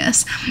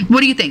coziness. What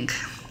do you think?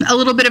 A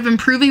little bit of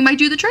improving might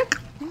do the trick?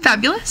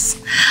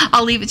 Fabulous.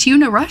 I'll leave it to you,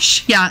 no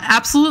rush. Yeah,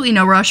 absolutely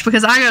no rush,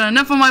 because I got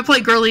enough on my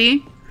plate,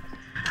 girly.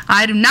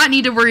 I do not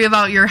need to worry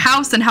about your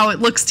house and how it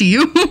looks to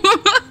you.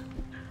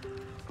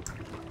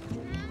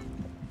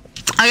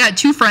 I got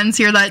 2 friends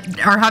here that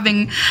are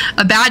having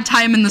a bad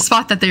time in the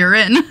spot that they are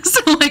in,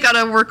 so I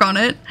gotta work on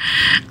it.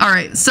 All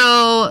right,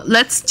 so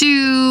let's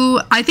do,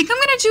 I think I'm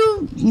gonna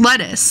do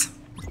lettuce.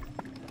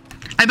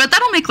 I bet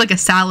that'll make like a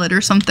salad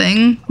or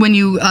something when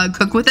you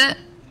cook with it.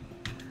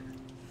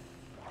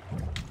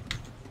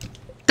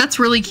 That's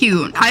really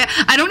cute.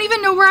 I don't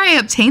even know where I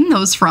obtained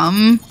those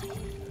from.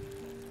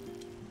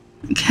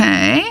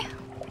 Okay.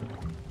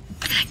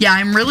 Yeah,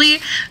 I'm really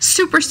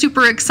super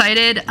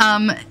excited.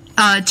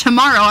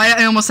 Tomorrow,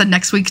 I almost said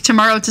next week,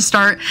 tomorrow to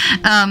start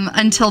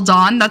Until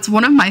Dawn. That's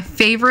one of my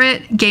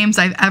favorite games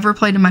I've ever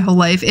played in my whole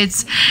life.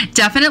 It's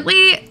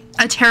definitely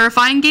a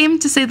terrifying game,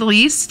 to say the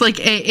least. Like,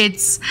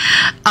 it's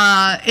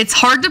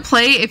hard to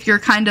play if you're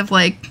kind of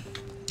like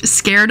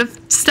scared of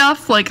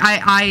stuff. Like,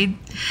 I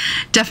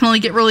definitely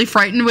get really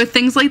frightened with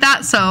things like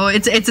that, so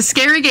it's a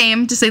scary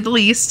game, to say the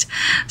least.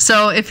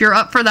 So if you're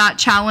up for that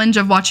challenge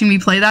of watching me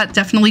play that,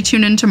 definitely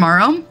tune in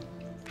tomorrow.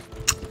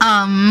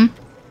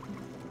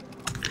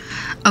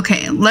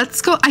 Okay,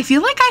 let's go. I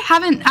feel like I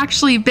haven't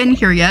actually been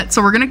here yet,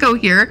 so we're gonna go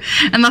here,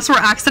 unless we're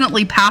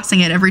accidentally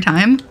passing it every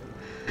time.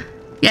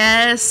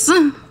 Yes.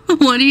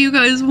 What do you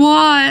guys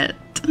want?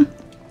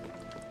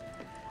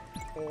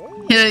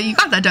 Yeah, you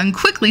got that done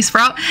quickly,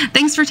 Sprout.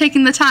 Thanks for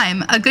taking the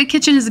time. A good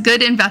kitchen is a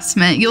good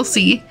investment. You'll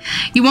see.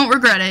 You won't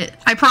regret it.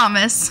 I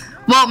promise.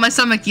 Well, my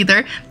stomach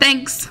either.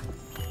 Thanks.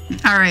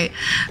 All right.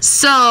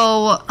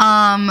 So,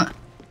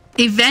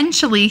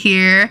 eventually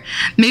here,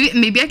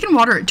 maybe I can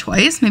water it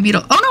twice. Maybe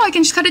it'll, oh no, I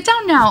can just cut it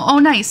down now. Oh,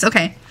 nice.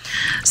 Okay.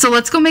 So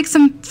let's go make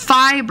some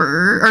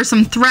fiber or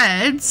some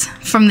threads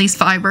from these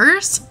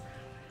fibers.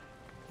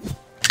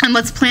 And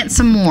let's plant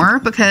some more,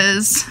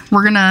 because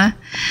we're gonna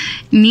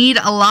need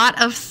a lot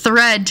of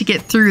thread to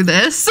get through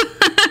this.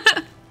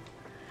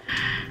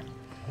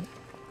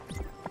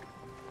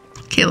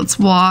 Okay, let's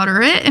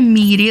water it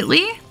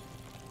immediately.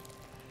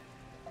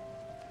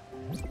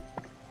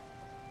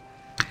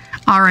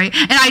 All right,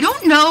 and I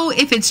don't know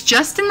if it's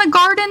just in the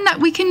garden that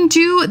we can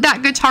do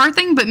that guitar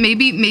thing, but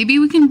maybe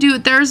we can do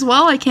it there as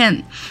well. I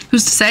can't,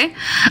 who's to say?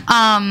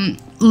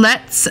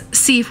 Let's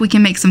see if we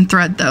can make some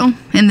thread though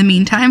in the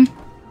meantime.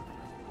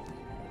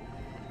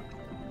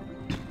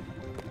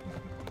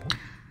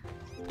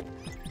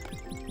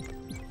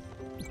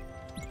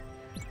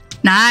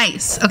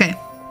 Nice. Okay.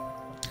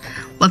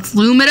 Let's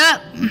loom it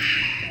up.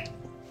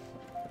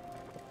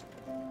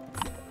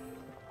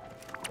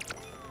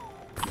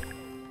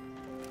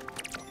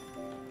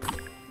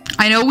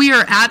 I know we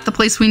are at the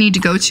place we need to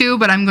go to,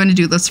 but I'm going to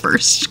do this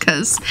first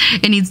because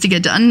it needs to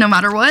get done no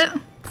matter what.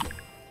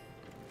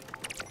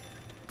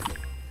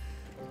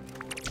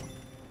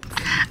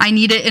 I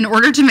need it in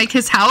order to make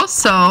his house,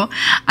 so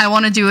I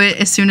want to do it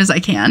as soon as I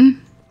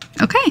can.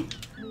 Okay.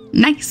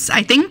 Nice.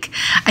 I think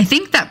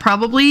that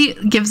probably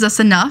gives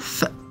us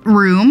enough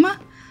room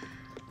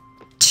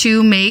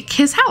to make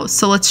his house.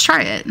 So let's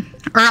try it.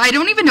 Or I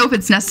don't even know if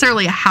it's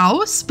necessarily a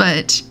house,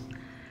 but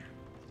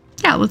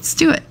yeah, let's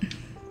do it.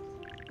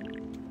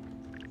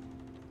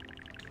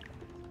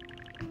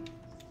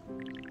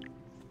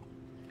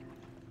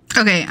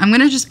 Okay, I'm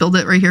gonna just build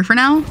it right here for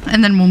now,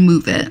 and then we'll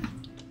move it.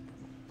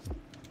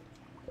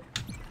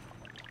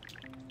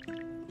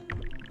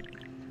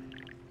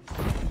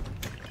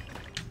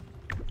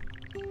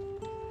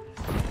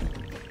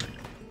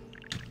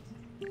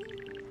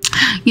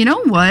 You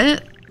know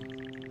what?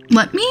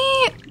 Let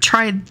me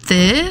try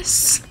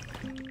this.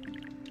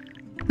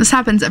 This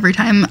happens every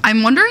time.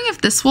 I'm wondering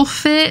if this will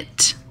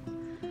fit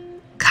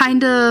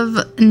kind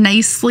of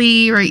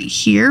nicely right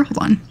here. Hold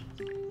on.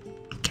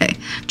 Okay,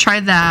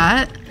 try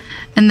that.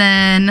 And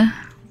then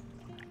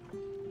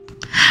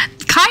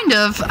kind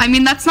of, I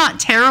mean, that's not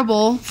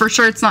terrible. For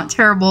sure it's not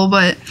terrible,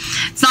 but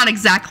it's not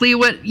exactly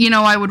what, you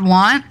know, I would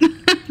want.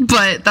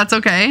 but that's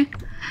okay.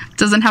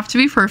 Doesn't have to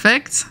be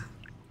perfect.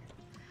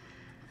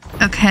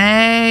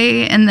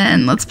 Okay, and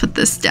then let's put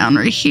this down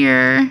right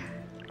here.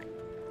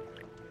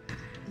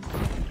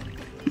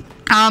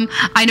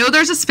 I know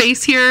there's a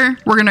space here.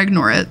 We're gonna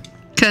ignore it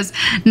because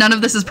none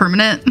of this is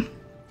permanent.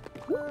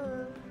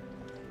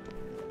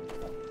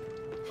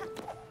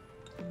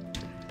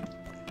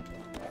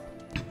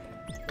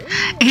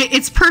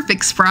 It's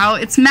perfect,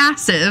 Sprout. It's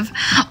massive.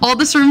 All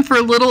this room for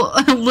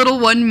little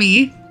one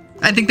me.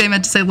 I think they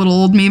meant to say little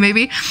old me,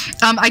 maybe.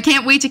 I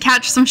can't wait to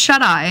catch some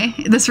shut-eye.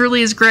 This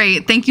really is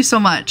great. Thank you so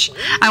much.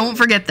 I won't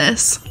forget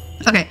this.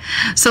 Okay,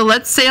 so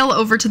let's sail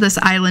over to this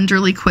island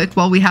really quick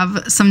while we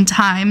have some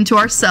time to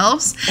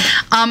ourselves.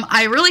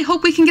 I really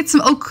hope we can get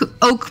some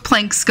oak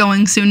planks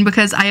going soon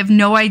because I have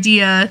no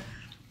idea,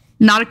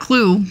 not a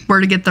clue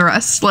where to get the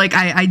rest. Like,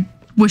 I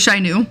wish I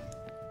knew.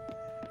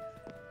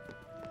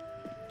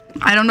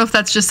 I don't know if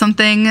that's just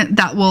something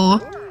that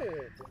will...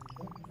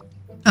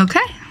 Okay.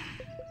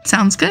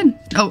 Sounds good.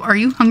 Oh, are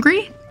you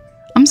hungry?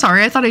 I'm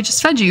sorry, I thought I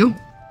just fed you.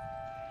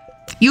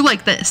 You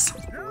like this.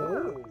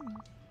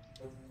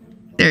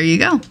 There you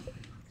go.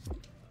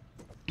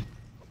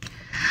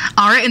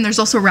 All right, and there's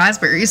also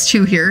raspberries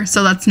too here,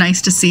 so that's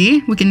nice to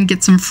see. We can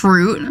get some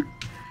fruit.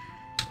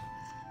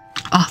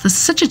 Oh, this is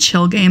such a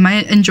chill game.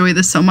 I enjoy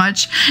this so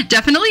much.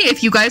 Definitely,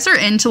 if you guys are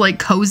into like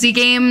cozy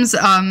games,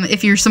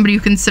 if you're somebody who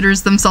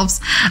considers themselves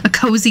a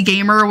cozy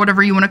gamer or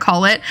whatever you want to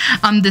call it,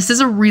 this is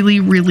a really,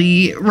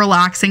 really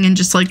relaxing and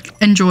just like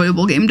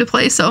enjoyable game to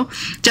play. So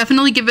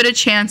definitely give it a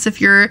chance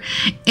if you're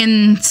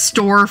in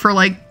store for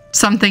like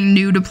something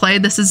new to play.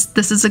 This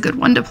is a good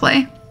one to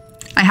play,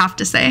 I have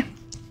to say.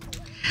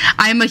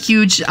 I'm a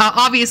huge,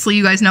 obviously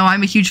you guys know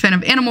I'm a huge fan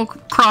of Animal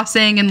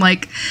Crossing and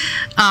like,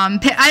 I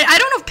don't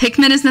know if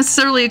Pikmin is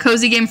necessarily a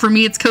cozy game. For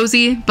me, it's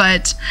cozy,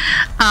 but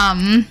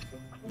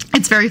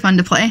it's very fun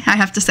to play, I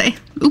have to say.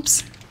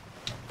 Oops.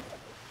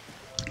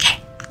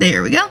 Okay,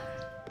 there we go.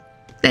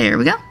 There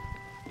we go.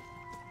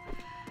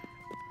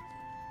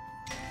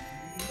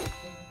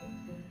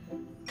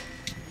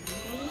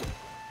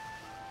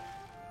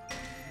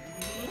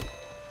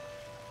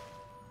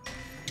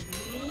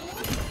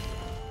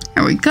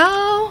 There we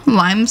go.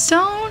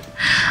 Limestone.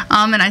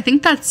 And I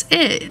think that's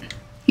it.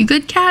 You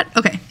good, cat?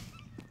 Okay.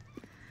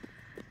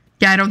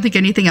 Yeah, I don't think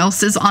anything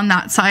else is on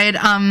that side.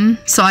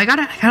 So I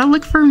gotta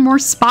look for more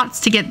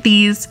spots to get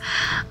these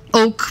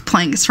oak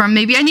planks from.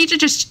 Maybe I need to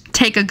just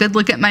take a good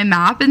look at my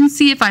map and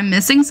see if I'm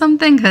missing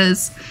something,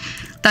 because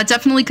that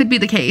definitely could be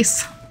the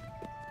case.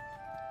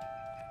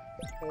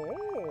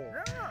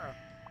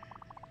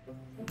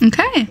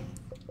 Okay.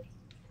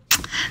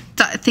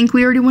 I think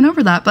we already went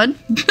over that, bud.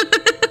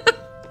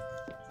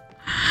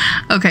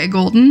 Okay,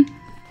 golden.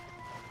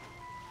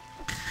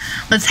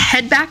 Let's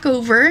head back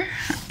over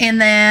and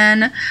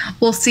then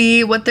we'll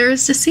see what there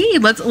is to see.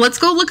 Let's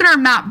go look at our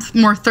map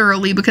more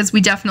thoroughly, because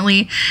we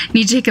definitely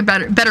need to take a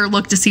better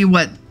look to see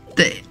what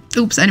the...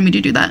 Oops, I didn't mean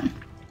to do that.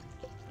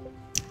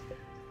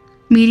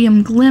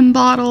 Medium Glim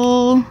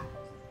bottle.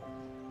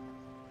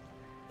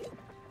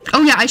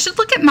 Oh yeah, I should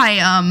look at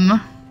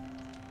my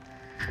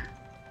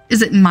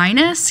is it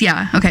minus?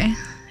 Yeah, okay.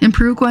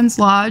 Improve Gwen's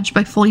Lodge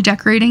by fully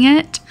decorating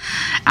it.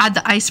 Add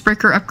the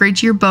icebreaker upgrade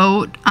to your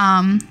boat.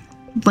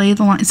 Lay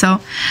the line.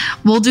 So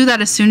we'll do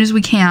that as soon as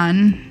we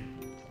can.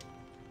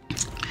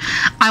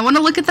 I want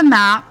to look at the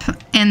map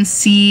and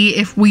see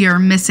if we are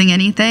missing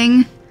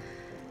anything.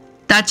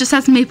 That just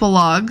has maple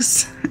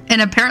logs.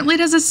 And apparently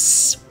it has a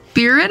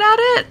spirit at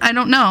it? I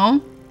don't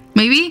know.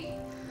 Maybe?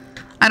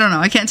 I don't know.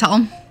 I can't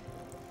tell.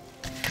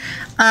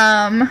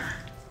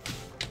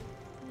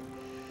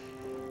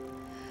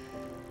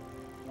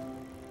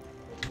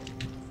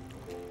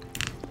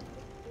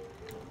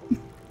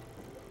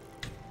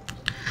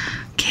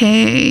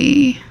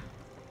 Okay.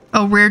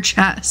 Oh, rare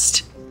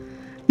chest.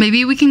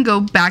 Maybe we can go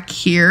back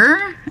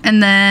here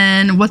and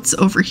then what's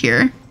over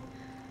here?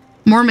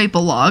 More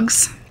maple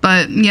logs,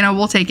 but you know,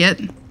 we'll take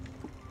it.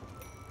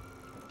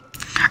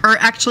 Or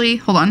actually,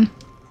 hold on.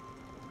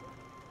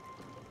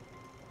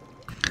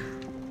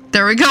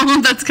 There we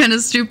go. That's kind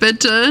of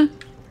stupid to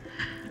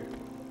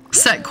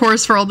set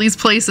course for all these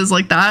places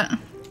like that.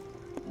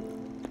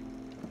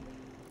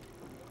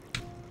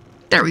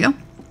 There we go.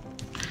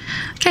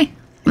 Okay,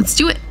 let's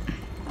do it.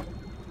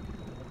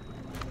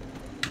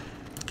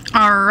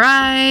 All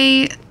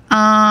right.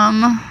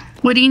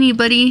 What do you need,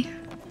 buddy?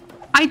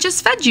 I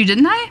just fed you,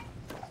 didn't I?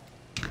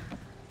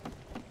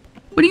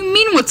 What do you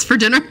mean, what's for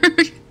dinner?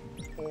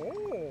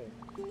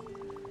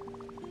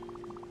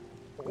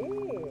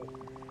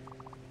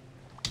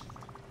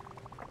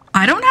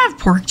 I don't have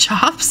pork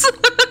chops.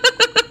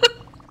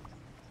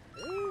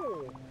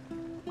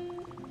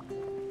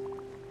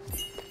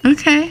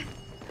 Okay.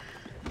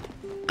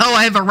 Oh,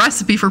 I have a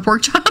recipe for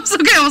pork chops.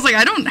 Okay, I was like,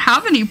 I don't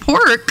have any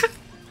pork.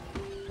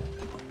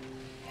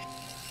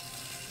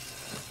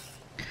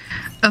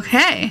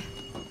 Okay.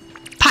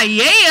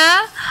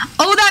 Paella.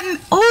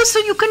 Oh, so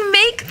you can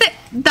make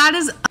that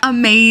is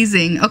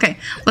amazing. Okay,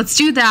 let's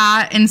do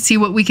that and see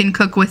what we can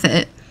cook with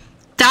it.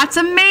 That's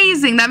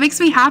amazing. That makes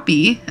me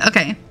happy.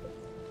 Okay.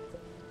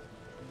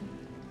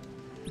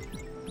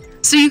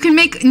 So you can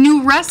make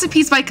new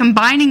recipes by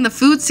combining the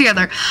foods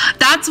together.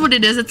 That's what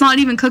it is. It's not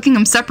even cooking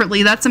them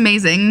separately. That's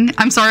amazing.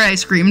 I'm sorry I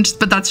screamed,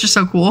 but that's just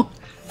so cool.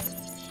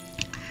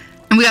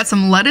 And we got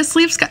some lettuce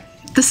leaves.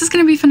 This is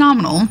going to be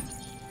phenomenal.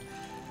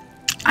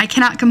 I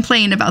cannot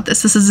complain about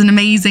this. This is an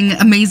amazing,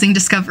 amazing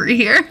discovery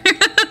here.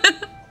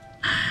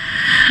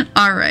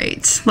 All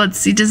right. Let's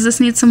see. Does this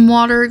need some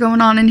water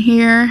going on in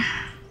here?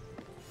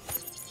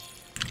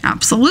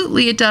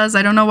 Absolutely it does.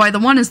 I don't know why the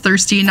one is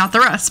thirsty and not the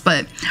rest,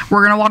 but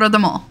we're going to water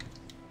them all.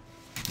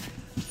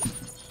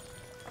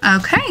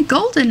 Okay,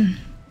 golden.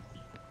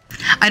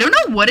 I don't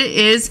know what it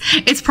is.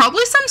 It's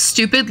probably some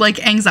stupid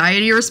like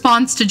anxiety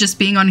response to just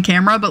being on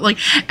camera, but like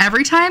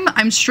every time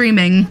I'm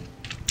streaming,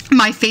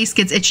 my face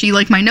gets itchy,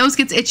 like my nose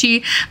gets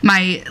itchy,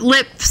 my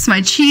lips,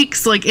 my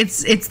cheeks, like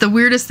it's the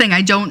weirdest thing.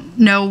 I don't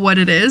know what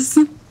it is.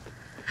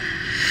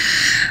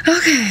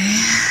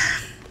 Okay.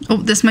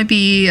 Oh, this might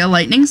be a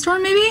lightning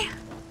storm maybe?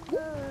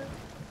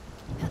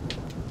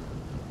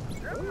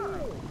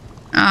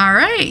 All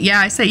right. Yeah,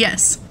 I say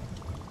yes.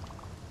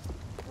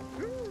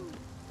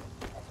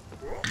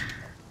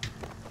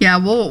 Yeah,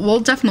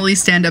 we'll definitely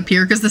stand up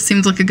here because this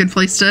seems like a good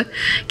place to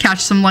catch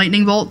some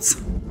lightning bolts.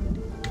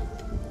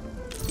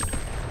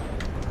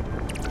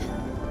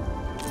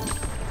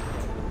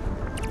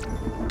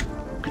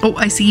 Oh,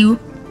 I see you.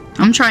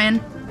 I'm trying.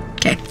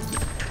 Okay.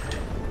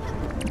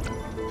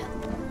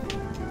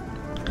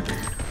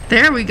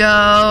 There we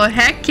go.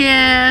 Heck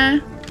yeah.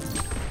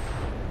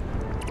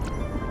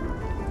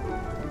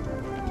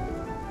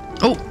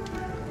 Oh.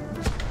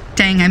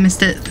 Dang, I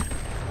missed it.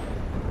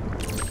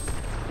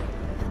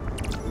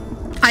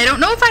 I don't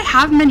know if I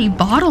have many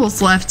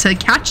bottles left to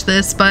catch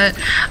this, but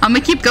I'm gonna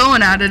keep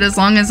going at it as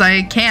long as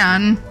I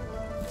can.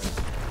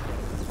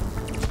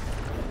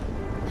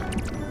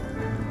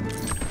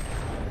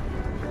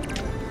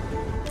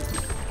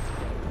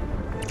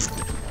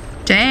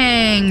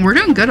 Dang, we're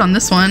doing good on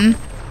this one.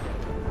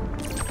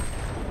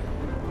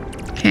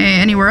 Okay,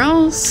 anywhere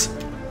else?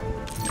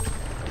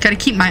 Gotta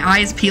keep my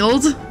eyes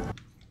peeled.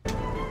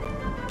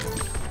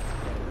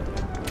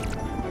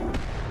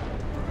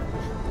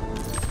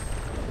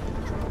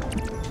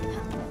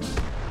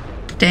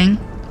 Dang.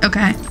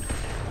 Okay.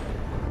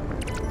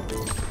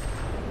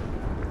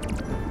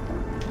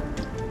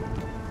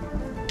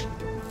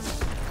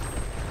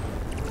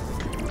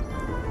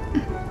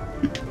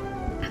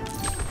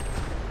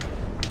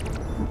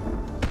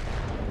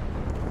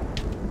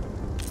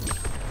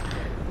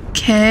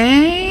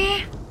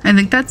 Okay. I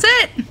think that's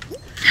it.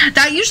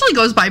 That usually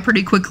goes by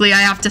pretty quickly, I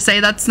have to say.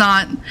 That's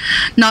not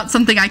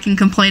something I can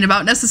complain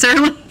about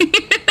necessarily.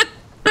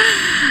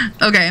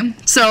 Okay,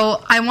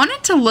 so I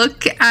wanted to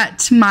look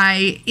at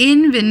my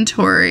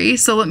inventory,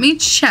 so let me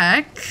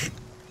check.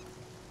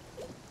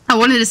 I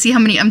wanted to see how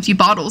many empty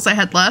bottles I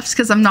had left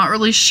because I'm not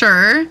really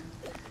sure.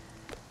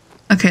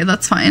 Okay,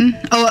 that's fine.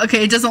 Oh,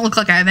 okay, it doesn't look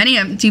like I have any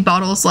empty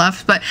bottles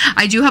left, but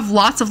I do have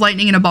lots of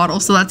lightning in a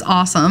bottle, so that's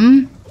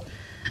awesome.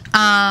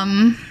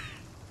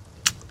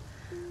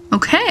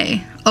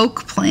 Okay,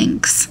 oak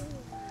planks.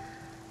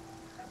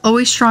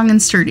 Always strong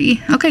and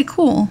sturdy. Okay,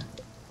 cool.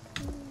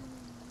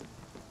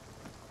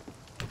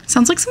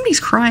 Sounds like somebody's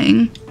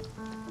crying.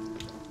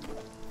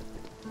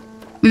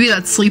 Maybe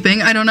that's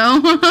sleeping. I don't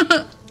know.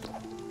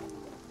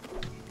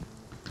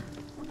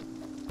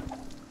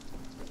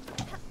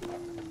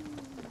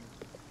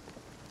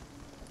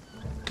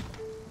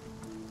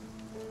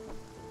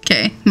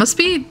 Okay, must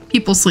be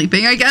people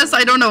sleeping, I guess.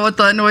 I don't know what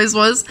the noise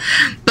was,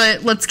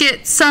 but let's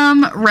get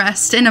some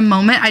rest in a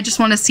moment. I just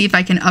want to see if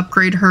I can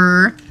upgrade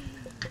her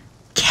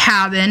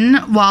cabin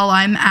while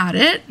I'm at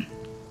it.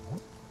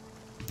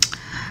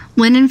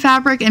 Linen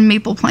fabric and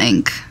maple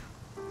plank.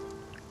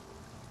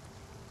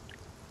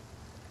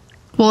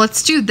 Well,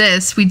 let's do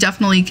this. We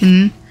definitely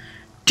can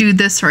do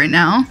this right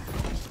now.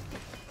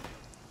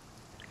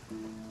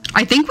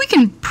 I think we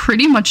can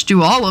pretty much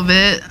do all of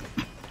it.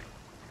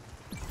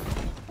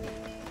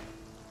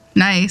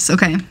 Nice.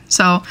 Okay,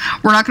 so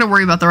we're not going to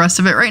worry about the rest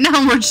of it right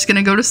now. We're just going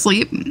to go to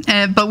sleep.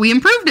 But we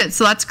improved it,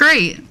 so that's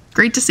great.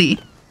 Great to see.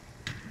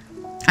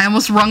 I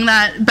almost rung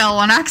that bell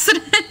on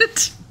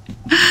accident.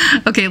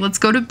 Okay, let's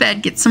go to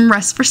bed, get some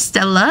rest for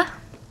Stella.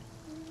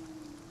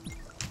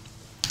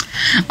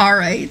 All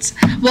right.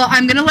 Well,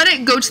 I'm going to let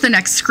it go to the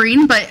next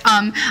screen, but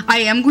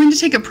I am going to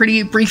take a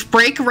pretty brief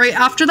break right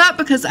after that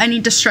because I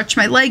need to stretch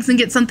my legs and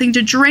get something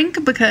to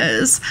drink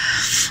because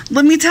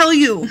let me tell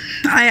you,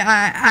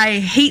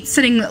 I hate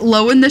sitting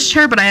low in this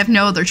chair, but I have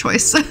no other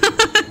choice.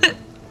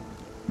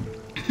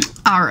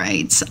 All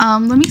right.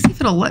 Let me see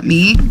if it'll let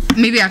me.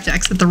 Maybe I have to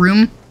exit the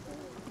room.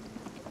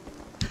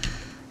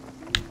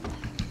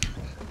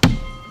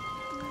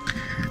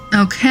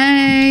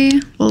 Okay,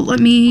 well,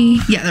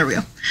 yeah, there we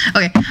go.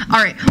 Okay,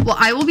 all right, well,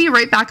 I will be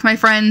right back, my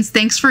friends.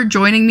 Thanks for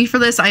joining me for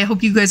this. I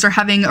hope you guys are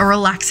having a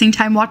relaxing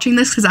time watching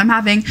this because I'm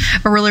having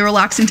a really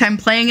relaxing time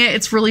playing it.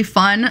 It's really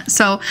fun.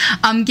 So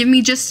give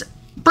me just a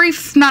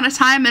brief amount of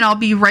time and I'll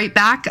be right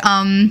back.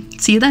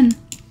 See you then.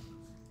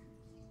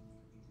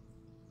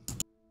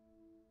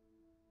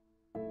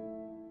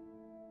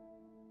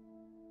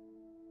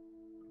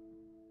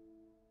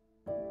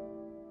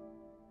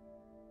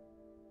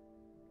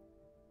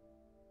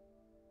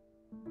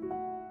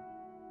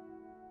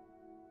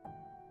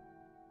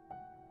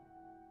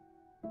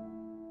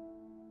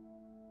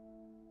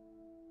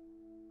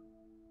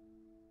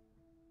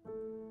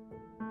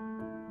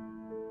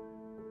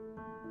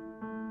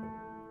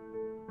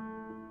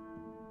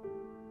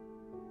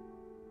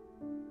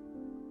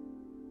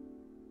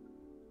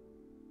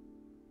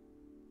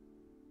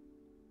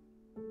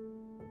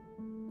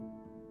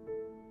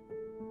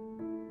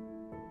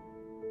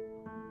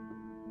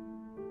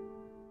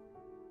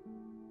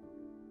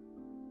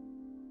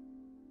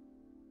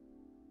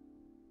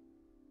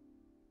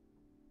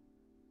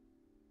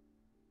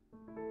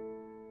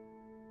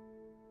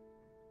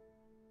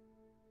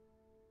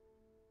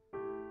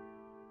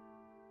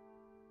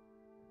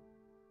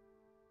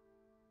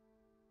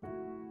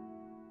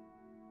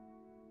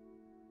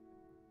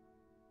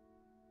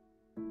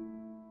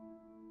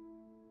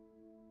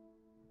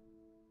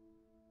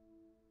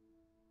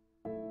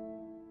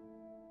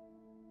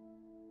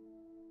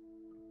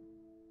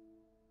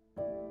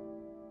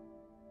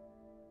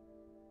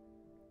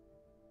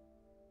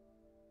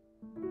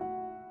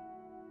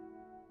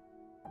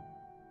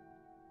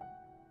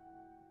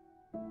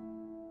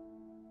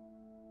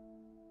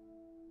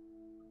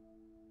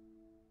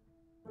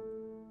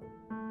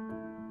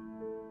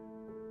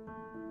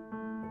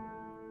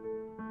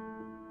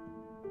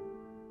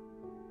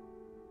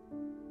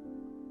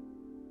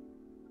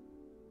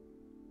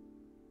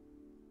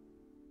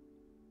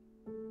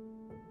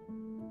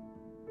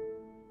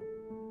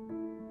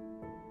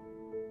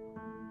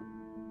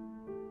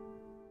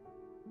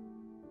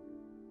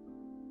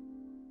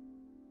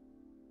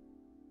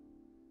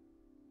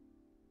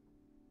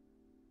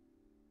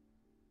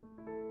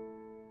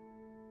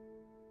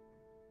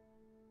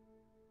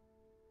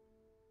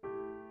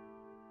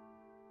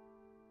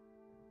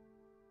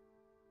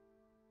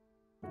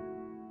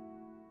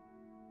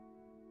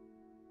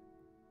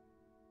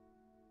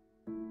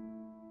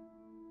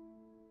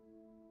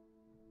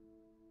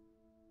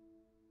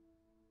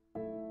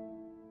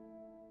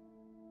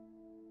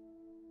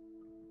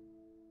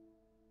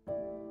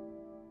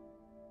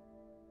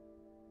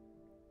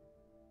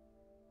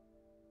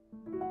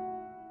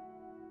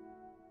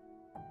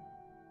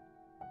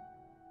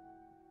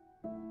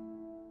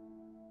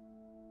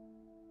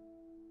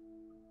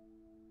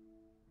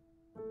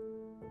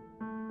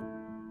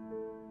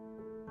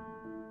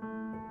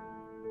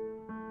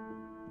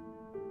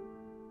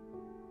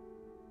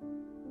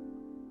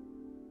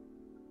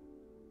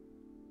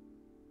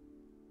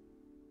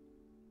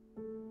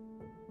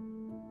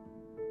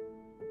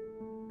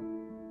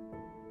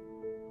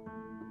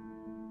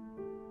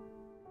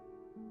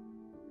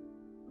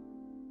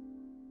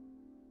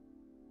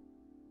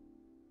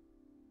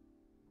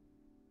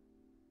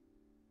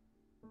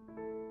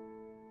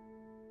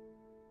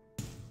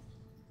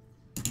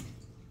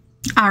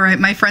 All right,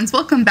 my friends,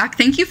 welcome back.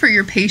 Thank you for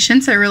your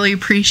patience. I really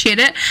appreciate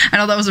it. I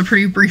know that was a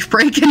pretty brief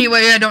break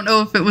anyway. I don't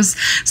know if it was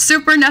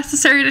super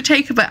necessary to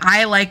take, but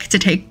I like to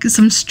take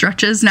some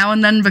stretches now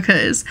and then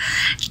because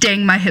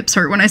dang, my hips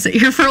hurt when I sit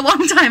here for a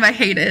long time. I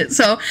hate it.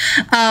 So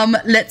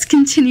let's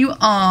continue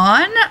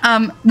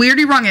on. We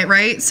already rung it,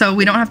 right? So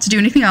we don't have to do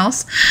anything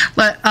else.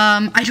 But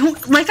I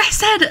don't, like I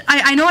said,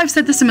 I know I've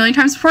said this a million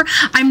times before.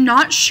 I'm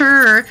not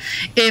sure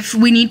if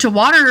we need to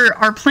water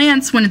our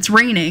plants when it's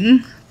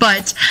raining.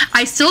 But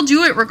I still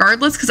do it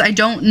regardless because I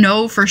don't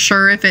know for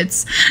sure if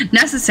it's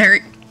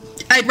necessary.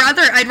 I'd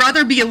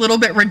rather be a little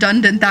bit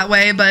redundant that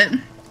way, but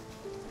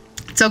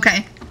it's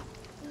okay.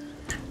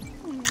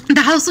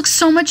 The house looks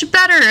so much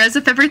better, as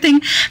if everything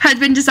had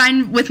been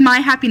designed with my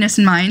happiness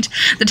in mind.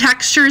 The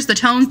textures, the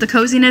tones, the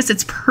coziness,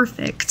 it's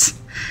perfect.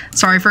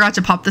 Sorry, I forgot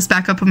to pop this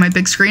back up on my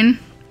big screen.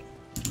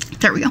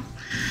 There we go.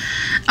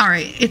 All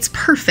right, it's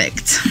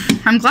perfect.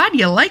 I'm glad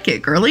you like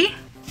it, girly.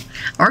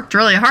 Worked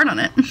really hard on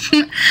it.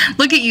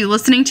 Look at you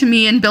listening to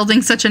me and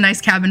building such a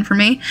nice cabin for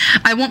me.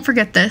 I won't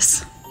forget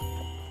this.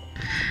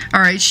 All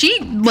right, she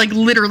like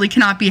literally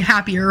cannot be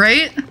happier,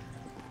 right?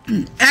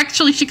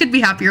 Actually, she could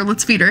be happier.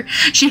 Let's feed her.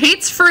 She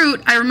hates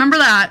fruit. I remember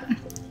that.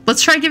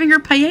 Let's try giving her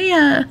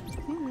paella.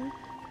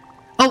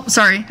 Oh,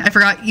 sorry. I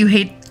forgot you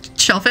hate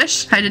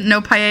shellfish. I didn't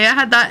know paella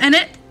had that in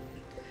it.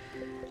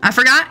 I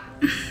forgot.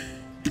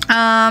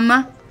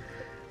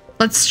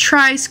 Let's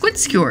try squid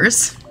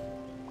skewers.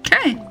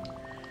 Okay.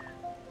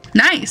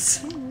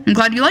 Nice. I'm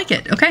glad you like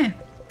it. Okay.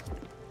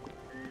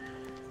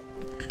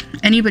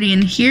 Anybody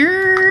in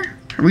here?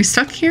 Are we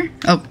stuck here?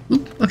 Oh,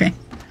 oop, okay.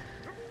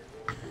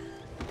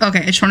 Okay,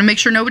 I just want to make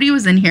sure nobody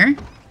was in here.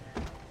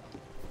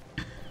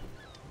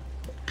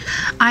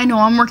 I know,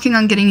 I'm working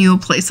on getting you a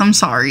place. I'm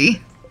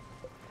sorry.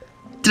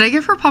 Did I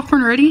give her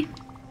popcorn already?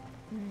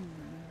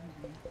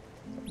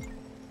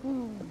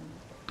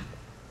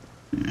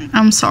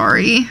 I'm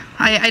sorry.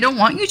 I don't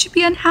want you to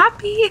be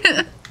unhappy.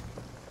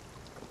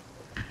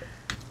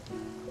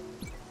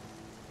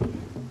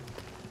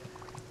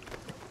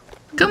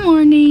 Good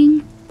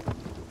morning.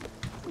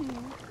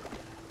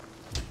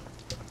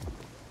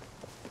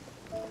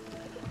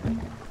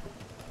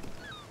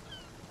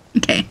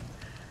 Okay.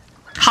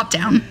 Hop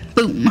down.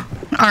 Boom.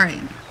 All right.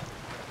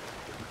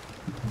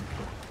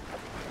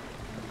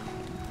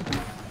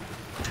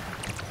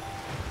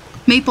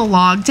 Maple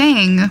log.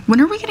 Dang.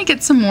 When are we going to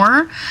get some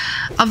more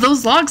of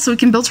those logs so we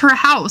can build her a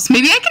house?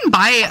 Maybe I can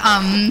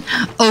buy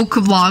oak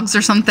logs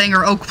or something,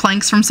 or oak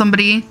planks from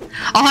somebody.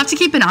 I'll have to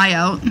keep an eye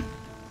out.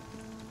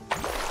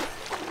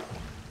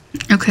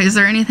 Okay, is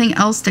there anything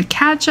else to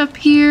catch up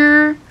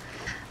here?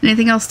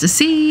 Anything else to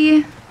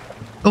see?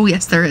 Oh,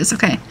 yes, there is.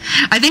 Okay.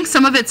 I think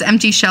some of it's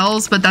empty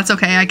shells, but that's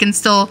okay. I can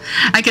sell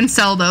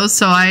those,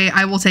 so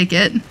I will take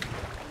it.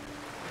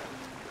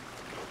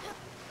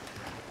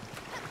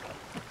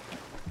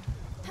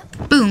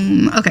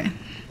 Boom. Okay.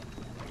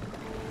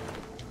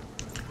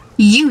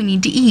 You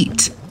need to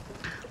eat.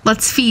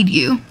 Let's feed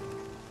you.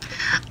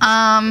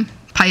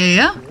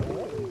 Paella?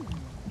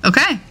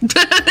 Okay.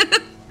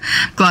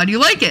 Glad you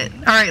like it.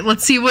 All right,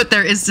 let's see what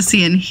there is to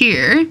see in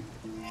here.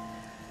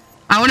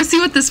 I want to see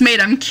what this made.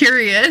 I'm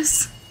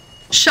curious.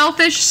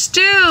 Shellfish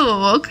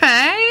stew.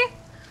 Okay.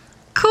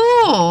 Cool.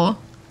 All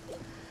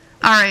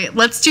right,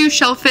 let's do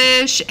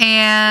shellfish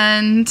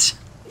and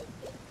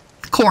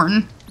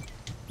corn.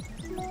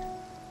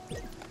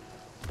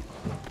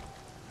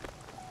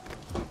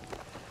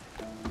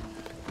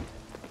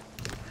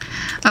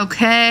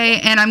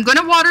 Okay, and I'm going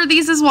to water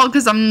these as well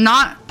because I'm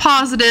not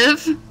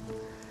positive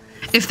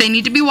if they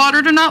need to be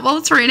watered or not while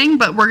it's raining,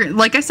 but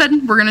like I said,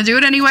 we're gonna do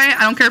it anyway.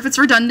 I don't care if it's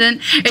redundant.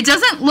 It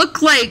doesn't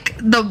look like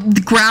the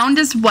ground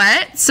is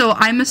wet, so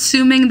I'm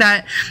assuming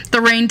that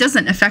the rain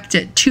doesn't affect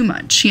it too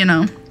much, you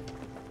know.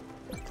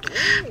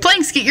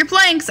 Planks, get your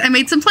planks. I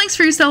made some planks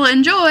for you, Stella.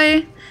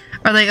 Enjoy.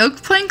 Are they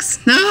oak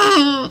planks?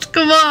 No,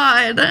 come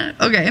on.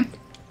 Okay.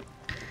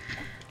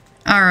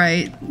 All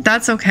right,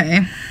 that's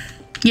okay.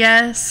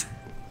 Yes.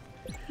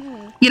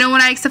 You know,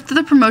 when I accepted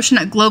the promotion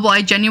at Global,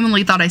 I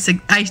genuinely thought I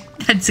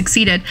had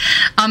succeeded,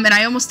 and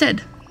I almost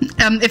did.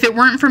 If it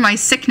weren't for my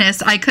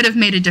sickness, I could have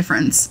made a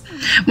difference.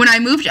 When I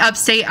moved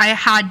upstate, I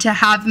had to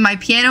have my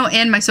piano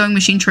and my sewing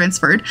machine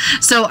transferred,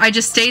 so I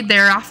just stayed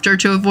there after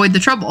to avoid the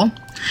trouble.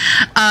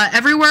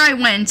 Everywhere I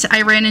went,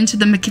 I ran into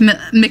the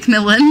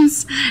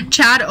Macmillans.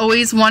 Chad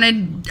always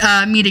wanted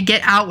me to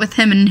get out with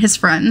him and his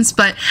friends,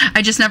 but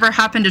I just never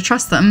happened to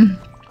trust them.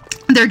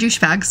 They're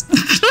douchebags.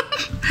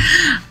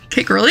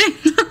 Okay, girly.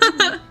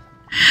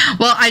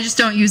 Well, I just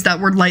don't use that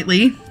word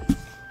lightly.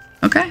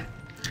 Okay,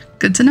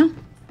 good to know.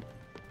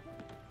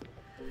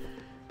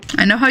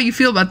 I know how you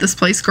feel about this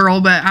place,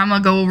 girl, but I'm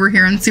gonna go over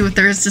here and see what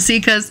there is to see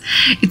because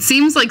it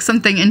seems like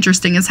something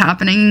interesting is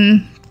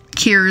happening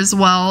here as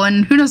well.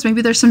 And who knows,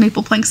 maybe there's some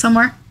maple planks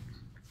somewhere.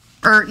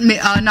 Or,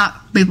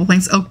 not maple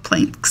planks, oak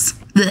planks.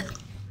 Blech.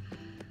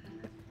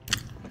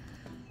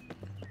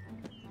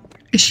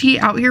 Is she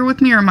out here with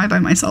me or am I by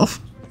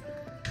myself?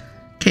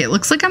 Okay, it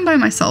looks like I'm by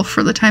myself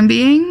for the time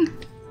being.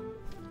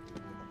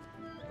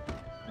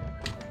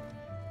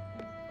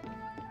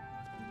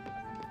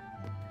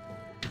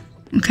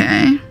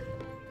 Okay.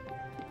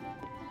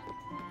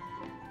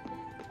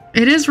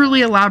 It is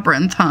really a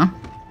labyrinth, huh?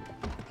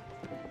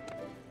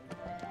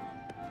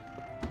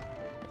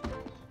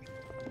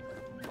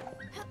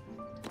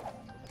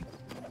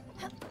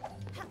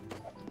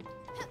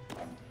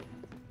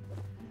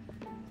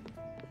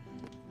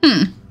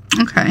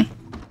 Okay.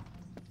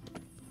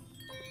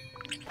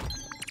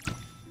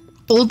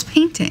 Old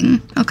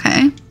painting.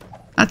 Okay.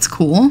 That's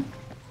cool.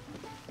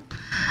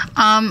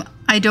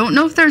 I don't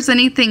know if there's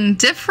anything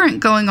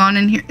different going on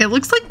in here. It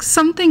looks like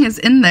something is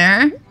in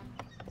there.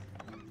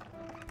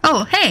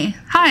 Oh, hey.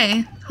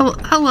 Hi.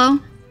 Hello.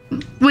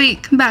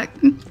 Wait, come back.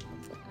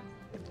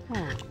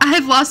 I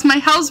have lost my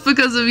house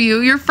because of you.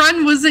 Your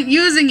friend wasn't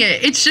using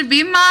it. It should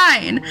be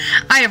mine.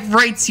 I have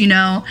rights, you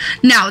know.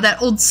 Now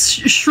that old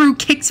shrew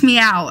kicked me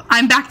out.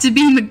 I'm back to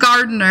being the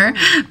gardener.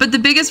 But the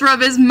biggest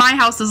rub is my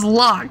house is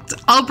locked.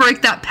 I'll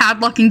break that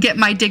padlock and get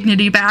my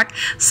dignity back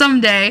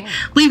someday.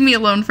 Leave me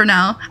alone for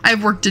now. I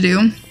have work to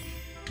do.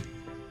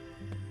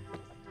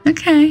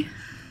 Okay.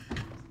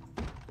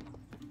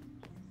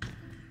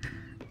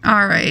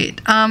 All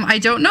right. I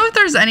don't know if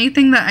there's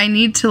anything that I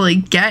need to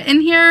like get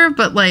in here,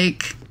 but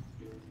like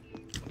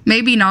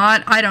maybe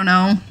not. I don't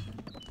know.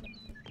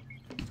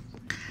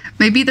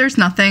 Maybe there's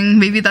nothing.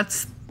 Maybe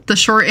that's the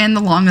short and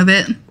the long of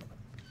it.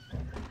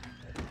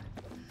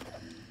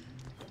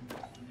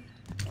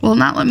 Will it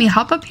not let me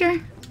hop up here?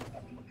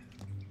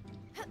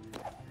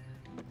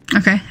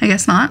 Okay, I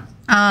guess not.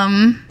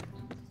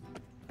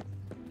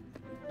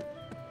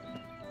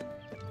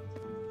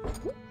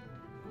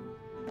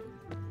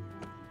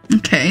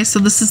 Okay, so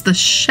this is the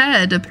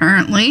shed,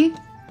 apparently.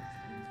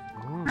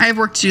 I have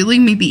work to do.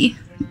 Leave me be.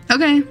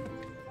 Okay.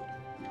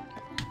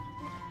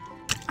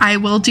 I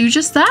will do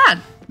just that.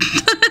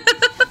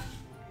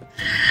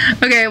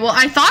 Okay, well,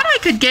 I thought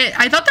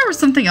there was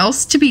something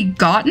else to be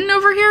gotten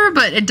over here,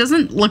 but it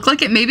doesn't look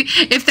like it. Maybe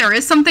if there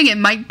is something, it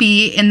might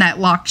be in that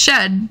locked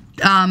shed.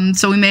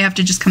 So we may have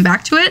to just come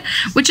back to it,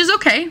 which is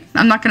okay.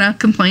 I'm not gonna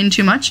complain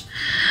too much.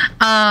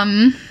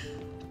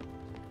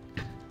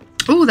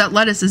 Ooh, that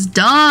lettuce is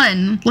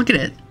done. Look at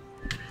it.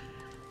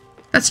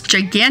 That's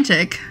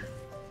gigantic.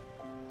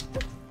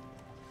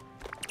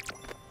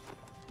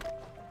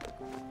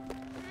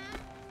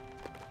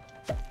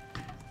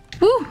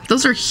 Ooh,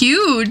 those are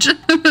huge.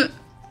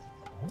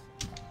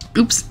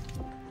 Oops.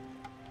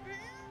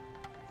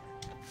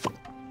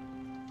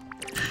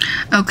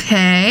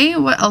 Okay,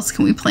 what else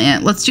can we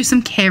plant? Let's do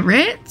some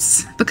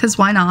carrots, because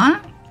why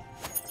not?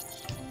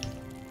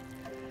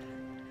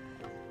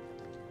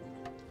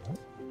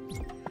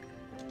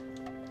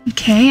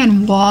 Okay,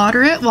 and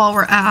water it while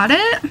we're at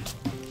it.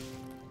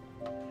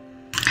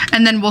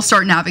 And then we'll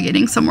start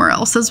navigating somewhere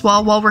else as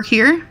well while we're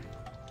here.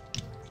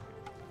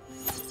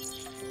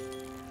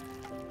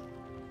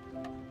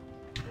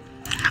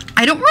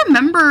 I don't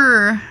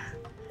remember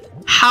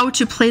how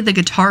to play the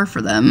guitar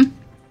for them.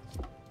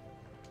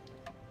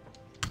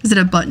 Is it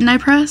a button I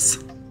press?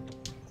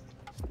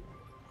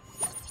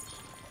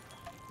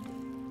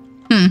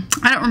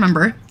 I don't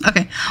remember.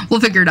 Okay,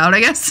 we'll figure it out, I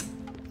guess.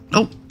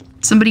 Oh,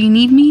 somebody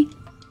need me?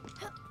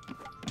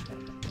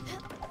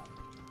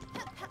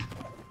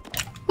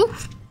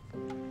 Oof.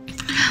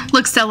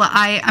 Look, Stella,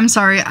 I'm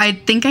sorry. I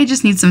think I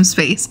just need some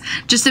space.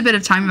 Just a bit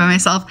of time by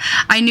myself.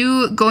 I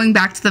knew going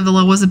back to the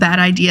villa was a bad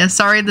idea.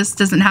 Sorry, this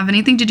doesn't have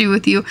anything to do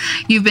with you.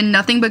 You've been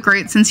nothing but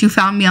great since you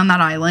found me on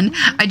that island.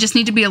 I just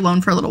need to be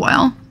alone for a little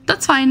while.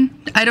 That's fine.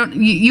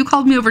 You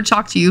called me over to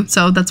talk to you,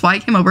 so that's why I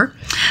came over.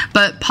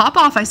 But pop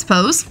off, I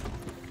suppose.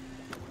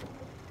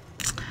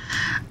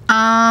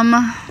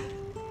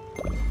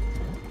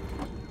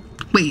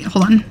 Wait,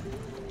 hold on.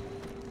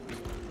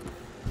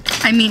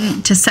 I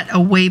mean to set a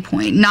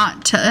waypoint,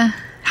 not to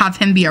have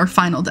him be our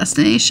final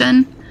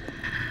destination.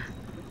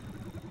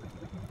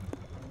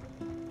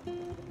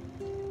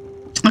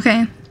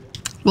 Okay,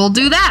 we'll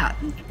do that.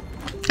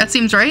 That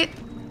seems right.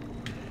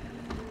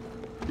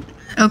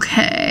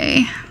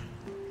 Okay.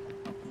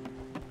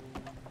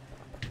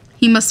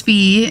 He must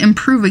be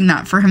improving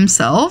that for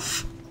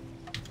himself.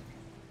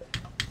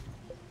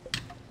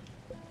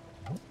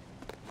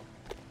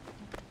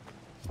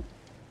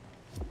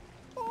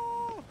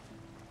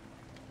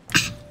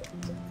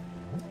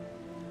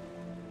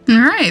 All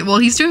right, well,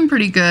 he's doing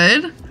pretty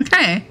good.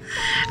 Okay.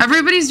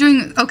 Everybody's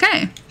doing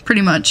okay,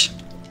 pretty much.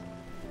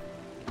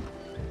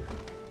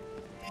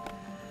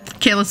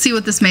 Okay, let's see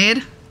what this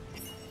made.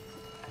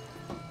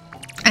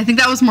 I think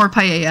that was more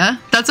paella.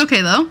 That's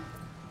okay, though.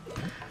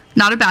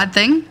 Not a bad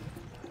thing.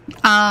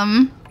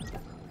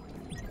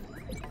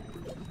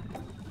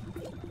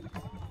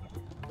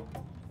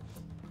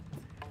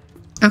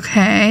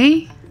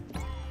 Okay.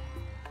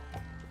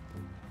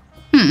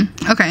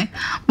 Okay.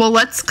 Well,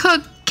 let's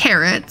cook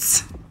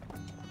carrots.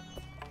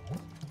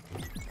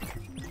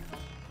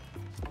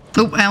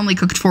 Oh, I only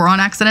cooked 4 on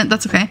accident.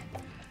 That's okay.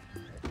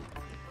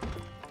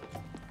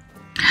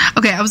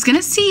 Okay, I was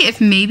gonna see if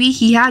maybe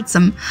he had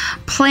some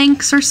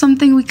planks or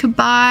something we could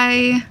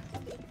buy.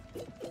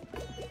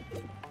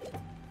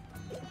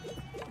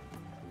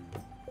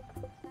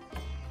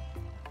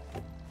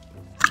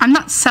 I'm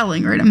not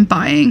selling, right? I'm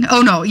buying.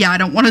 Oh no, yeah, I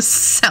don't want to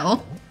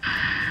sell.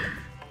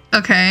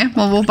 Okay,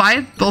 well, we'll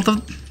buy both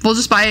of, we'll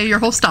just buy your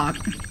whole stock.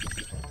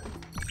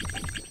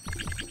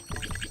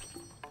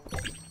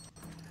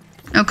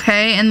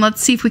 Okay, and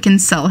let's see if we can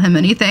sell him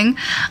anything.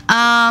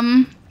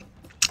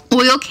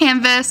 Oil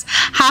canvas,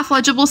 half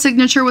legible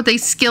signature with a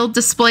skilled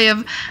display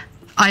of,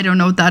 I don't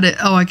know what that is.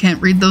 Oh, I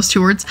can't read those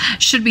 2 words.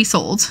 Should be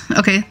sold.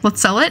 Okay,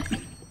 let's sell it.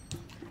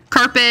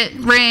 Carpet,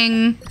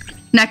 ring,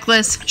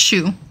 necklace,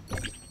 shoe.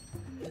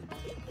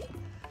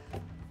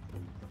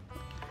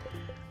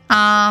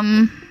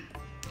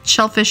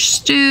 Shellfish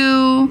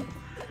stew.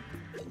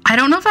 I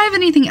don't know if I have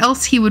anything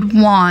else he would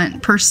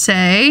want per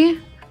se.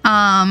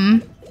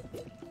 I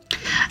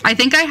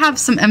think I have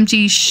some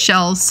empty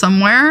shells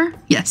somewhere.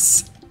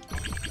 Yes.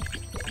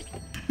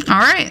 All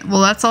right.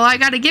 Well, that's all I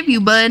got to give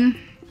you, bud.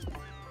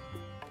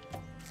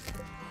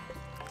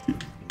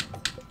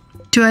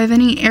 Do I have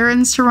any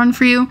errands to run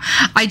for you?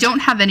 I don't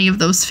have any of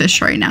those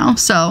fish right now.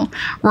 So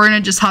we're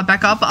going to just hop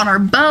back up on our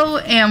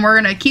boat and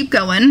we're going to keep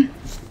going.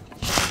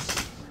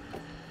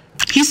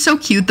 He's so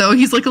cute though.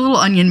 He's like a little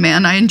onion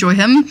man. I enjoy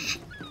him.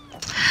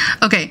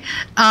 Okay.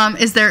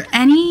 Is there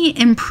any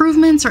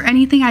improvements or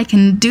anything I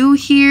can do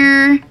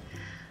here?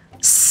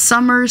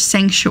 Summer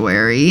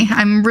Sanctuary.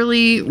 I'm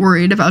really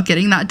worried about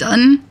getting that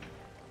done.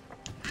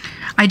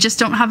 I just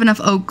don't have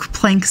enough oak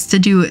planks to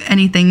do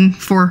anything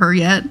for her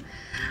yet.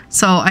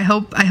 So I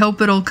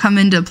hope it'll come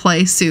into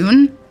play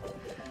soon.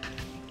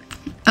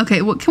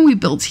 Okay, what can we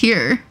build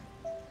here?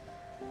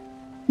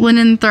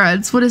 Linen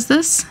threads. What is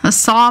this? A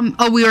saw.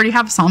 Oh, we already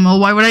have a sawmill.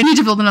 Why would I need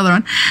to build another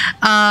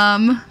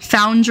one?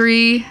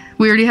 Foundry.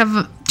 We already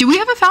have. Do we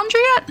have a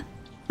foundry yet?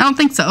 I don't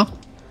think so.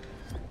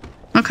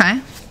 Okay,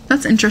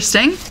 that's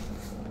interesting.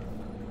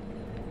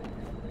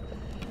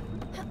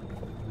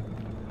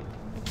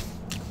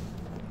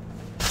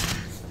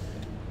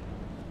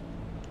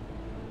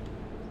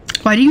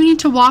 Why do you need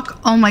to walk?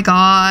 Oh my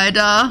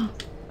god.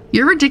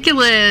 You're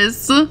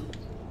ridiculous.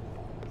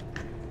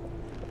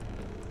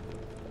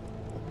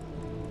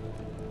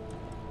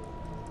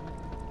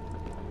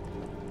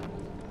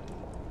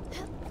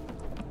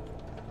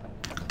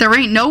 There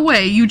ain't no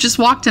way you just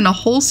walked in a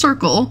whole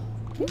circle.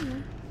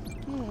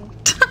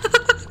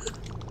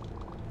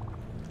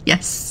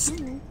 Yes.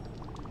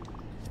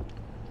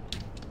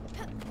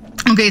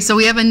 Okay, so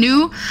we have a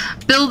new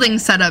building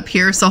set up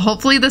here, so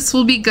hopefully this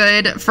will be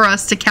good for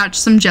us to catch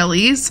some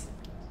jellies.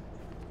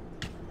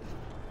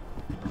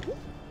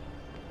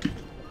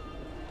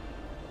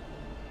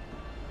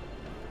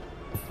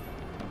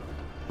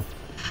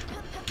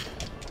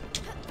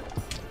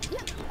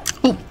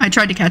 Oh, I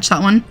tried to catch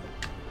that one.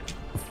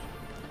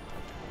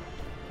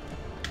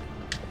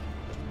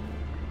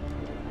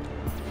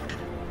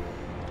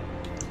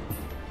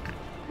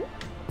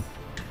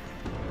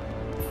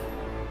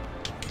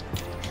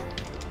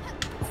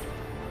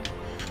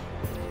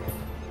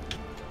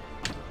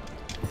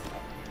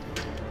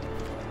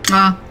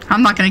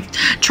 I'm not gonna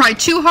try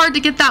too hard to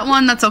get that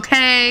one. That's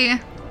okay.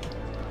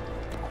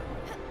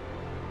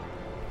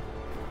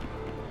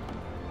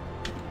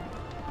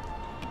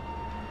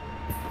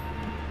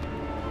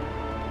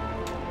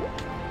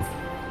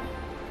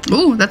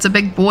 Ooh, that's a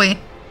big boy.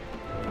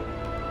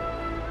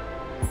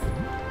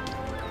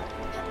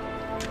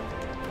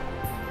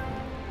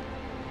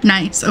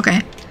 Nice,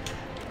 okay.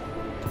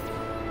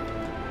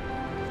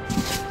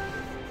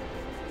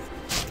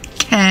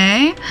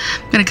 Okay,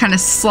 I'm gonna kind of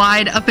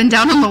slide up and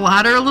down on the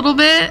ladder a little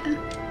bit.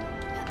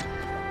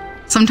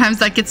 Sometimes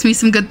that gets me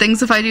some good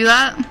things if I do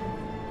that.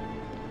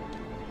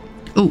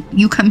 Oh,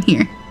 you come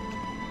here.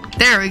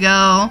 There we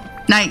go.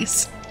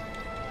 Nice.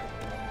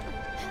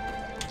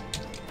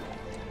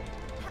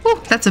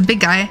 Ooh, that's a big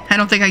guy. I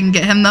don't think I can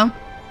get him though.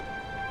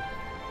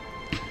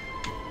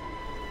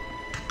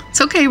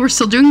 It's okay, we're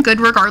still doing good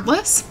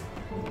regardless.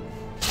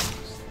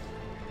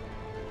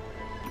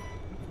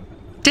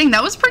 Dang,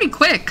 that was pretty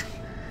quick.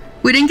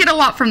 We didn't get a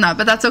lot from that,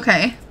 but that's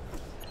okay.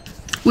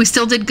 We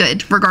still did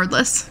good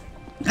regardless.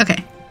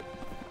 Okay.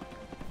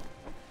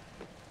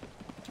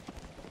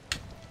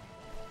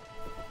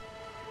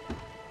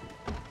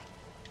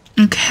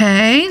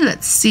 Okay,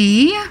 let's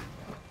see.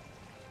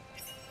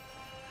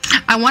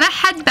 I want to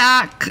head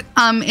back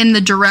in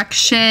the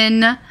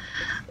direction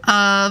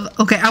of,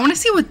 okay, I want to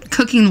see what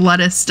cooking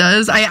lettuce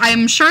does.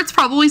 I'm sure it's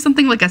probably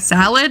something like a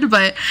salad,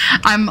 but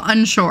I'm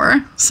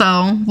unsure.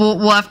 So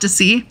we'll have to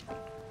see.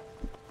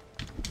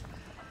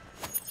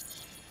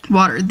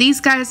 Water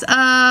these guys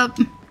up.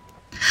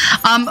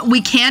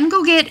 We can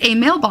go get a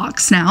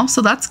mailbox now,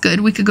 so that's good.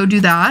 We could go do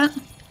that.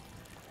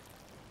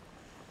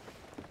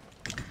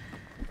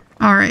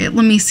 All right,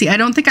 let me see. I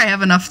don't think I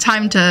have enough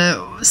time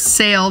to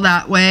sail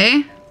that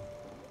way.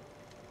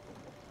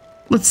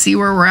 Let's see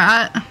where we're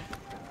at.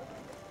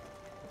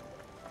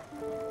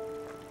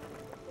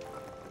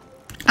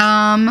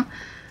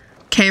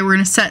 Okay, we're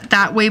gonna set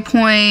that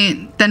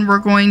waypoint, then we're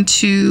going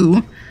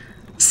to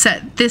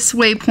set this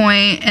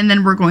waypoint, and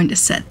then we're going to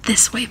set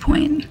this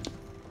waypoint.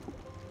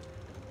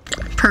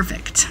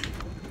 Perfect.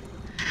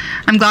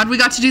 I'm glad we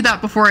got to do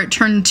that before it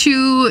turned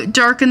too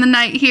dark in the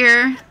night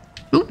here.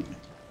 Ooh,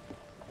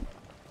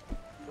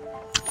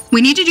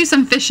 We need to do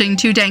some fishing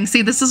too. Dang,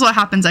 see, this is what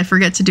happens. I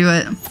forget to do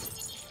it.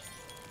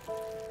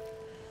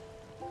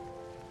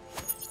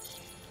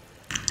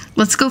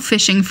 Let's go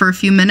fishing for a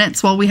few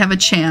minutes while we have a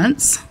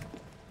chance.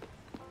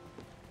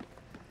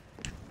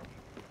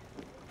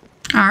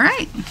 All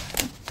right,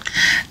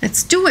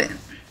 let's do it.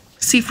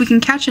 See if we can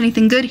catch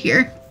anything good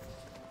here.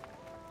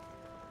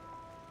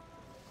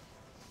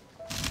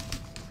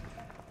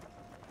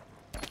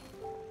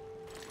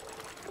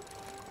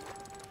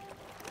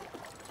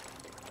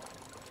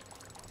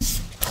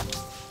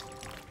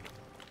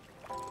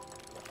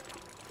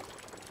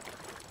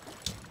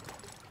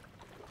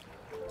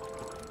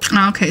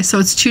 Okay, so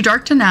it's too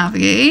dark to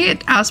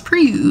navigate, as per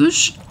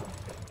usual.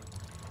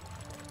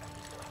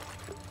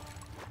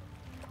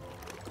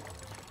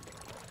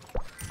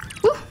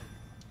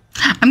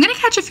 I'm gonna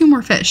catch a few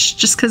more fish,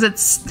 just because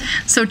it's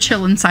so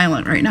chill and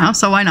silent right now,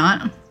 so why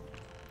not?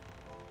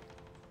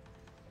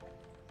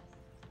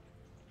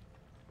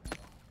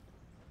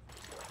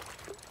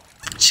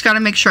 Just gotta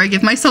make sure I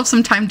give myself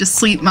some time to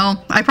sleep.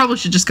 Well, I probably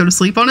should just go to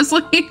sleep,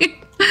 honestly,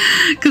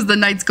 because the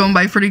night's going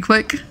by pretty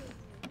quick.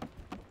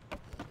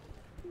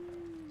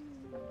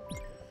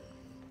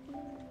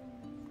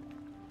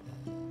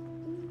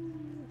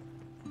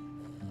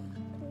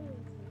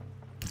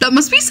 That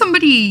must be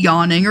somebody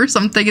yawning or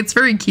something. It's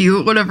very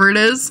cute, whatever it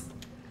is.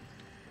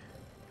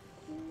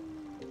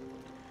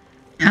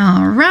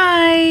 All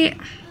right.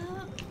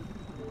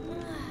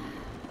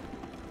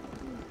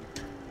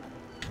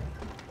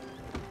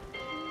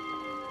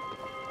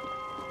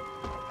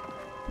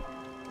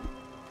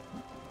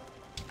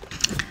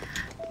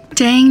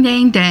 Dang,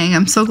 dang, dang.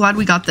 I'm so glad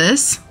we got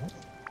this.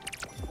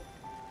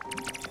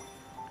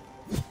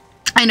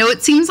 I know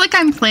it seems like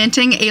I'm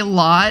planting a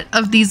lot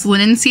of these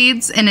linen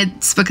seeds, and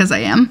it's because I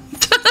am.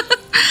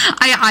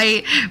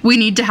 We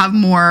need to have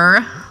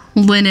more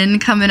linen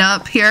coming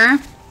up here.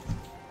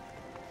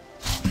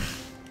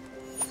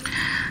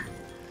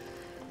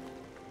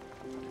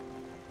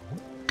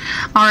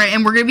 All right,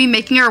 and we're going to be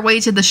making our way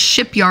to the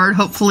shipyard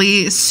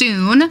hopefully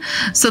soon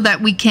so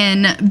that we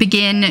can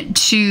begin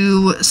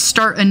to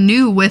start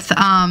anew with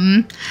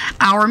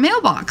our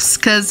mailbox,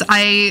 because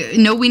I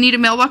know we need a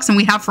mailbox and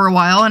we have for a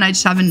while, and I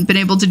just haven't been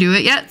able to do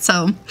it yet,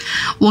 so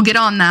we'll get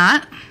on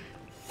that.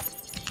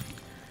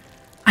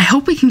 I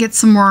hope we can get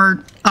some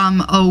more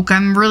oak.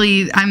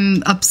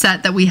 I'm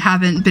upset that we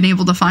haven't been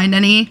able to find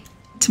any,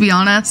 to be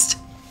honest.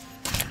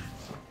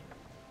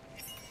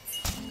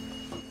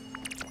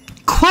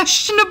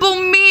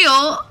 Questionable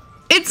meal.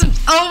 It's,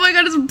 oh my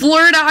god, it's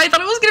blurred out. I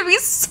thought it was gonna be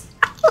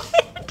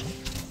salad.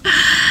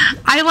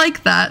 I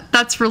like that.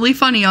 That's really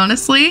funny,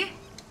 honestly.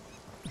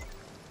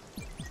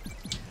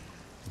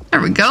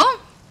 There we go.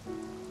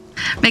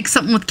 Make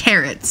something with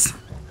carrots.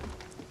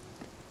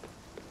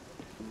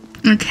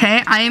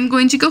 Okay, I am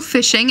going to go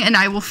fishing and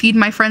I will feed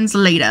my friends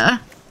later.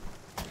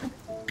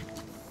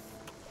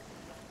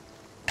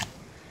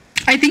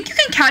 I think you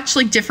can catch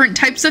like different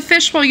types of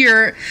fish while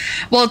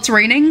it's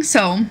raining,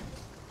 so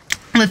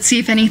let's see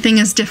if anything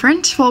is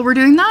different while we're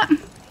doing that.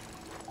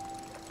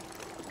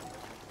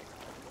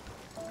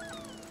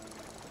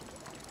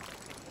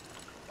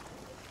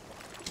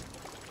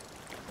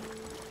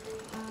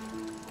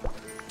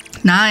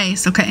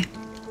 Nice, okay.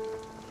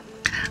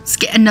 Let's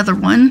get another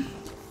one.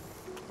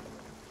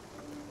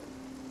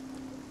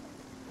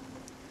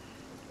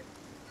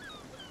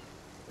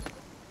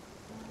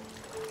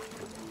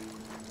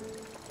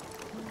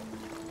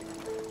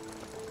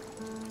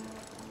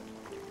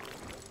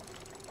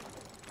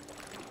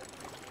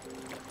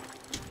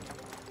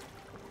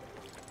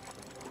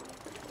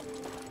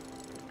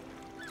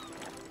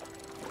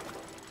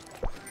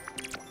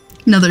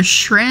 Another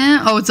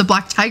shrimp. Oh, it's a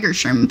black tiger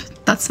shrimp.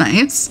 That's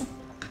nice.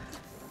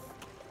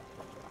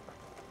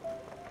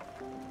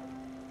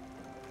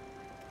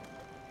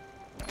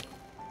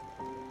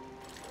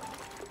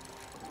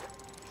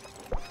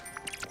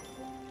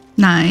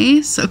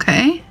 Nice,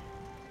 okay.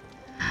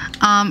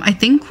 I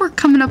think we're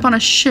coming up on a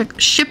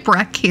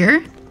shipwreck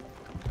here.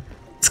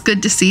 It's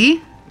good to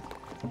see.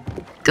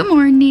 Good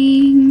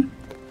morning.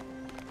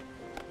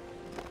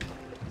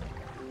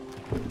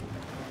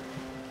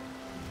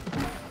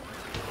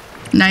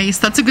 Nice,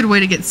 that's a good way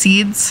to get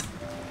seeds.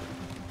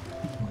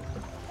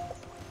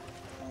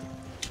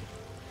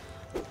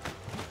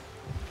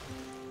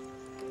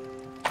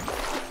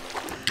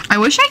 I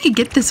wish I could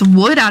get this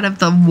wood out of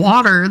the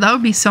water. That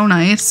would be so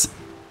nice.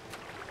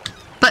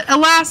 But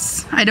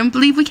alas, I don't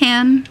believe we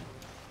can.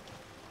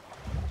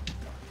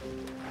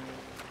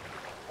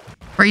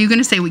 Are you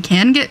gonna say we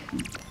can get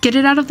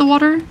it out of the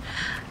water?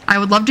 I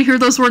would love to hear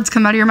those words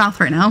come out of your mouth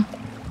right now.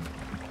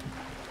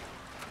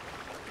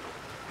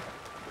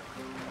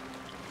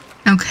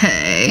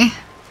 Okay.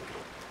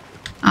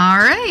 All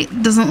right.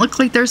 Doesn't look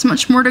like there's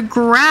much more to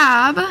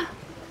grab.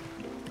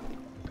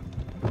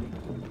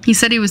 He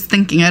said he was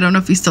thinking. I don't know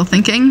if he's still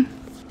thinking.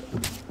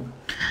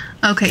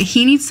 Okay,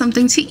 he needs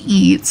something to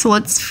eat, so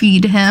let's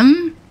feed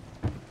him.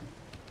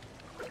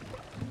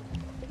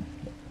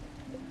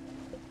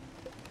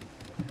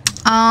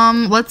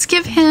 Let's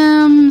give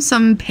him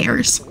some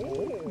pears.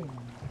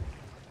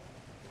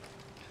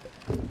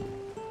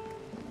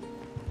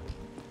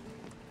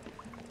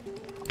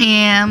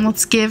 And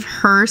let's give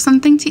her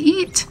something to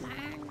eat.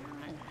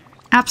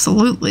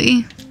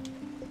 Absolutely.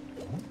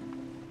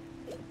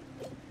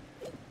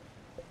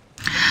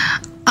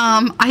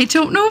 I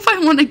don't know if I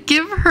want to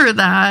give her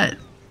that.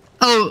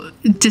 Oh,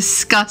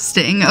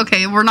 disgusting.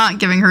 Okay, we're not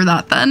giving her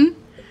that then.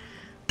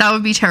 That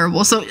would be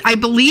terrible. So I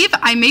believe,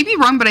 I may be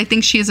wrong, but I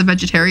think she is a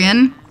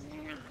vegetarian.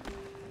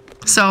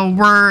 So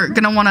we're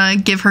going to want to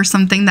give her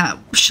something that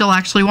she'll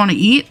actually want to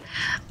eat.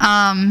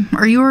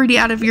 Are you already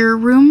out of your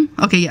room?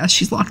 Okay, yeah,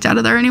 she's locked out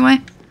of there anyway.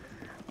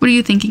 What are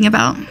you thinking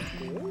about?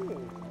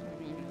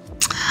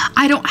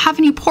 I don't have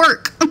any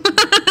pork.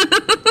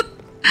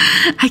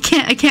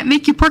 I can't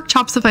make you pork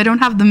chops if I don't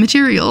have the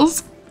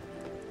materials.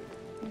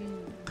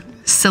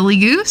 Silly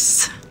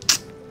goose.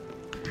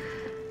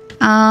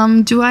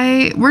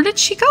 Where did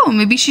she go?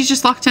 Maybe she's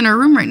just locked in her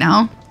room right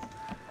now.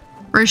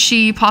 Or is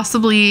she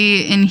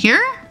possibly in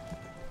here?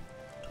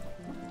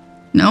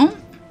 No?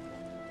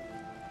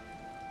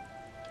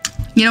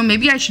 You know,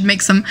 maybe I should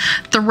make some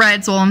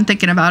threads while I'm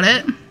thinking about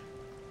it.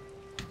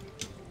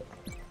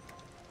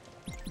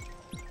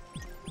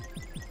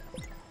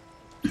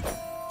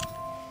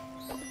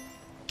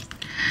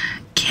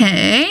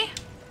 Okay.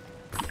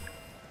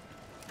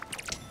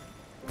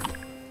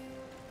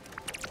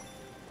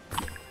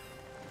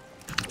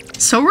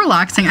 So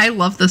relaxing. I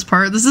love this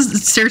part. This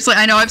is seriously,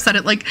 I know I've said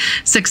it like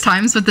 6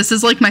 times, but this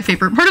is like my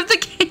favorite part of the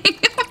game.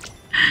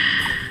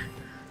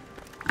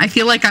 I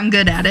feel like I'm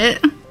good at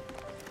it.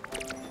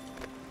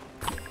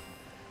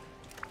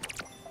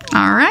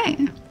 All right.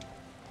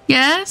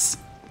 Yes.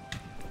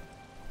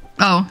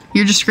 Oh,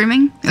 you're just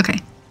screaming? Okay.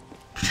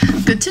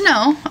 Good to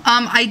know.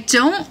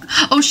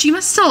 Oh, she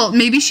must still,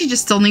 maybe she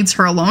just still needs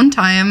her alone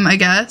time, I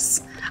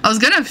guess. I was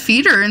gonna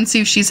feed her and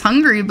see if she's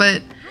hungry,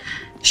 but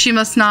she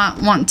must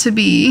not want to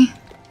be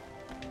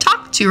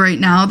talked to right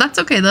now. That's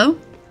okay though.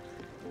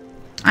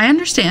 I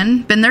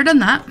understand. Been there, done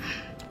that.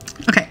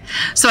 Okay,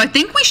 so I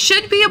think we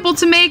should be able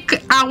to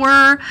make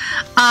our,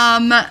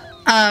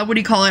 what do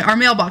you call it? Our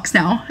mailbox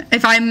now.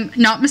 If I'm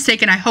not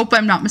mistaken, I hope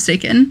I'm not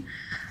mistaken.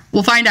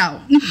 We'll find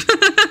out.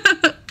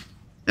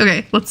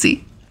 Okay, let's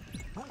see.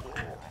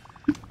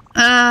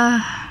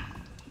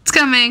 It's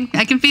coming.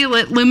 I can feel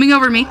it looming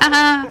over me.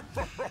 I'm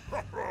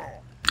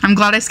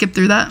glad I skipped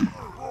through that.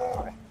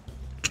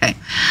 Okay.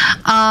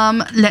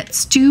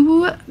 Let's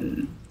do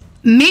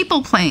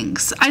maple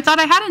planks. I thought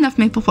I had enough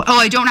maple planks. Oh,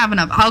 I don't have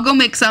enough. I'll go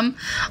make some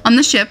on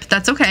the ship.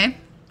 That's okay.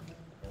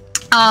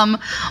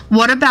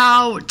 What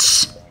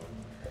about...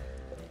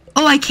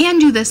 Oh, I can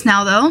do this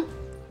now, though.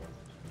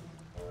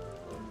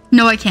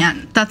 No, I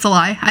can't. That's a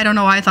lie. I don't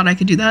know why I thought I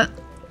could do that.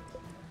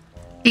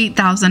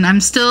 8,000.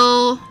 I'm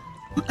still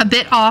a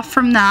bit off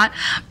from that,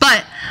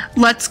 but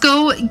let's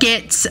go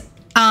get some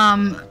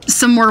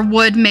more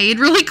wood made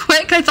really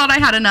quick. I thought I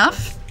had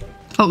enough.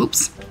 Oh,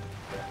 oops.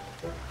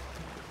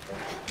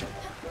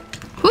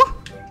 Whew.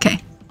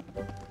 Okay.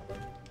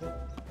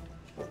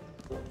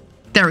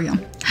 There we go.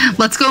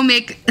 Let's go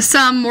make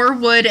some more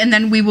wood and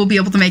then we will be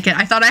able to make it.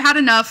 I thought I had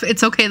enough.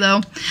 It's okay though.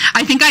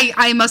 I think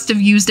I must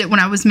have used it when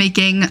I was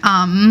making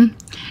a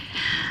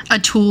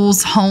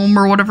tool's home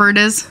or whatever it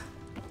is.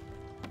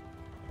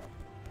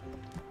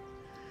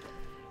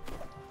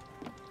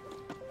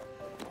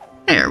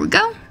 There we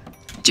go.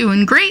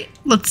 Doing great.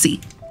 Let's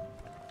see.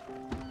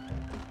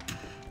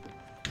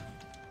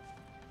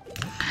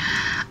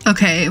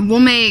 Okay,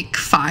 we'll make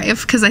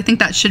 5 because I think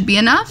that should be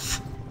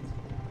enough.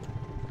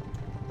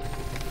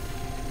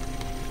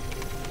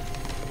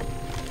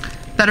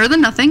 Better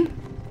than nothing.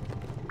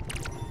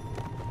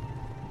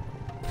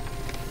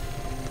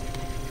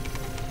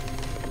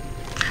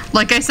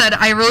 Like I said,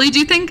 I really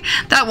do think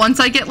that once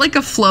I get like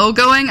a flow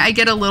going, I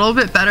get a little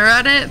bit better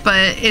at it,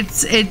 but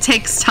it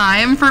takes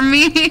time for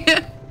me.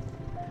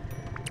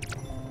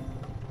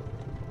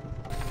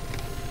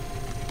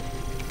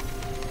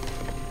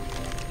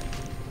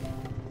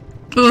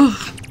 Ugh.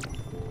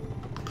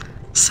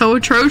 So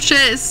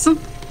atrocious.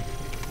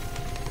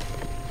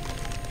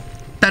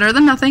 Better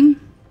than nothing.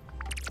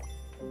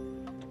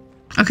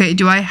 Okay,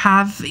 do I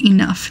have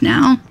enough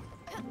now?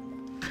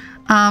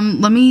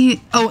 Let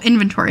me... Oh,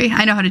 inventory.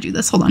 I know how to do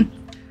this. Hold on.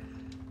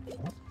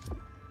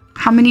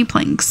 How many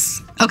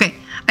planks? Okay,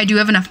 I do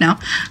have enough now.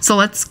 So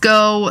let's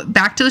go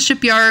back to the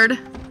shipyard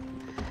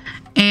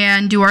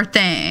and do our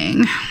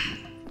thing.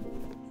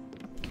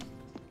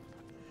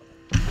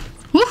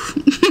 Woo!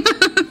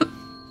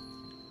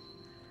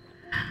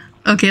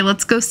 Okay,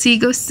 let's go see,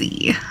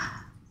 okay.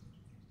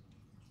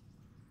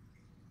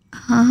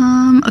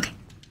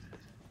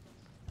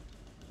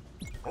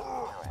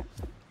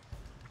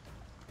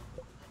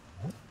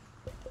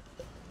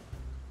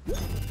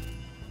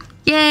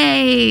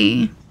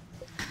 Yay!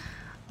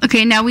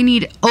 Okay, now we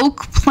need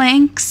oak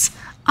planks,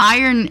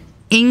 iron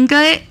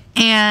ingot,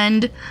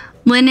 and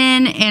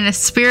linen, and a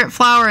spirit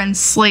flower and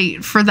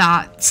slate for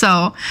that.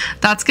 So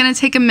that's gonna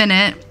take a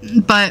minute,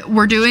 but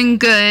we're doing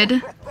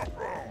good.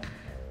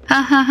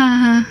 Ha ha ha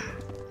ha.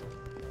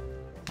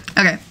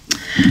 Okay,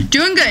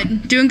 doing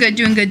good.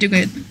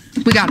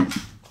 We got it.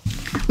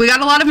 We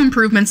got a lot of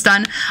improvements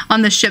done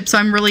on the ship, so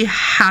I'm really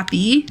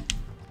happy.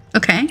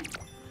 Okay.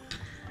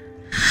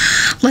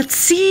 Let's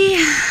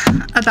see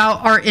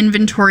about our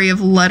inventory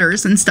of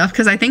letters and stuff,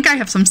 because I think I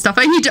have some stuff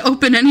I need to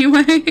open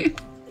anyway.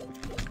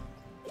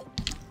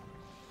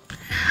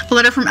 A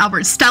letter from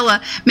Albert.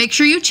 Stella, make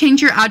sure you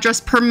change your address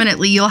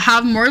permanently. You'll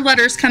have more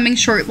letters coming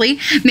shortly.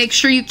 Make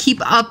sure you keep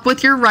up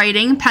with your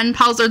writing. Pen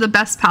pals are the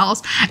best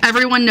pals.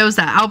 Everyone knows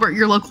that. Albert,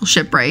 your local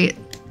shipwright.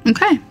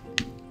 Okay.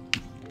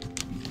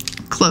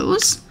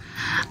 Close.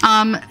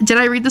 Did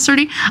I read this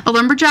already? A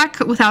lumberjack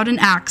without an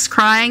axe,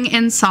 crying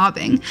and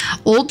sobbing.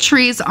 Old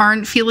trees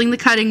aren't feeling the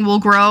cutting. Will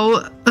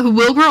grow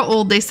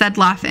old, they said,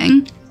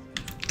 laughing.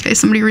 Okay,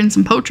 somebody reading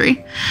some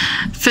poetry.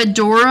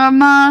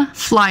 Fedorama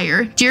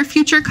flyer. Dear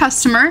future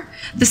customer,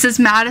 this is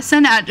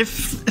Madison at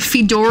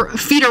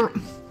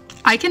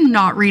I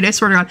cannot read, I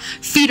swear to God.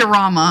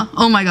 Feedorama.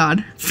 Oh my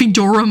God.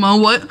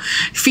 Feedorama, what?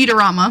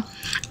 Feedorama.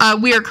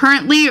 We are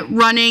currently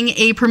running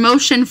a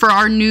promotion for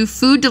our new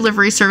food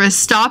delivery service.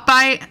 Stop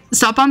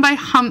on by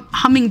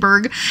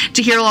Hummingberg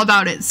to hear all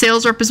about it.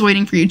 Sales rep is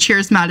waiting for you.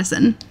 Cheers,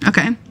 Madison.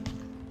 Okay.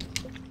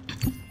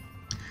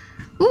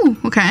 Ooh,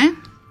 okay.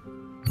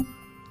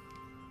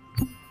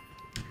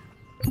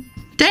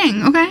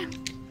 Dang, okay.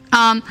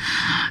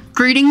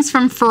 Greetings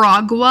from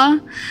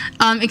Faragua.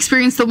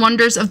 Experience the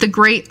wonders of the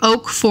great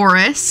oak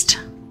forest.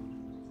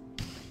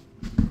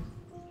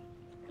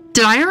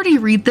 Did I already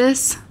read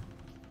this?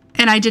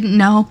 And I didn't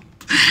know.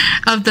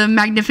 Of the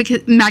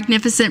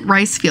magnificent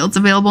rice fields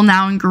available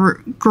now in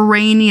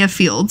Grania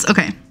fields.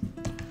 Okay.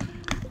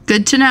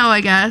 Good to know,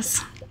 I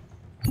guess.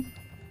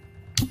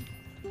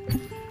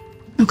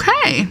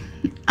 Okay.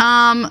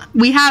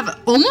 We have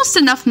almost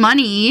enough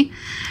money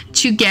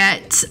to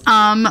get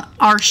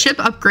our ship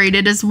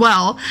upgraded as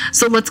well.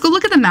 So let's go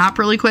look at the map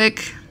really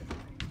quick.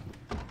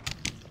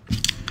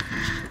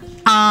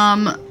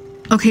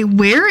 Okay,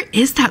 where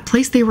is that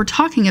place they were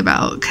talking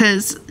about?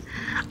 Because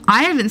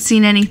I haven't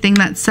seen anything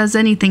that says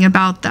anything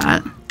about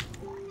that.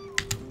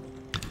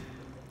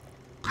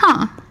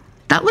 Huh.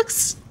 That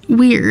looks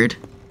weird.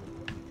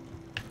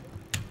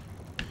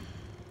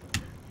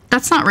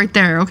 That's not right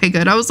there. Okay,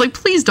 good. I was like,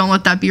 please don't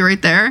let that be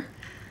right there.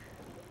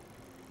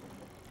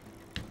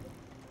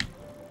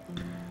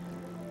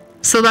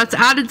 So that's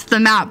added to the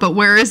map, but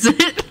where is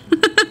it?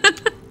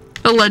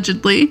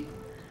 Allegedly.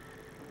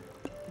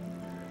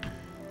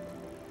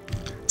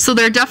 So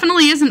there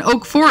definitely is an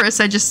oak forest.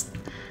 I just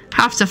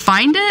have to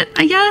find it,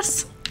 I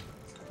guess.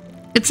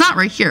 It's not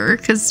right here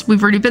because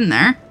we've already been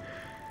there.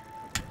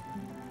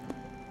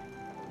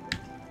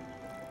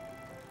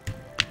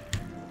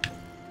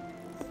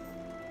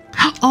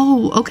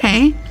 Oh,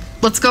 okay.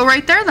 Let's go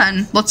right there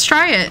then. Let's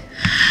try it.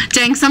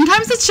 Dang,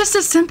 sometimes it's just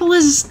as simple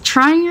as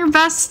trying your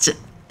best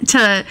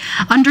to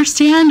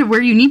understand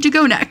where you need to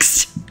go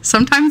next.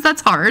 Sometimes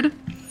that's hard.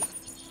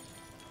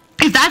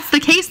 If that's the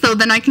case though,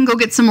 then I can go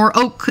get some more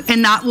oak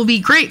and that will be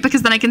great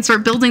because then I can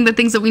start building the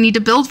things that we need to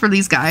build for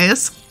these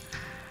guys.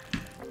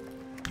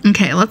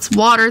 Okay, let's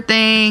water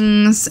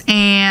things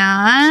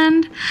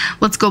and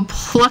let's go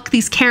pluck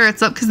these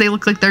carrots up because they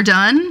look like they're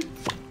done.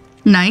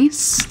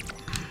 Nice.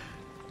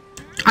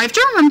 I have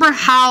to remember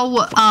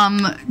how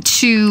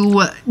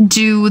to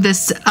do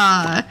this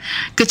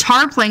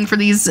guitar playing for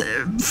these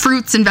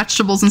fruits and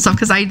vegetables and stuff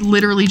because I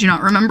literally do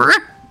not remember.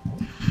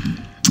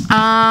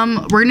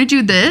 We're gonna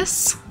do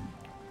this.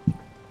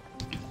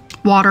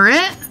 Water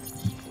it.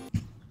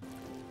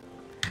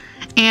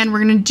 And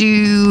we're gonna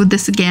do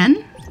this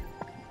again.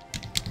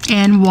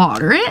 And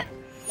water it.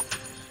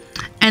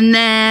 And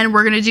then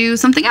we're gonna do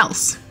something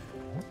else.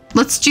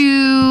 Let's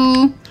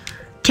do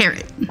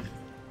carrot.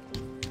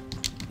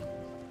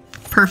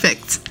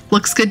 Perfect.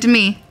 Looks good to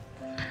me.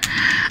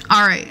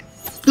 All right.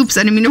 Oops,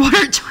 I didn't mean to water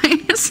it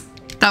twice.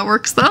 That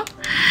works though.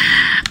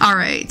 All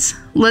right.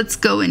 Let's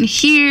go in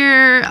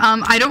here.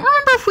 I don't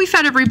remember if we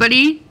fed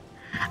everybody.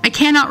 I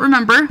cannot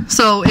remember.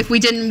 So if we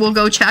didn't, we'll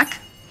go check.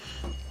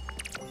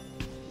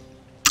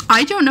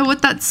 I don't know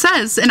what that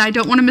says and I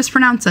don't want to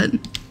mispronounce it.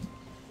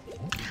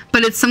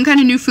 But it's some kind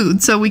of new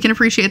food, so we can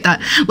appreciate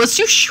that. Let's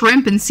do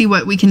shrimp and see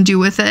what we can do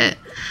with it.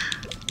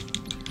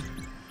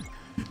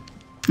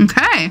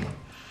 Okay.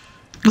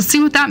 Let's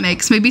see what that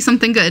makes. Maybe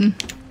something good.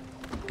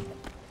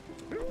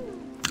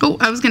 Oh,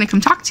 I was gonna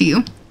come talk to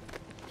you.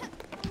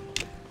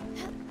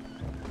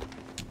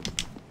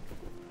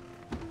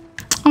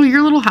 Oh,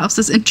 your little house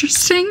is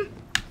interesting.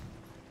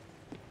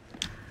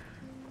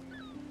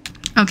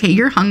 Okay,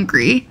 you're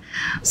hungry.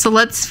 So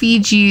let's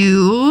feed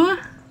you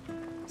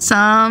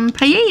some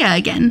paella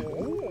again.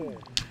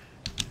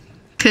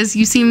 Because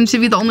you seem to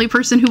be the only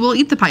person who will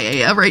eat the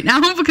paella right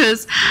now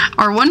because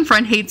our one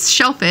friend hates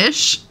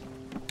shellfish.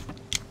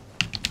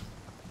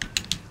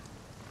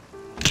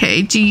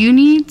 Okay, do you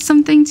need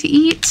something to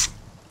eat?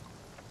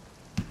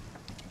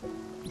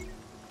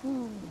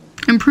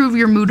 Improve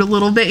your mood a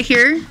little bit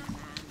here.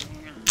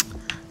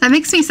 That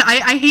makes me sad.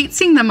 I hate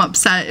seeing them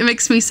upset. It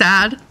makes me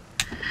sad.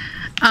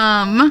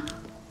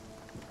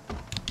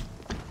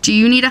 Do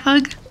you need a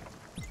hug?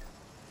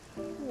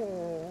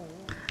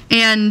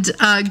 And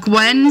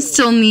Gwen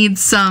still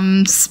needs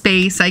some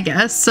space, I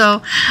guess.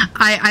 So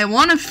I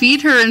want to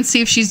feed her and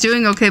see if she's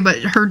doing okay, but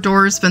her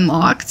door's been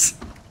locked.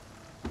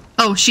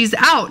 Oh, she's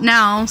out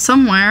now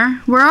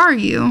somewhere. Where are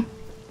you?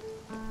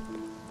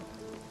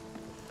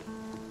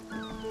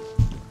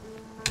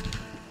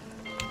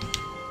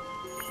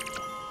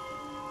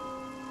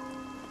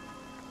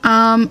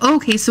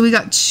 Okay, so we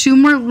got 2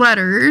 more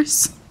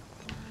letters.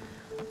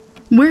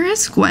 Where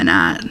is Gwen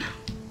at?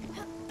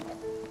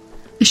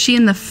 Is she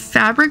in the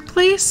fabric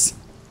place?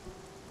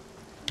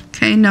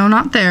 Okay, no,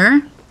 not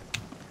there.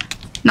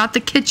 Not the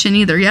kitchen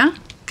either, yeah?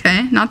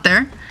 Okay, not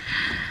there.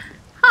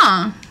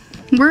 Huh.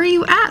 Where are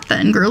you at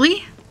then,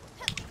 girly?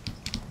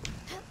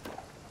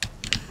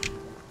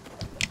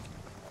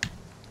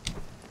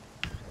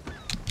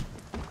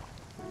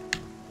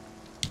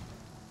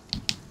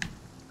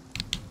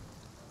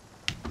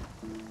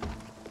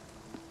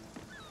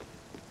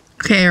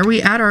 Okay, are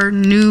we at our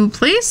new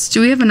place?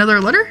 Do we have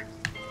another letter?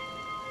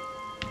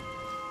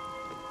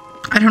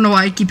 I don't know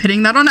why I keep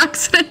hitting that on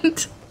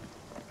accident.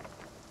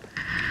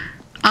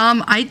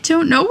 I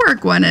don't know where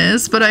Gwen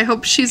is, but I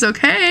hope she's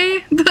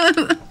okay.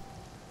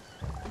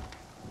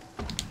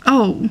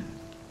 Oh,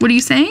 what are you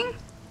saying?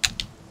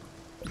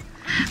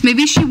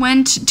 Maybe she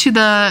went to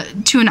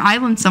an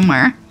island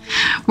somewhere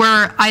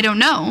where I don't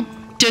know.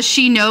 Does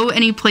she know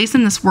any place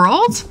in this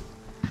world?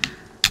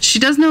 She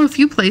does know a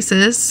few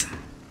places.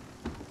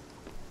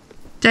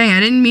 Dang,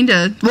 I didn't mean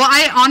to. Well,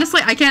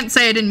 I can't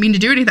say I didn't mean to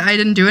do anything. I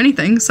didn't do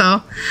anything,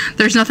 so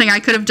there's nothing I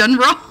could have done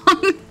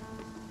wrong.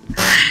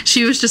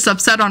 She was just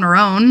upset on her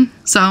own,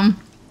 so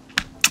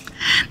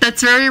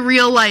that's very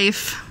real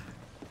life.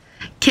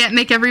 Can't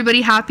make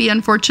everybody happy,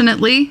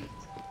 unfortunately.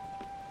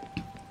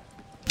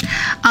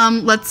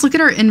 Let's look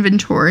at our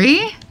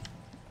inventory.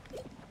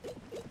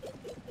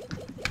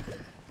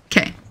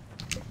 Okay.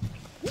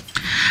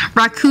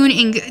 Raccoon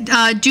Ink.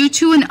 Due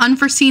to an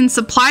unforeseen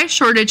supply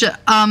shortage,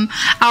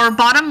 our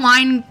bottom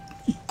line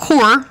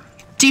core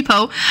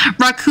depot,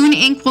 Raccoon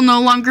Inc. will no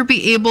longer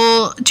be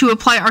able to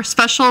apply our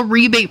special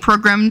rebate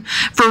program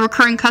for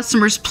recurring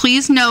customers.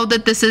 Please know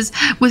that this is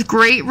with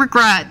great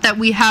regret that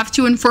we have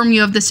to inform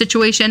you of the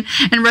situation,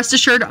 and rest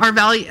assured our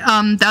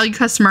valued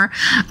customer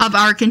of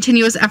our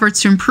continuous efforts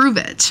to improve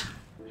it.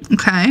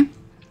 Okay.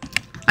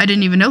 I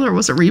didn't even know there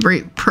was a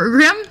rebate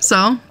program,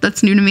 so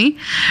that's new to me.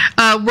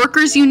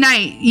 Workers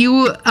unite.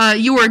 You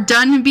are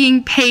done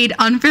being paid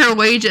unfair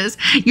wages.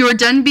 You are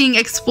done being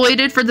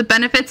exploited for the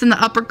benefits in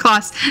the upper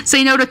class.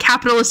 Say no to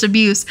capitalist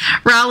abuse.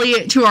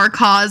 Rally to our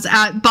cause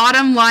at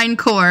Bottom Line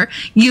Core,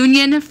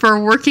 Union for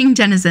Working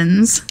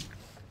Denizens.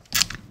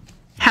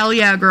 Hell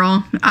yeah,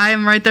 girl. I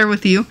am right there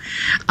with you.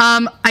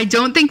 I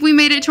don't think we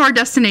made it to our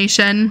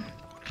destination.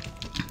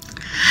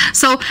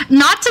 So,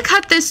 not to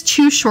cut this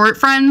too short,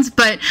 friends,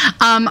 but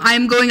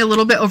I'm going a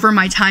little bit over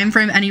my time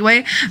frame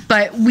anyway,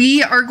 but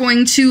we are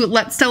going to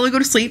let Stella go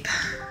to sleep.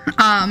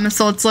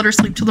 So let's let her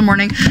sleep till the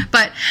morning,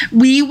 but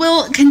we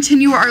will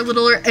continue our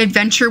little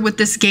adventure with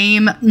this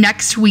game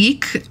next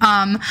week.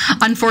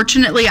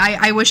 Unfortunately,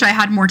 I wish I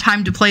had more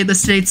time to play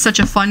this today. It's such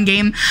a fun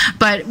game,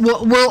 but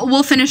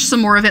we'll finish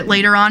some more of it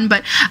later on.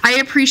 But I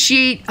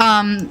appreciate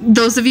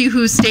those of you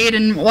who stayed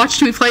and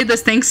watched me play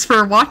this. Thanks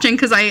for watching,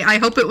 because I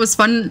hope it was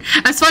fun,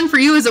 as fun for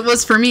you as it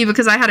was for me,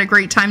 because I had a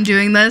great time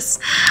doing this.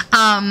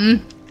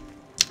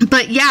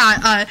 But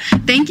yeah,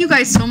 thank you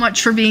guys so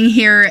much for being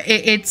here.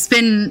 It's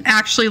been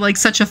actually like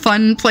such a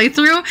fun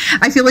playthrough.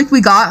 I feel like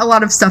we got a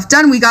lot of stuff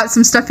done. We got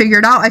some stuff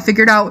figured out. I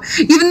figured out,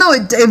 even though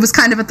it was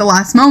kind of at the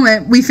last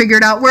moment, we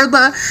figured out where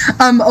the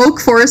oak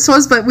forest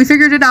was, but we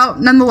figured it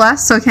out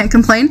nonetheless, so I can't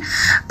complain.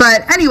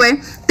 But anyway,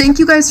 thank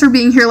you guys for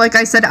being here. Like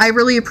I said, I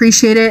really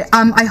appreciate it.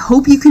 I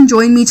hope you can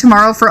join me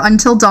tomorrow for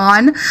Until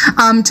Dawn.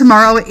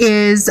 Tomorrow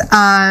is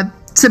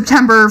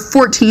September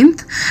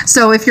 14th.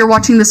 So if you're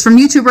watching this from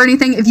YouTube or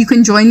anything, if you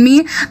can join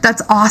me,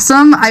 that's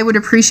awesome. I would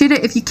appreciate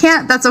it. If you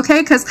can't, that's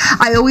okay, because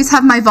I always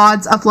have my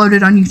VODs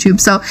uploaded on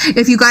YouTube. So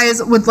if you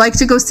guys would like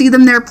to go see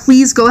them there,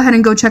 please go ahead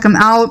and go check them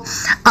out.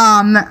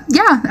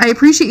 Yeah, I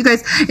appreciate you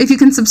guys. If you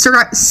can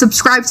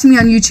subscribe to me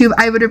on YouTube,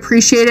 I would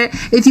appreciate it.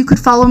 If you could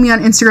follow me on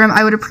Instagram,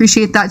 I would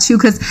appreciate that too,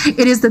 because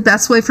it is the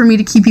best way for me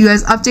to keep you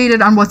guys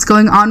updated on what's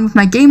going on with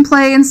my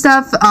gameplay and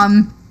stuff.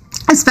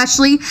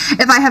 Especially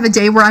if I have a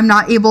day where I'm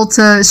not able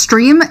to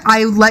stream,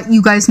 I let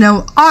you guys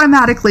know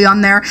automatically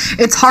on there.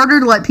 It's harder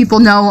to let people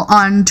know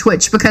on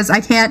Twitch because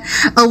I can't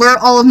alert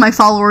all of my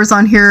followers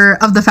on here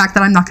of the fact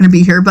that I'm not going to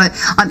be here. But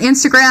on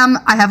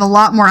Instagram, I have a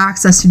lot more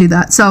access to do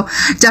that. So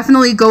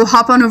definitely go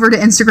hop on over to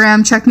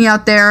Instagram, check me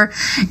out there.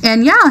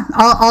 And yeah,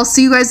 I'll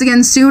see you guys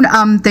again soon.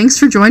 Thanks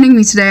for joining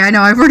me today. I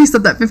know I've already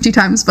said that 50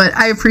 times, but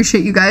I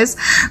appreciate you guys.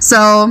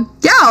 So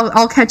yeah,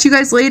 I'll catch you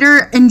guys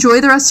later.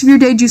 Enjoy the rest of your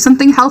day. Do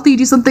something healthy,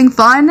 do something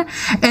fun,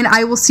 and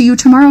I will see you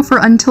tomorrow for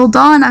Until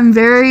Dawn. I'm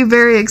very,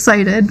 very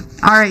excited.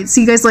 All right,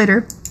 see you guys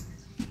later.